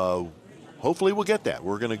so hopefully we'll get that.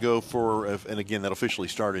 We're going to go for, and again, that'll officially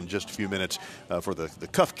start in just a few minutes, for the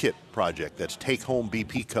Cuff Kit project. That's take-home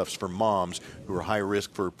BP cuffs for moms who are high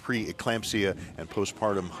risk for pre-eclampsia and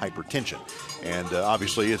postpartum hypertension. And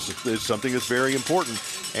obviously it's something that's very important.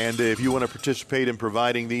 And if you want to participate in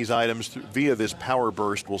providing these items via this power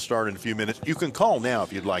burst, we'll start in a few minutes. You can call now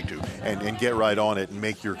if you'd like to and get right on it and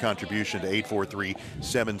make your contribution to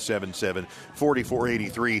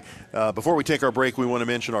 843-777-4483. Before we take our break, we want to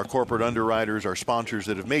mention our corporate underwriters, our sponsors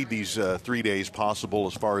that have made these 3 days possible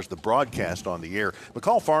as far as the broadcast on the air.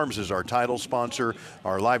 McCall Farms is our title sponsor,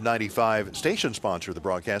 our Live 95 station sponsor of the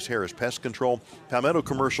broadcast, Harris Pest Control, Palmetto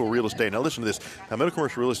Commercial Real Estate. Now listen to this. Palmetto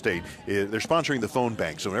Commercial Real Estate, they're sponsoring the phone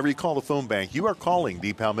bank. So whenever you call the phone bank, you are calling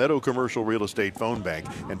the Palmetto Commercial Real Estate phone bank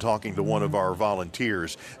and talking to one of our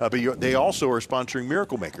volunteers. But they also are sponsoring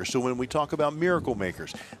Miracle Makers. So when we talk about Miracle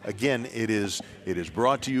Makers, again, it is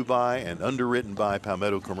brought to you by and underwritten by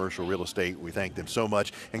Palmetto Commercial Real Estate. We thank them so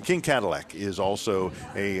much. And King Cadillac is also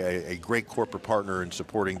a great corporate partner in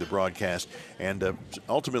supporting the broadcast and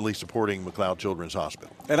ultimately supporting Mcleod Children's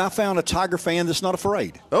Hospital. And I found a Tiger fan that's not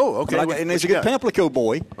afraid. Oh, okay. And he's a good Pamplico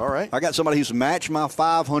boy. All right. I got somebody who's matched my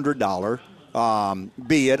 $500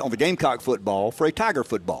 bid on the Gamecock football for a Tiger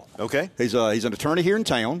football. Okay. He's an attorney here in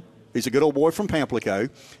town. He's a good old boy from Pamplico,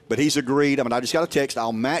 but he's agreed. I just got a text.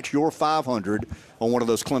 I'll match your $500 on one of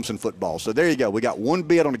those Clemson footballs. So there you go. We got one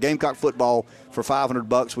bid on the Gamecock football for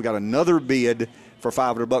 $500. We got another bid for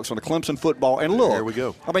 $500 on the Clemson football. And look, there we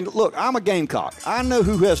go. Look, I'm a Gamecock. I know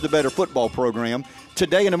who has the better football program.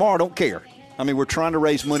 Today and tomorrow, I don't care. We're trying to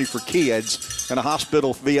raise money for kids in a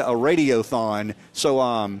hospital via a radiothon.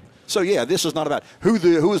 So yeah, this is not about who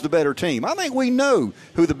is the better team. I think we know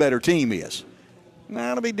who the better team is.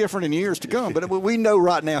 Now, it'll be different in years to come, but we know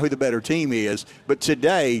right now who the better team is. But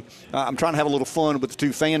today, I'm trying to have a little fun with the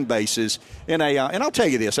two fan bases. And I'll tell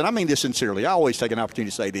you this, and I mean this sincerely. I always take an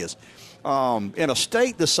opportunity to say this. In a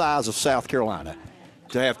state the size of South Carolina,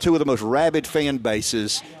 to have two of the most rabid fan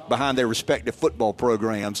bases behind their respective football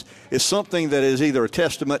programs is something that is either a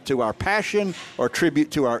testament to our passion or a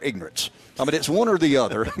tribute to our ignorance. It's one or the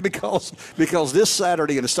other because this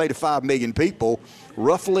Saturday in a state of 5 million people,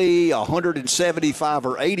 roughly 175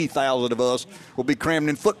 or 80,000 of us will be crammed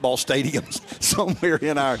in football stadiums somewhere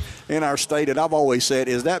in our state. And I've always said,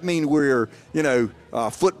 does that mean we're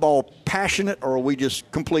football passionate, or are we just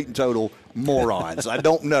complete and total morons. I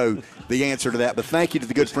don't know the answer to that, but thank you to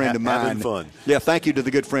the good friend of mine. Having fun. Yeah, thank you to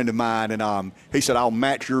the good friend of mine. And he said, I'll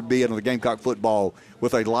match your bid on the Gamecock football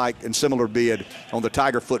with a like and similar bid on the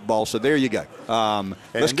Tiger football. So there you go.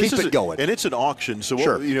 Let's keep it going. And it's an auction. So,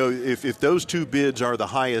 sure. If those two bids are the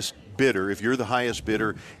highest bidder, if you're the highest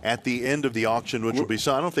bidder at the end of the auction, which will be,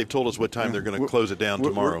 so I don't know if they've told us what time they're going to close it down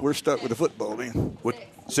tomorrow. We're stuck with the football, man. What,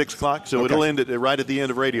 6 o'clock? So okay. It'll end right at the end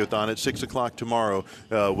of Radiothon at 6 o'clock tomorrow.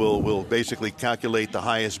 We'll basically calculate the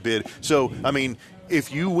highest bid. So, I mean,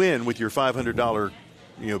 if you win with your $500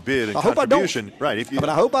 bid and contribution, right? But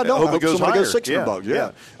I hope I don't. I hope it goes higher. Goes $600.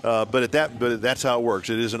 Yeah. But that's how it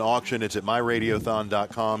works. It is an auction. It's at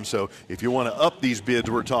myradiothon.com. So if you want to up these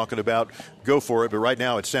bids we're talking about, go for it. But right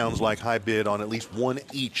now it sounds like high bid on at least one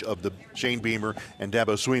each of the Shane Beamer and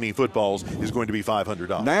Dabo Sweeney footballs is going to be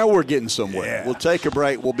 $500. Now we're getting somewhere. Yeah. We'll take a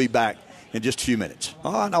break. We'll be back in just a few minutes.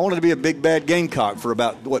 All right. I wanted to be a big bad Gamecock for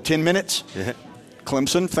about 10 minutes. Yeah.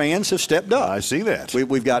 Clemson fans have stepped up. I see that.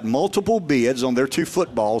 We've got multiple bids on their two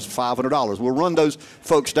footballs, $500. We'll run those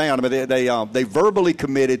folks down. But they verbally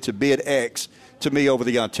committed to bid X to me over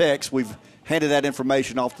the text. We've handed that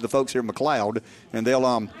information off to the folks here at Mcleod, and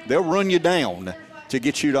they'll run you down to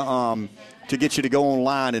get you to go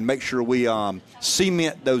online and make sure we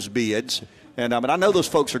cement those bids. And I know those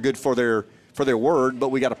folks are good for their word, but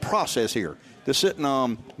we got a process here. This isn't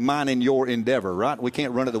mine and your endeavor, right? We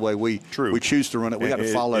can't run it the way we choose to run it. We got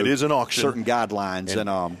to follow it is an auction. Certain guidelines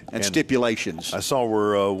and stipulations. I saw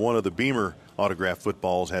where one of the Beamer autograph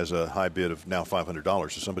footballs has a high bid of now $500.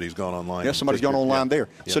 So somebody's gone online. Yeah, somebody's gone online there.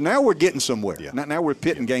 Yeah. So now we're getting somewhere. Yeah. Now we're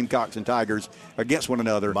pitting Gamecocks and Tigers against one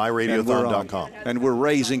another. MyRadiothon.com. And we're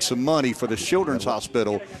raising some money for the Children's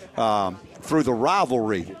Hospital through the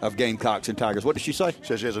rivalry of Gamecocks and Tigers. What did she say? She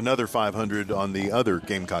says she has another $500 on the other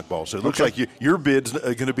Gamecock ball. So it looks like your bid's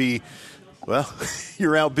going to be, well,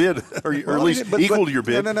 you're outbid, or at least equal to your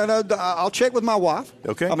bid. No. I'll check with my wife.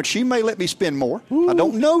 Okay. I mean, she may let me spend more. I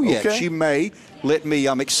don't know yet. Okay. She may let me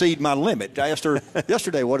exceed my limit. I asked her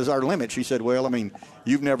yesterday, what is our limit? She said, well, I mean,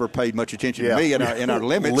 you've never paid much attention to me in our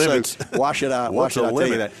limits. So why should I tell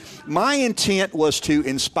you that? My intent was to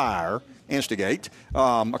instigate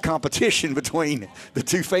a competition between the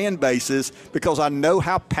two fan bases because I know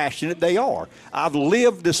how passionate they are. I've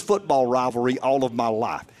lived this football rivalry all of my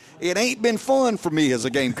life. It ain't been fun for me as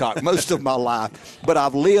a Gamecock most of my life, but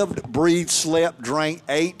I've lived, breathed, slept, drank,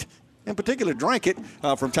 ate, in particular drank it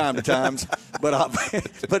from time to time, but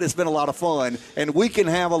it's been a lot of fun, and we can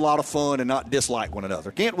have a lot of fun and not dislike one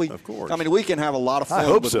another, can't we? Of course. I mean, we can have a lot of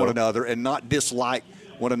fun with one another and not dislike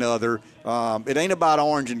one another. It ain't about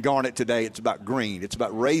orange and garnet today. It's about green. It's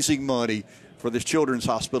about raising money for this children's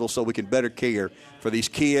hospital so we can better care for these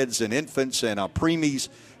kids and infants and preemies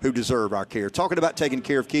who deserve our care. Talking about taking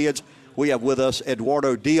care of kids, we have with us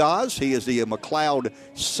Eduardo Diaz. He is the Mcleod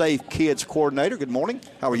Safe Kids Coordinator. Good morning.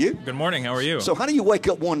 How are you? Good morning. How are you? So how do you wake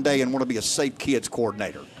up one day and want to be a Safe Kids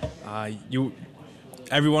Coordinator?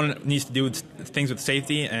 Everyone needs to do things with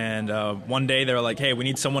safety, and one day they were like, hey, we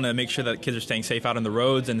need someone to make sure that kids are staying safe out on the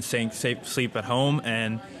roads and staying safe sleep at home,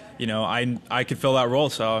 and I could fill that role,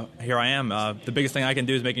 so here I am. The biggest thing I can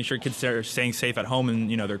do is making sure kids are staying safe at home in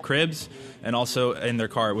their cribs and also in their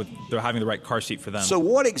car with they're having the right car seat for them. So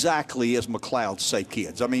what exactly is Mcleod Safe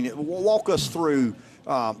Kids? I mean, walk us through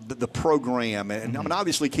the program, and I mean,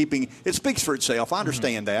 obviously it speaks for itself. I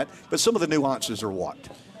understand that, but some of the nuances are what?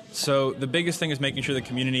 So the biggest thing is making sure the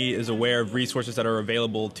community is aware of resources that are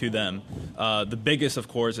available to them. The biggest, of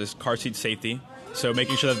course, is car seat safety. So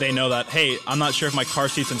making sure that they know that, hey, I'm not sure if my car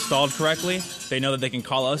seat's installed correctly. They know that they can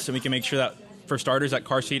call us, and we can make sure that, for starters, that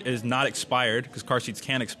car seat is not expired, because car seats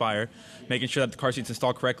can expire. Making sure that the car seat's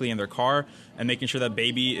installed correctly in their car, and making sure that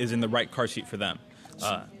baby is in the right car seat for them.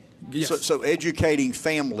 Yes. So educating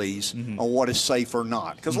families on what is safe or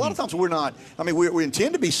not. Because a lot of times we're not, I mean, we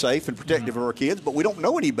intend to be safe and protective of our kids, but we don't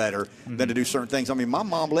know any better than to do certain things. I mean, my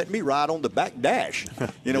mom let me ride on the back dash,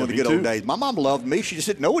 in the good old days. My mom loved me. She just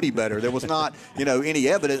didn't know any better. There was not, any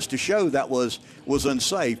evidence to show that was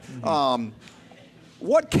unsafe.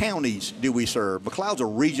 What counties do we serve? Mcleod's a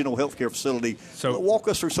regional healthcare facility. So walk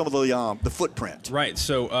us through some of the footprint. Right.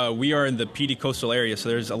 So we are in the PD coastal area. So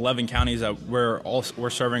there's 11 counties that we're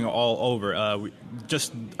serving all over.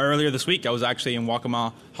 Just earlier this week, I was actually in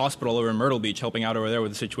Waccamaw Hospital over in Myrtle Beach, helping out over there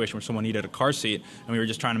with a situation where someone needed a car seat, and we were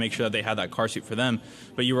just trying to make sure that they had that car seat for them.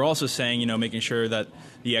 But you were also saying, making sure that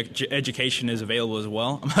the education is available as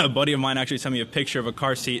well. A buddy of mine actually sent me a picture of a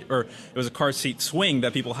car seat, or it was a car seat swing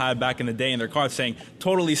that people had back in the day in their car, saying,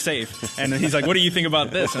 totally safe. And he's like, what do you think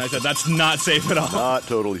about this? And I said, that's not safe at all. Not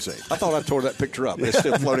totally safe. I thought I tore that picture up. It's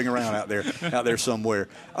still floating around out there somewhere.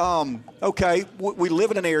 Okay, we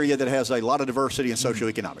live in an area that has a lot of diversity in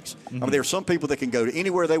socioeconomics. I mean, there are some people that can go to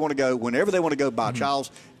anywhere they want to go, whenever they want to go, buy a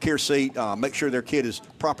child's care seat, make sure their kid is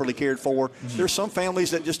properly cared for. There's some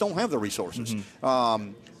families that just don't have the resources.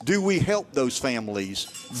 Do we help those families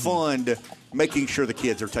fund making sure the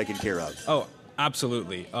kids are taken care of? Oh,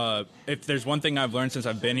 absolutely. If there's one thing I've learned since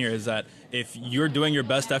I've been here is that if you're doing your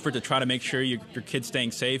best effort to try to make sure your kid's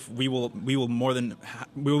staying safe, we will be more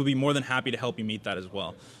than happy to help you meet that as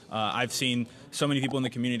well. I've seen so many people in the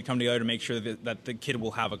community come together to make sure that the kid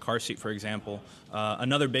will have a car seat, for example.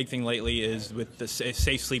 Another big thing lately is with the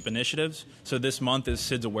Safe Sleep initiatives. So this month is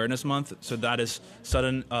SIDS Awareness Month. So that is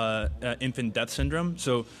sudden infant death syndrome.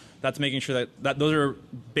 So that's making sure that those are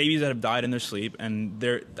babies that have died in their sleep, and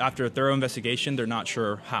after a thorough investigation, they're not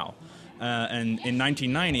sure how. And in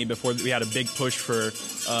 1990, before we had a big push for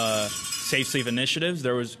safe sleep initiatives,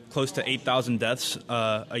 there was close to 8,000 deaths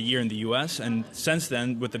a year in the U.S. And since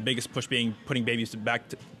then, with the biggest push being putting babies back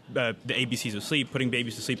to the ABCs of sleep, putting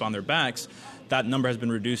babies to sleep on their backs, that number has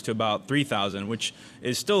been reduced to about 3,000, which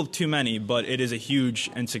is still too many, but it is a huge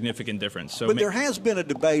and significant difference. So, but there has been a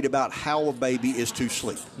debate about how a baby is to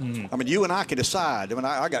sleep. I mean, you and I can decide. I mean,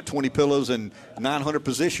 I got 20 pillows and 900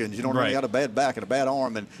 positions. You know, I got a bad back and a bad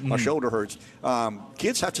arm, and my shoulder hurts.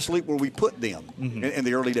 Kids have to sleep where we put them in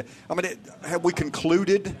the early days. I mean, have we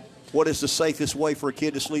concluded what is the safest way for a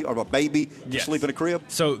kid to sleep, or a baby to sleep in a crib?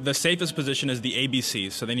 So the safest position is the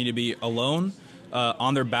ABCs. So they need to be alone,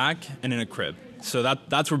 on their back, and in a crib. So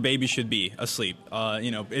that's where babies should be, asleep.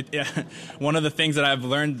 One of the things that I've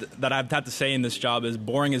learned that I've had to say in this job is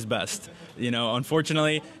boring is best.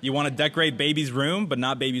 Unfortunately, you want to decorate baby's room, but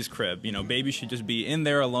not baby's crib. Babies should just be in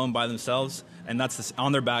there alone by themselves, and that's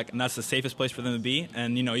on their back, and that's the safest place for them to be.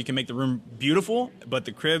 And, you can make the room beautiful, but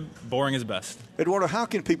the crib, boring is best. Eduardo, how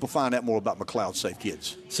can people find out more about Mcleod Safe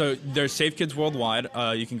Kids? So there's Safe Kids Worldwide.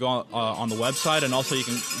 You can go on the website, and also you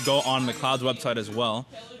can go on Mcleod's website as well.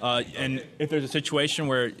 And if there's a situation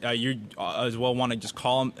where you as well want to just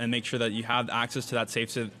call them and make sure that you have access to that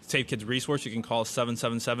Safe Kids resource, you can call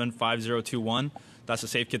 777-5021. That's the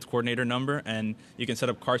Safe Kids coordinator number, and you can set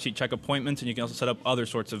up car seat check appointments, and you can also set up other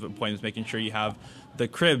sorts of appointments, making sure you have the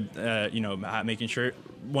crib, making sure.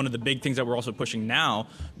 One of the big things that we're also pushing now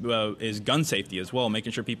is gun safety as well,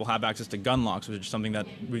 making sure people have access to gun locks, which is something that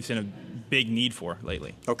we've seen a big need for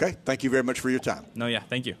lately. Okay, thank you very much for your time. No, yeah,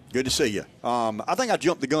 thank you. Good to see you. I think I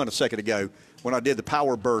jumped the gun a second ago when I did the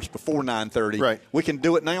power burst before 9:30. Right. We can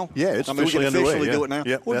do it now? Yeah, it's officially we can officially underway. do it now?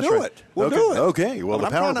 Yep, We'll that's do right. it. We'll okay. do it. Okay, well,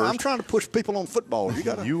 the power burst. I'm trying to push people on football.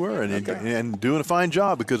 You were, and doing a fine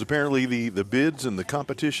job, because apparently the bids and the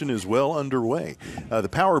competition is well underway. The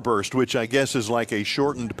power burst, which I guess is like a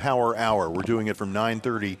shortened power hour. We're doing it from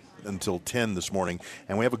 9:30 until 10 this morning,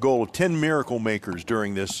 and we have a goal of 10 miracle makers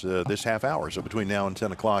during this half hour, so between now and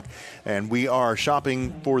 10 o'clock. And we are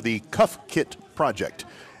shopping for the Cuff Kit Project,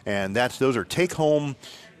 and those are take-home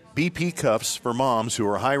BP cuffs for moms who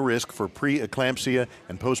are high risk for preeclampsia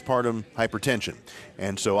and postpartum hypertension.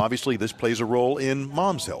 And so obviously this plays a role in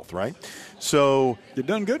mom's health, right? So you've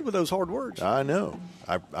done good with those hard words. I know.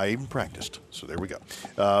 I even practiced. So there we go.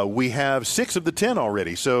 We have 6 of the 10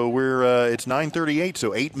 already. So it's 9:38.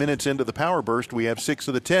 So 8 minutes into the power burst, we have 6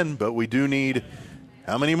 of the 10. But we do need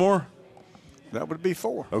how many more? That would be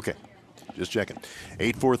 4. Okay. Just checking.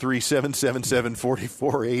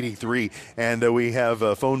 843-777-4483. And we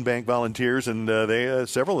have phone bank volunteers, and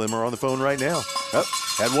several of them are on the phone right now. Oh,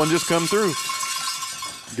 had one just come through.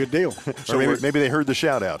 Good deal. So maybe they heard the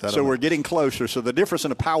shout out. So we're getting closer. So the difference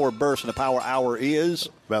in a power burst and a power hour is?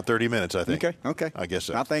 About 30 minutes, I think. Okay. I guess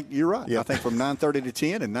so. I think you're right. Yeah. I think from 9:30 to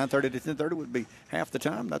 10 and 9:30 to 10:30 would be half the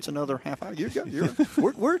time. That's another half hour.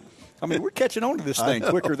 We're catching on to this thing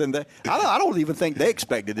quicker than that. I don't even think they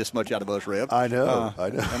expected this much out of us, Rev. I know.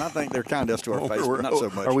 And I think they're kind of us to our face, but not so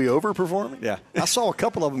much. Are we overperforming? Yeah. I saw a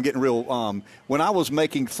couple of them getting real. When I was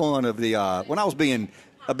making fun of when I was being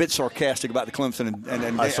a bit sarcastic about the Clemson.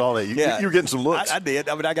 And I saw that. You were getting some looks. I did.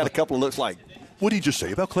 I mean, I got a couple of looks like, what did you just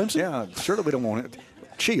say about Clemson? Yeah, surely we don't want it.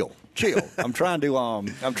 Chill. I'm trying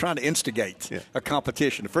to instigate a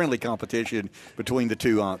competition, a friendly competition between the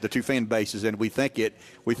two fan bases, and we think it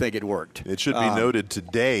worked. It should be noted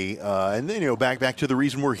today, and then back to the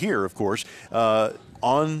reason we're here, of course,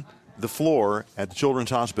 on the floor at the Children's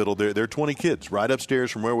Hospital. There are 20 kids right upstairs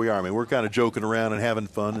from where we are. I mean, we're kind of joking around and having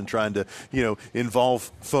fun and trying to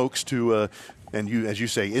involve folks to and you, as you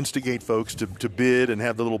say, instigate folks to bid and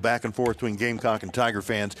have the little back and forth between Gamecock and Tiger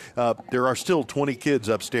fans. There are still 20 kids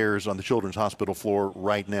upstairs on the Children's Hospital floor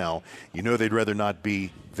right now. You know they'd rather not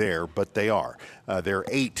be there, but they are. There are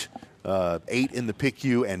 8 in the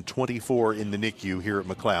PICU and 24 in the NICU here at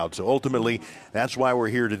Mcleod. So ultimately, that's why we're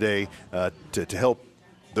here today, to help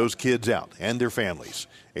those kids out and their families.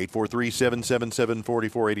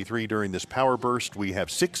 843-777-4483 during this power burst. We have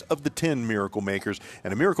 6 of the 10 Miracle Makers,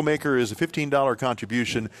 and a Miracle Maker is a $15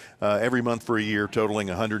 contribution every month for a year, totaling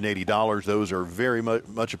 $180. Those are very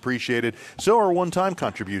much appreciated. So are one-time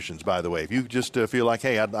contributions, by the way. If you just feel like,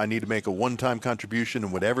 hey, I need to make a one-time contribution,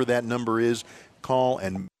 and whatever that number is, call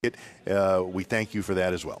and make it. We thank you for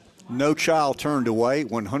that as well. No child turned away.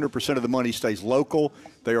 100% of the money stays local.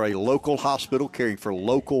 They are a local hospital caring for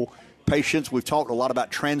local patients. We've talked a lot about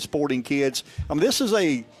transporting kids. Let's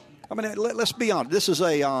be honest. This is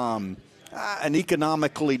an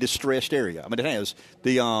economically distressed area. It has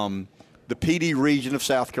the PD region of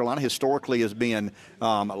South Carolina historically has been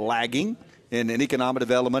lagging in economic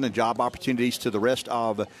development and job opportunities to the rest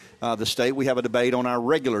of the state. We have a debate on our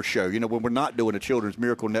regular show. When we're not doing a Children's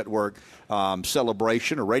Miracle Network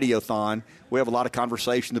celebration or radiothon, we have a lot of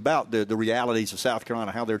conversation about the realities of South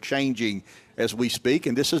Carolina, how they're changing as we speak.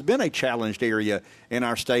 And this has been a challenged area in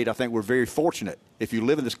our state. I think we're very fortunate, if you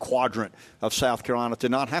live in this quadrant of South Carolina, to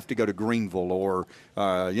not have to go to Greenville or,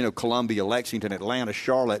 Columbia, Lexington, Atlanta,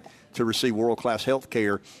 Charlotte to receive world-class health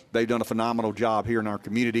care. They've done a phenomenal job here in our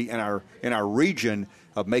community and in our region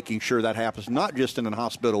of making sure that happens, not just in a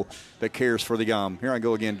hospital that cares for the, here I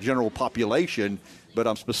go again, general population,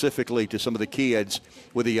 but specifically to some of the kids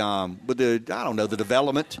with the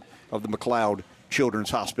development of the Mcleod Children's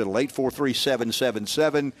Hospital.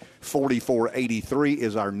 843-777-4483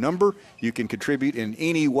 is our number. You can contribute in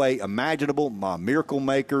any way imaginable. My Miracle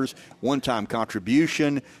Makers, one-time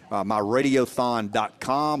contribution. My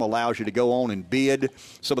Radiothon.com allows you to go on and bid.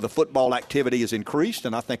 Some of the football activity has increased,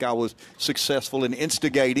 and I think I was successful in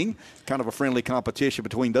instigating kind of a friendly competition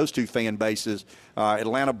between those two fan bases.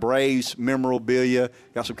 Atlanta Braves memorabilia,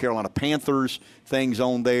 got some Carolina Panthers things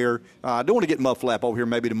on there. I do want to get Mufflap over here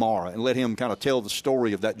maybe tomorrow and let him kind of tell the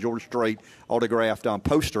story of that George Strait autographed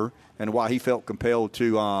poster and why he felt compelled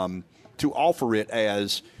to offer it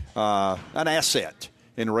as an asset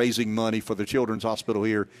in raising money for the Children's Hospital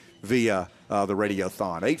here via the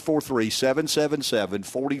Radiothon.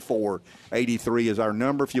 843-777-4483 is our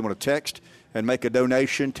number. If you want to text and make a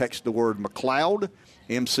donation, text the word Mcleod,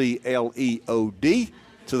 MCLEOD,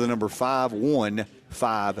 to the number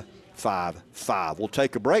 51555. We'll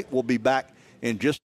take a break. We'll be back in just